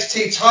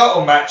NXT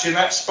title match in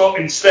that spot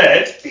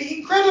instead.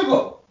 Be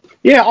incredible.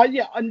 Yeah,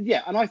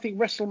 and I think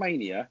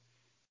WrestleMania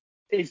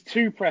is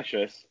too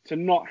precious to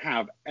not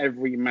have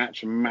every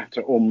match matter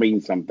or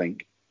mean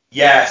something.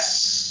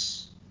 Yes.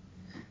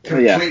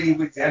 Completely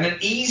with you. And an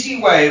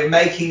easy way of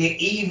making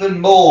it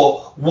even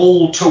more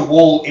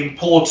wall-to-wall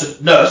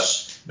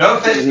importantness, no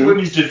offense to the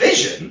women's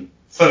division,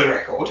 for the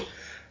record,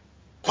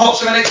 pop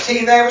some NXT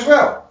in there as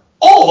well.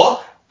 Or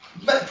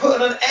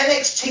put an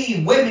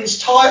NXT women's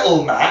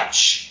title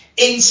match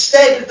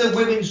instead of the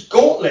women's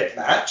gauntlet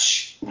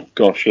match. Oh,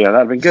 gosh, yeah,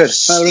 that'd been good.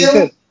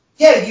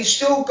 Yeah, you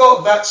still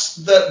got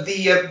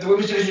the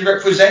women's division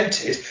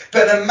represented,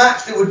 but in a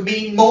match that would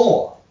mean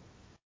more.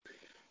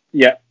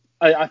 Yeah.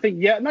 I think,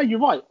 no, you're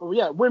right.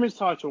 Yeah, women's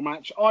title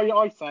match.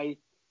 I say,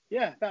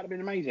 yeah, that'd have been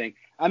amazing.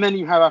 And then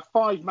you have a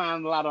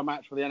 5-man ladder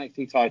match for the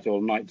NXT title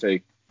on night 2.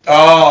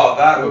 Oh,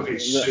 that would be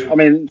super.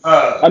 Then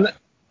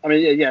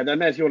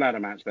there's your ladder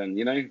match then,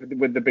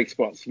 with the big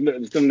spots.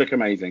 It's going to look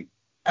amazing.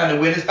 And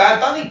the winner's Bad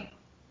Bunny.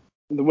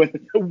 The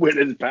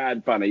winner's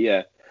Bad Bunny,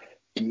 yeah.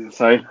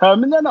 So,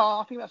 no,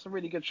 I think that's a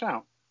really good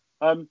shout.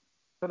 So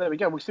there we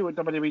go. We'll see what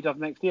WWE does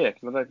next year,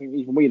 because I don't think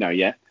even we know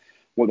yet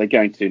what they're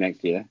going to do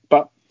next year.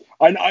 But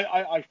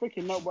I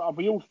freaking know.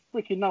 We all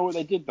freaking know what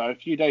they did though. A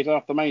few days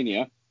after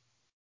Mania,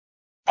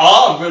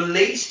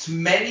 released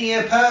many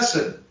a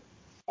person.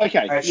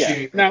 Okay,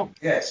 yeah. Now,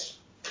 yes,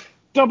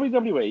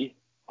 WWE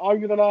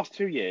over the last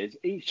 2 years,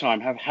 each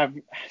time have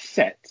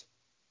set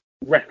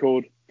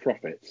record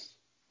profits.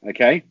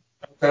 Okay.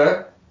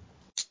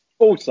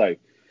 Also,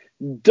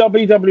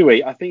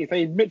 WWE, I think if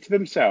they admit to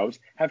themselves,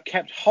 have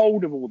kept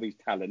hold of all these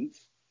talents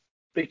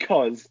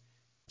because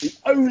the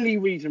only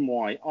reason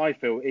why I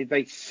feel is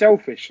they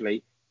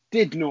selfishly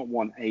did not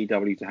want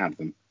AEW to have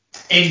them.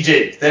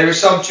 Indeed. There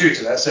is some truth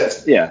to that,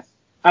 certainly. Yeah.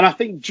 And I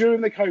think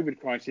during the COVID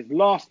crisis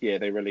last year,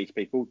 they released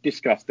people.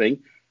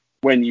 Disgusting.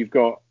 When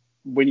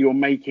you're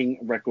making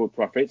record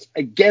profits.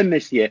 Again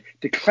this year,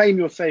 to claim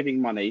you're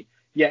saving money,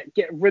 yet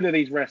get rid of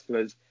these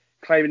wrestlers,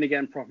 claiming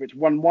again profits.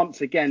 Once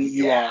again,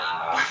 you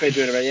are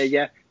doing it.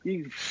 Yeah.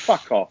 You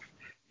fuck off.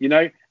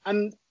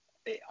 And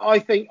I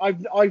think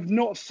I've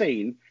not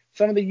seen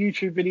some of the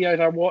YouTube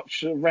videos I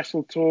watch,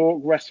 Wrestle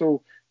Talk,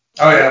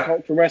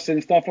 Culture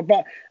Wrestling stuff,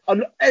 but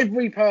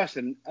every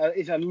person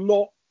is a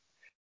lot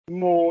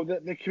more.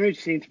 The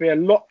community seems to be a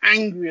lot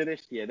angrier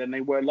this year than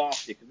they were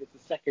last year, because it's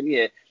the second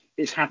year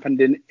it's happened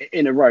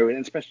in a row,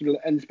 and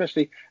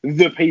especially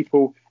the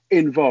people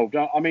involved.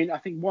 I mean, I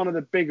think one of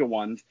the bigger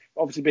ones,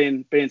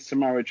 obviously being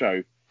Samoa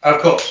Joe,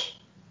 of course,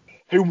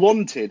 who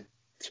wanted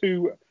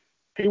to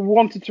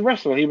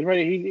wrestle. He was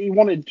ready. He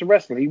wanted to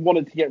wrestle. He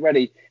wanted to get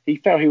ready. He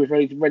felt he was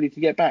ready to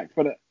get back,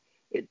 but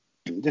it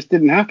just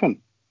didn't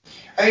happen.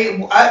 I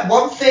mean,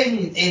 one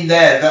thing in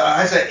there that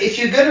I said, if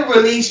you're going to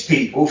release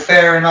people,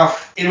 fair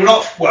enough. I don't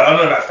know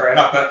about fair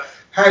enough, but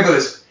how about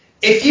this?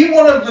 If you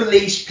want to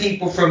release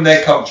people from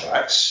their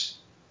contracts,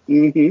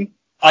 I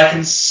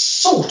can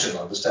sort of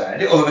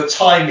understand it, although the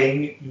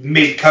timing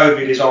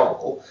mid-COVID is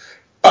horrible.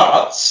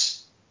 But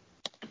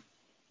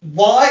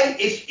why,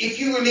 if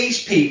you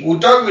release people,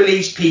 don't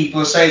release people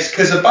and say it's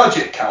because of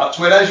budget cuts,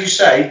 when, as you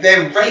say,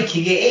 they're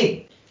raking it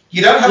in.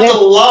 You don't have to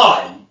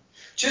lie.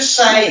 Just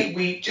say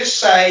we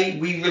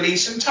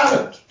release some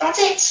talent. That's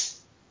it.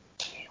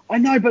 I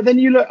know, but then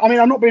you look. I mean,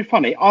 I'm not being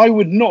funny. I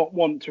would not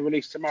want to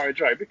release Samoa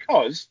Joe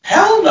because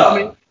hell no.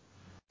 I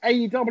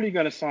mean, AEW are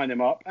going to sign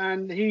him up,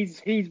 and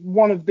he's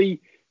one of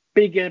the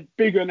bigger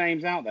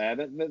names out there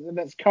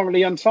that's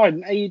currently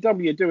unsigned. And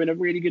AEW are doing a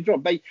really good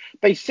job.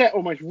 They set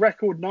almost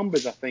record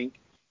numbers, I think,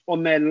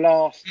 on their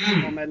last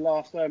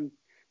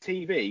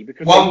TV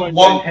because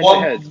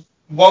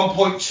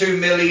 1.2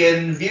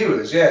 million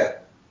viewers. Yeah.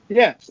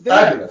 Yeah,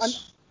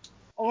 fabulous.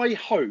 And I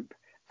hope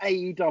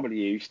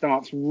AEW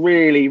starts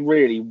really,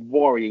 really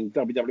worrying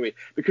WWE,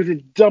 because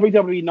the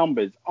WWE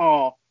numbers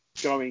are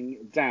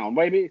going down.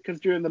 Maybe because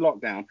during the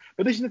lockdown.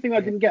 But this is the thing I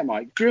didn't get,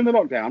 Mike. During the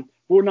lockdown,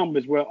 all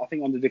numbers were, I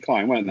think, on the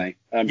decline, weren't they?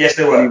 Yes,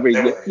 they were.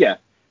 Yeah,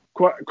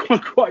 quite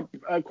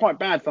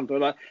bad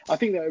sometimes. I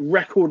think that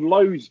record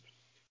lows.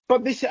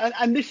 But this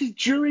is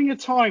during a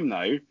time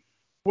though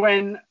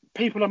when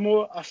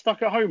people are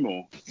stuck at home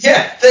more.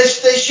 Yeah, there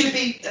should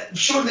be.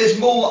 Surely there's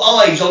more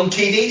eyes on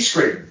TV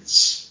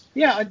screens.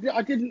 Yeah,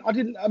 I didn't.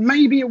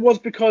 Maybe it was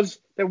because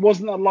there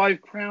wasn't a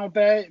live crowd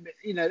there.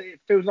 It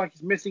feels like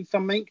it's missing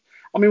something.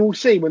 I mean, we'll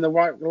see when the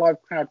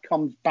live crowd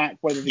comes back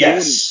whether the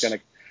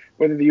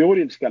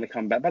audience is going to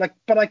come back.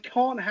 But I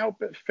can't help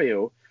but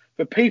feel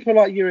for people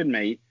like you and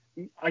me,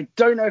 I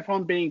don't know if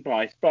I'm being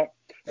biased, but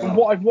from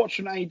what I've watched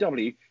on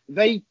AEW,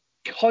 they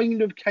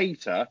kind of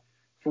cater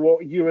for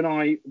what you and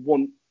I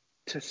want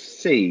to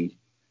see.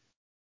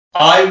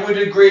 I would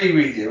agree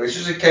with you. It's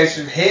just a case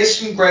of here's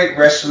some great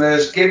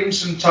wrestlers, give them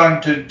some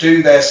time to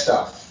do their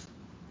stuff.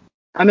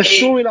 And the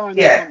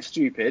storylines aren't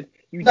stupid.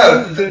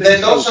 No, they're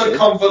not so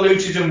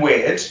convoluted and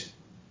weird.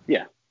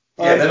 Yeah.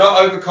 Yeah, they're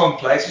not over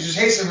complex. It's just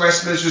here's some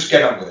wrestlers, just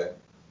get on with it.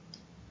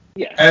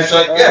 Yeah. And it's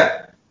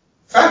like,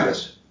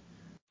 fabulous.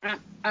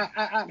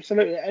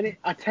 Absolutely. And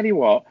I tell you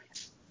what,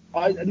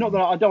 not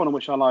that I don't want to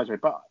wish our lives away,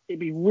 but it'd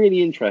be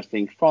really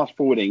interesting, fast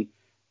forwarding,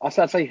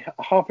 I'd say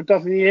half a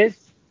dozen years.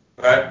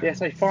 Right. Yeah,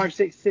 say 5,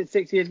 6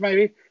 years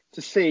maybe,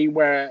 to see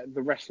where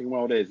the wrestling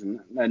world is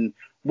and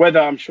whether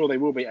I'm sure they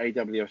will be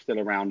AEW are still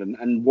around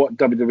and what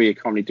WWE are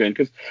currently doing.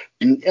 Because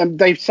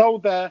they've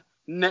sold their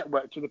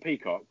network to the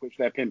Peacock, which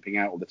they're pimping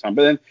out all the time.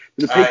 But then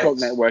the Peacock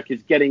network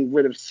is getting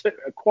rid of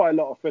quite a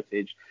lot of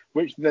footage,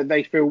 which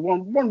they feel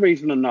one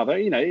reason or another,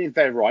 is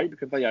their right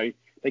because they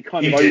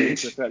kind of own it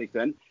to a certain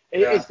extent.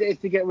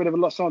 It's to get rid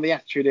of some of the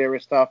Attitude Era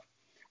stuff.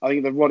 I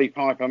think the Roddy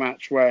Piper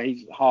match where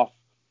he's half,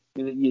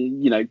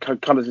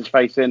 colours his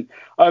face in.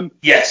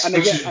 Yes,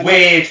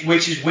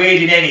 which is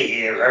weird in any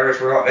era,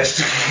 if we're honest.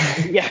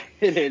 Yeah,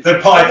 it is. The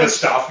Piper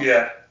stuff,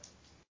 yeah.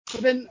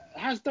 But then,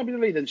 has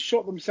WWE then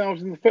shot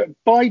themselves in the foot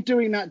by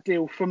doing that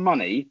deal for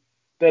money?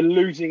 They're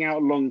losing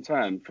out long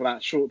term for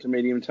that short to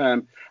medium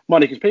term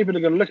money because people are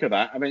going to look at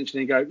that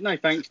eventually and go, no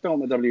thanks, don't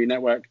want the WWE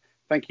network,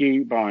 thank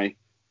you, bye.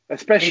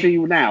 Especially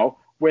now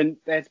when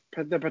there's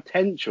the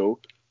potential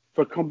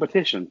for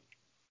competition.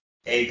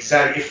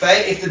 Exactly.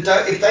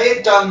 If they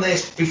had done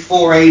this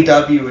before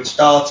AEW had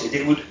started,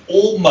 it would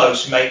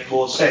almost make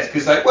more sense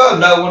because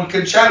no one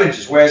can challenge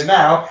us. Whereas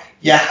now,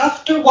 you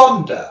have to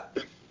wonder.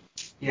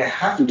 You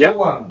have to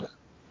wonder.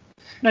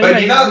 No,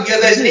 but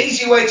there's an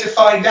easy way to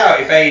find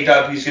out if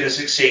AEW is going to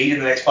succeed in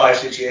the next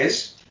 5-6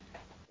 years.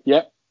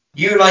 Yep.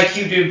 You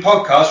doing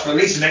podcasts for at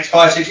least the next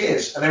 5-6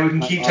 years, and then we can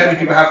keep telling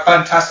people how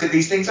fantastic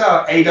these things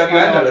are. AEW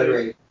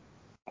and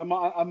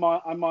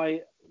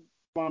WWE.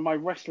 My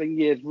wrestling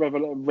year's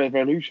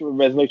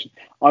resolution,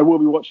 I will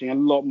be watching a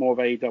lot more of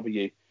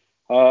AEW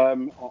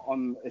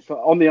on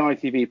the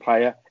ITV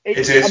player. It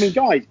is. I mean,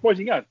 guys, boys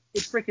and girls,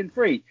 it's freaking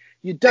free.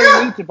 You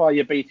don't need to buy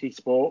your BT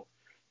Sport.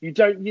 You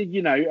don't,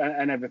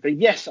 and everything.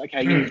 Yes,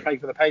 okay, you need to pay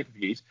for the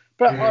pay-per-views,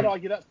 but I'd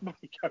argue that's money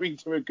going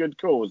to a good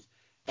cause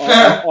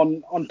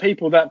on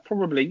people that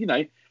probably,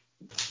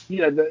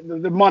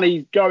 the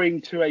money's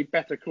going to a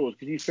better cause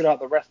because you feel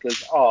like the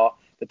wrestlers are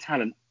the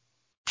talent.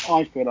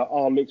 I feel like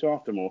are looked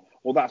after more,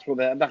 or that's what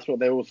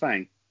they're all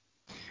saying.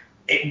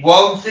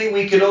 One thing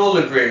we can all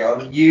agree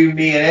on, you,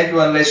 me, and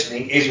everyone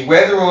listening, is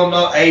whether or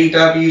not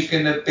AEW is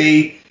going to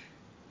be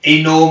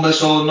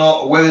enormous or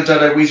not, or whether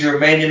WWE is going to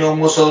remain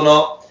enormous or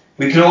not.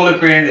 We can all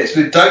agree on this.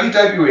 With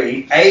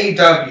WWE,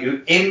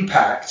 AEW,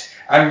 Impact,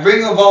 and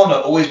Ring of Honor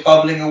always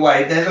bubbling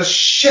away, there's a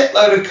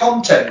shitload of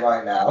content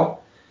right now.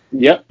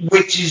 Yep.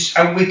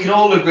 And we can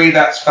all agree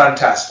that's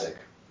fantastic.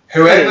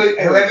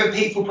 Whoever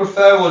people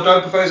prefer or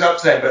don't prefer is up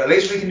to them, but at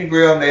least we can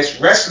agree on this.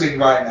 Wrestling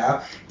right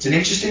now, it's an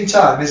interesting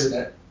time, isn't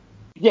it?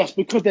 Yes,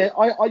 because you're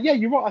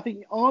right. I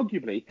think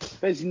arguably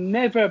there's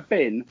never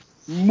been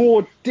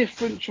more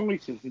different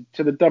choices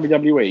to the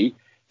WWE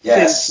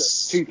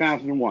since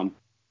 2001.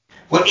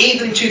 Well,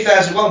 even in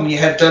 2001, when you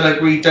had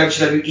WWE,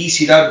 WCW,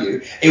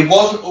 ECW, it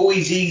wasn't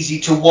always easy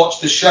to watch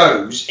the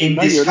shows in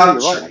this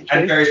country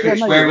and various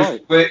places.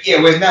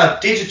 Whereas now,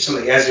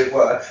 digitally, as it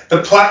were,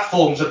 the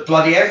platforms are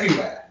bloody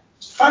everywhere.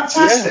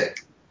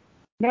 Fantastic.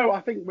 Yeah. No, I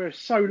think we're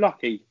so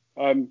lucky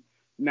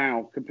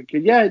now.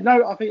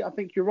 I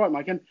think you're right,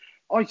 Mike. And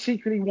I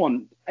secretly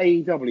want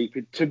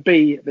AEW to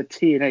be the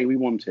TNA we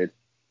wanted,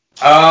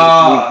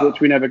 which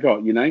we never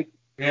got.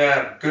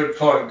 Yeah, good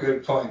point.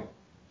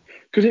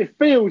 Because it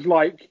feels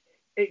like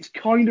it's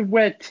kind of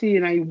where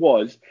TNA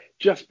was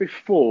just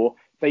before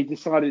they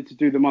decided to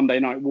do the Monday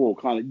Night War.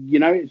 Kind of,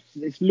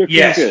 it's looking good.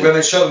 Yes, when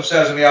they shot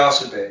themselves in the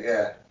arse a bit.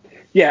 Yeah.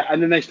 Yeah,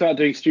 and then they started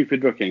doing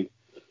stupid booking.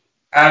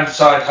 And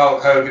signed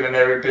Hulk Hogan and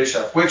Eric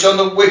Bischoff, who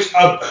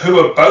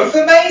are both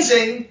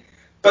amazing,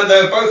 but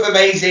they're both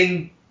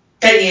amazing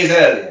 10 years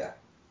earlier.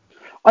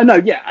 I know,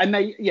 and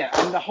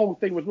the whole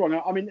thing was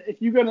wrong. I mean, if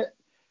you're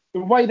the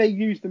way they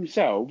used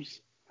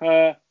themselves,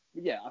 I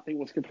think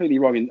was completely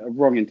wrong in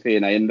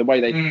TNA, and the way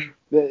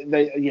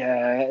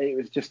it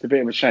was just a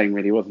bit of a shame,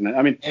 really, wasn't it?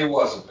 I mean, it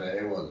was a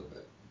bit.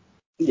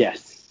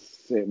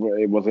 Yes, it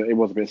was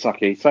a bit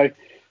sucky. So,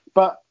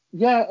 but.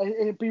 Yeah,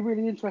 it'd be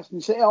really interesting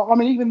to see. I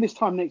mean, even this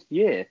time next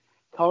year,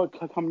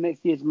 come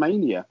next year's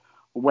Mania,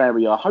 where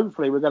we are.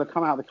 Hopefully, we're going to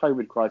come out of the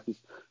COVID crisis.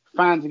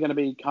 Fans are going to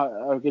be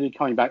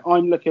coming back.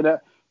 I'm looking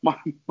at my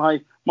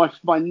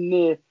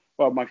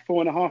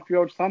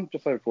 4.5-year-old son,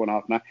 just over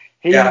 4.5 now.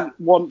 He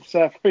wants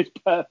for his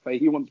birthday.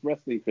 He wants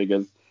wrestling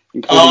figures,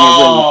 including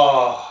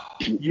a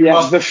ring. You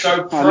must be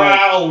so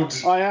proud.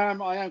 I am,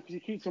 because he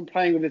keeps on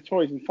playing with his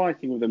toys and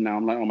fighting with them now.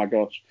 I'm like, oh my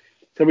gosh.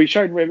 So I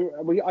showed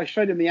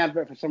him the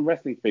advert for some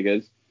wrestling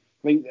figures,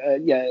 I think,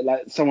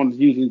 like someone's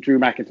using Drew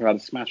McIntyre to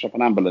smash up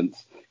an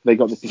ambulance. They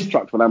got this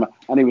destructible ambulance,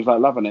 and he was like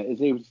loving it.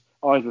 His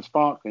eyes were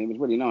sparkling. It was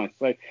really nice.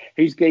 So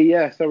he's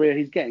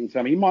getting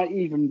some. He might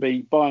even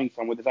be buying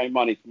some with his own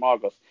money from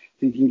Argos.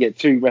 So he can get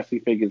 2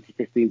 wrestling figures for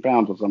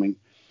 £15 or something.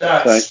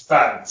 That's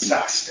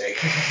fantastic.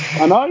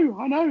 I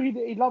know.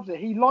 He loves it.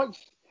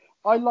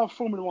 I love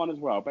Formula One as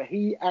well, but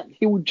he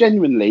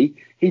genuinely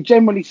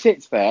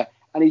sits there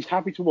and he's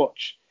happy to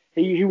watch.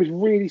 He was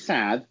really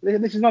sad.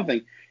 This is another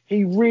thing.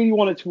 He really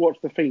wanted to watch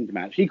the Fiend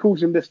match. He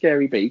calls him the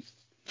Scary Beast.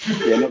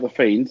 Yeah, not the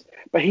Fiend.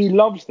 But he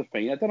loves the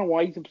Fiend. I don't know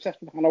why. He's obsessed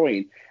with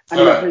Halloween.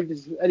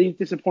 And he's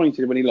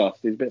disappointed when he lost.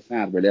 He's a bit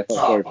sad, really. I felt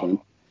sorry for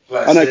him.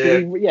 I know,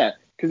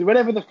 because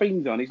whenever the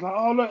Fiend's on, he's like,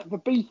 "Oh, look, the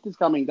Beast is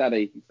coming,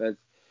 Daddy," he says.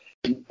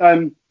 He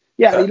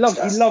loves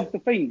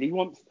the Fiend. He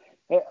wants...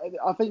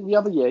 I think the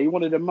other year he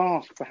wanted a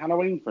mask for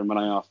Halloween for him when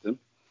I asked him.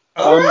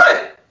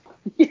 Right.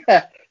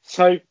 Yeah.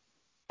 So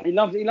he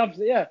loves it.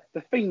 Yeah.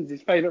 The Fiend's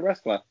his favourite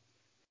wrestler.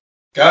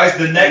 Guys,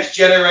 the next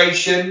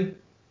generation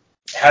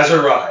has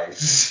arrived,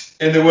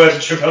 in the words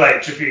of Triple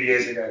H a few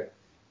years ago.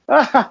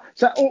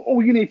 So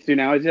all you need to do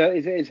now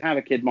is have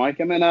a kid, Mike,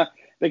 and then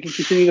they can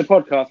continue the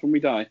podcast when we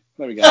die.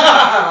 There we go.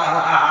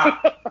 I'll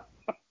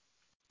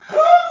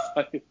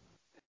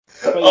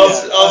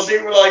see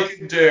what I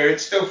can do.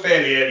 It's still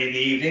fairly early in the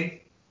evening.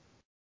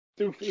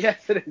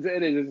 Yes, it is,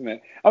 isn't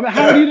it? I mean,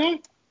 how old are you now?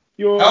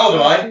 How old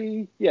am I?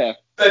 30, yeah.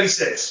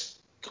 36.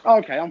 Oh,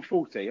 okay, I'm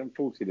 40. I'm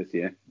 40 this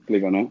year,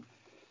 believe it or not.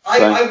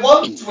 I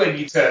wondered when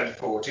you turned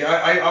 40.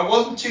 I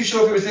wasn't too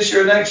sure if it was this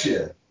year or next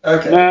year.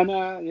 Okay.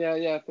 No,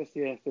 yeah, this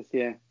year.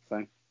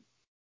 So.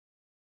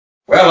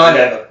 Well, I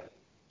never.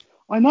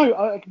 I know,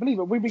 I can believe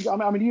it.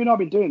 I mean, you and I have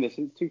been doing this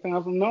since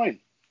 2009.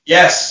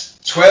 Yes,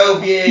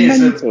 12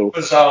 years of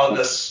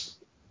bizarreness.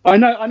 I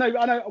know.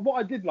 What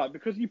I did like,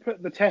 because you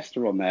put the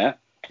tester on there,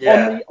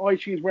 on the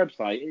iTunes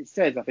website, it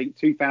says, I think,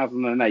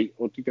 2008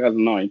 or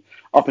 2009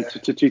 up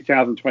to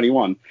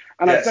 2021.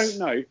 And I don't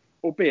know,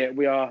 albeit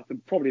we are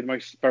probably the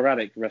most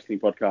sporadic wrestling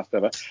podcast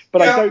ever,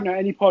 but I don't know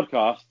any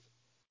podcast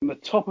from the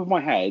top of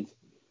my head,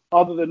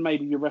 other than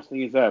maybe your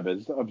wrestling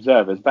observers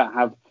that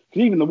have,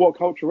 because even the What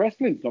Culture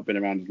Wrestling's not been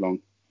around as long.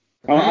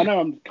 I know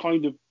I'm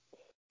kind of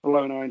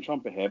blowing our own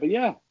trumpet here, but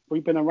yeah,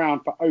 we've been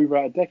around for over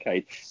a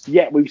decade,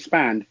 yet we've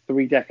spanned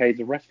 3 decades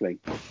of wrestling.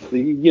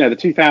 The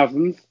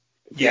 2000s,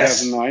 the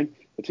 2009,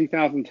 the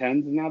 2010s,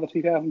 and now the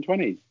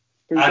 2020s.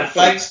 And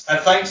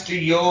thanks to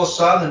your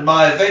son and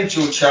my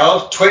eventual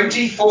child,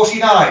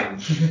 2049.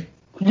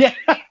 Yeah.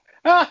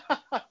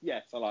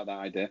 Yes, I like that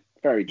idea.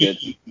 Very good.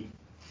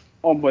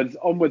 Onwards.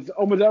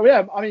 Oh,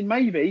 yeah, I mean,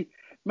 maybe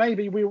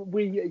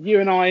you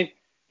and I,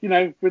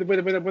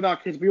 with our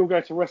kids, we all go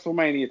to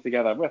WrestleMania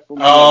together.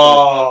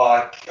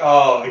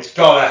 Oh, it's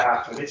gotta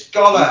happen. It's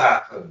gotta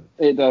happen.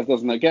 It does,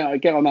 doesn't it?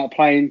 Get on that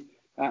plane.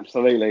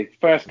 Absolutely.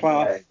 First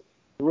class,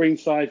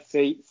 ringside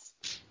seats.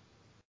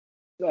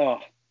 Oh,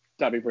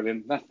 that'd be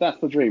brilliant. That's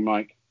the dream,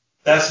 Mike.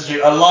 That's the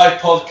dream. A live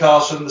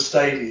podcast from the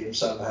stadium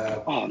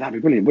somehow. Oh, that'd be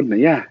brilliant, wouldn't it?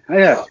 Yeah.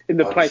 In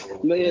the plane.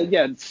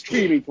 Yeah,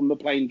 streaming from the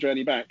plane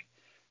journey back.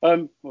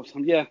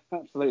 Yeah,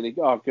 absolutely.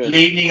 Oh, good.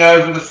 Leaning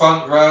over the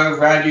front row,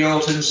 Randy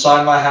Orton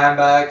signed my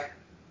handbag.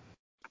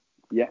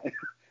 Yeah.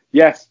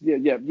 Yes.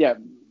 Yeah.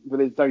 With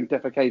his own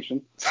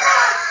defecation.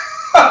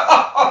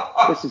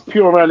 This is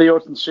pure Randy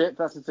Orton shit.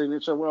 That's his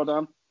signature. Well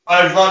done.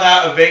 I've run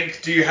out of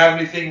ink. Do you have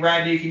anything,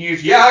 Randy, you can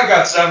use? Yeah, I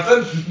got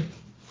something.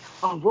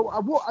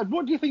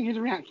 What do you think his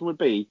reaction would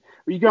be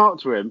when you go up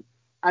to him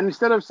and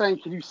instead of saying,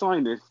 "Can you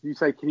sign this?" you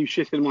say, "Can you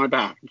shit in my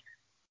bag?" I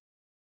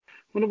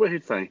wonder what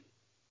he'd say.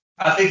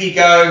 I think he'd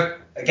go,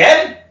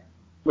 again?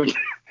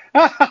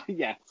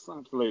 Yes,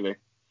 absolutely.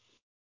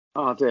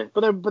 Oh dear.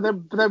 But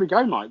there we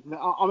go, Mike.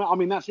 I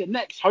mean, that's it.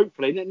 Next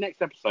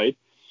episode,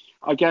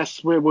 I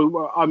guess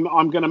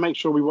I'm going to make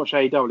sure we watch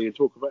AEW and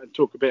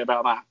talk a bit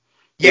about that.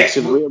 Yes.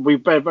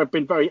 We've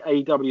been very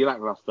AEW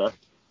lackluster.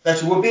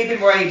 We'll be a bit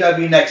more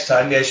AEW next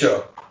time. Yeah,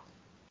 sure.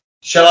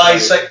 Shall I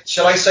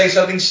say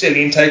something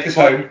silly and take us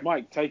home?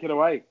 Mike, take it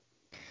away.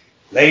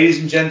 Ladies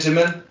and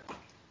gentlemen,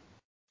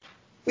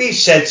 we've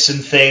said some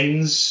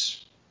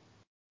things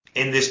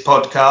in this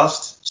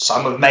podcast.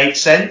 Some have made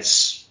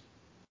sense,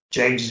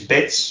 James's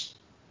bits.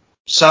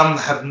 Some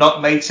have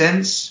not made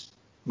sense,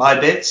 my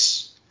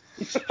bits.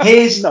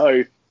 Here's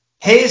now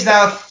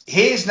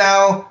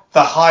the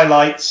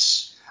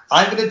highlights.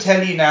 I'm going to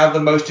tell you now the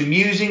most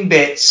amusing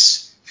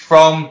bits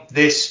from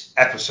this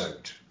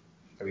episode.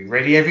 Are we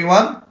ready,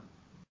 everyone?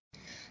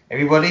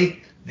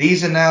 Everybody,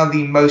 these are now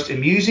the most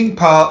amusing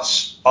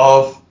parts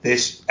of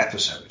this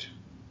episode.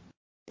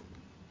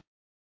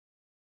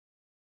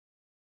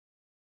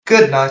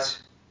 Good night.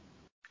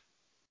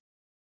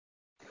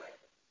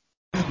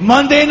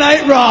 Monday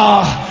Night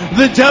Raw,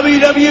 the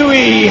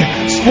WWE,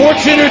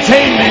 sports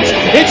entertainment,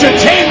 the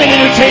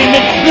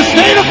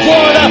state of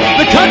Florida,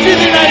 the country of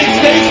the United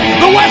States,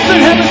 the Western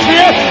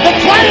Hemisphere, the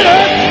planet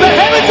Earth, the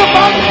heavens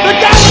above, the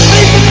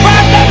galaxies, the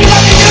crap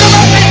WWE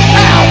Universe is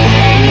now!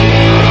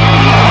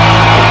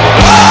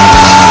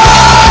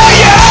 Oh,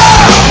 yeah!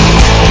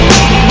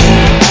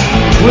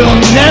 We'll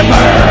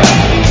never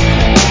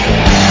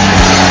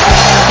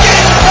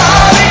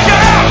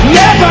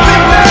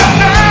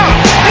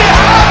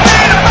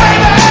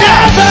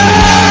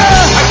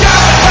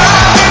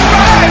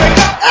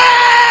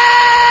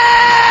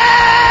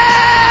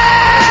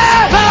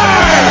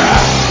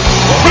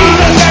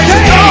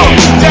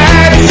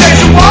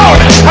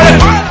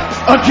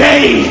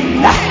WWE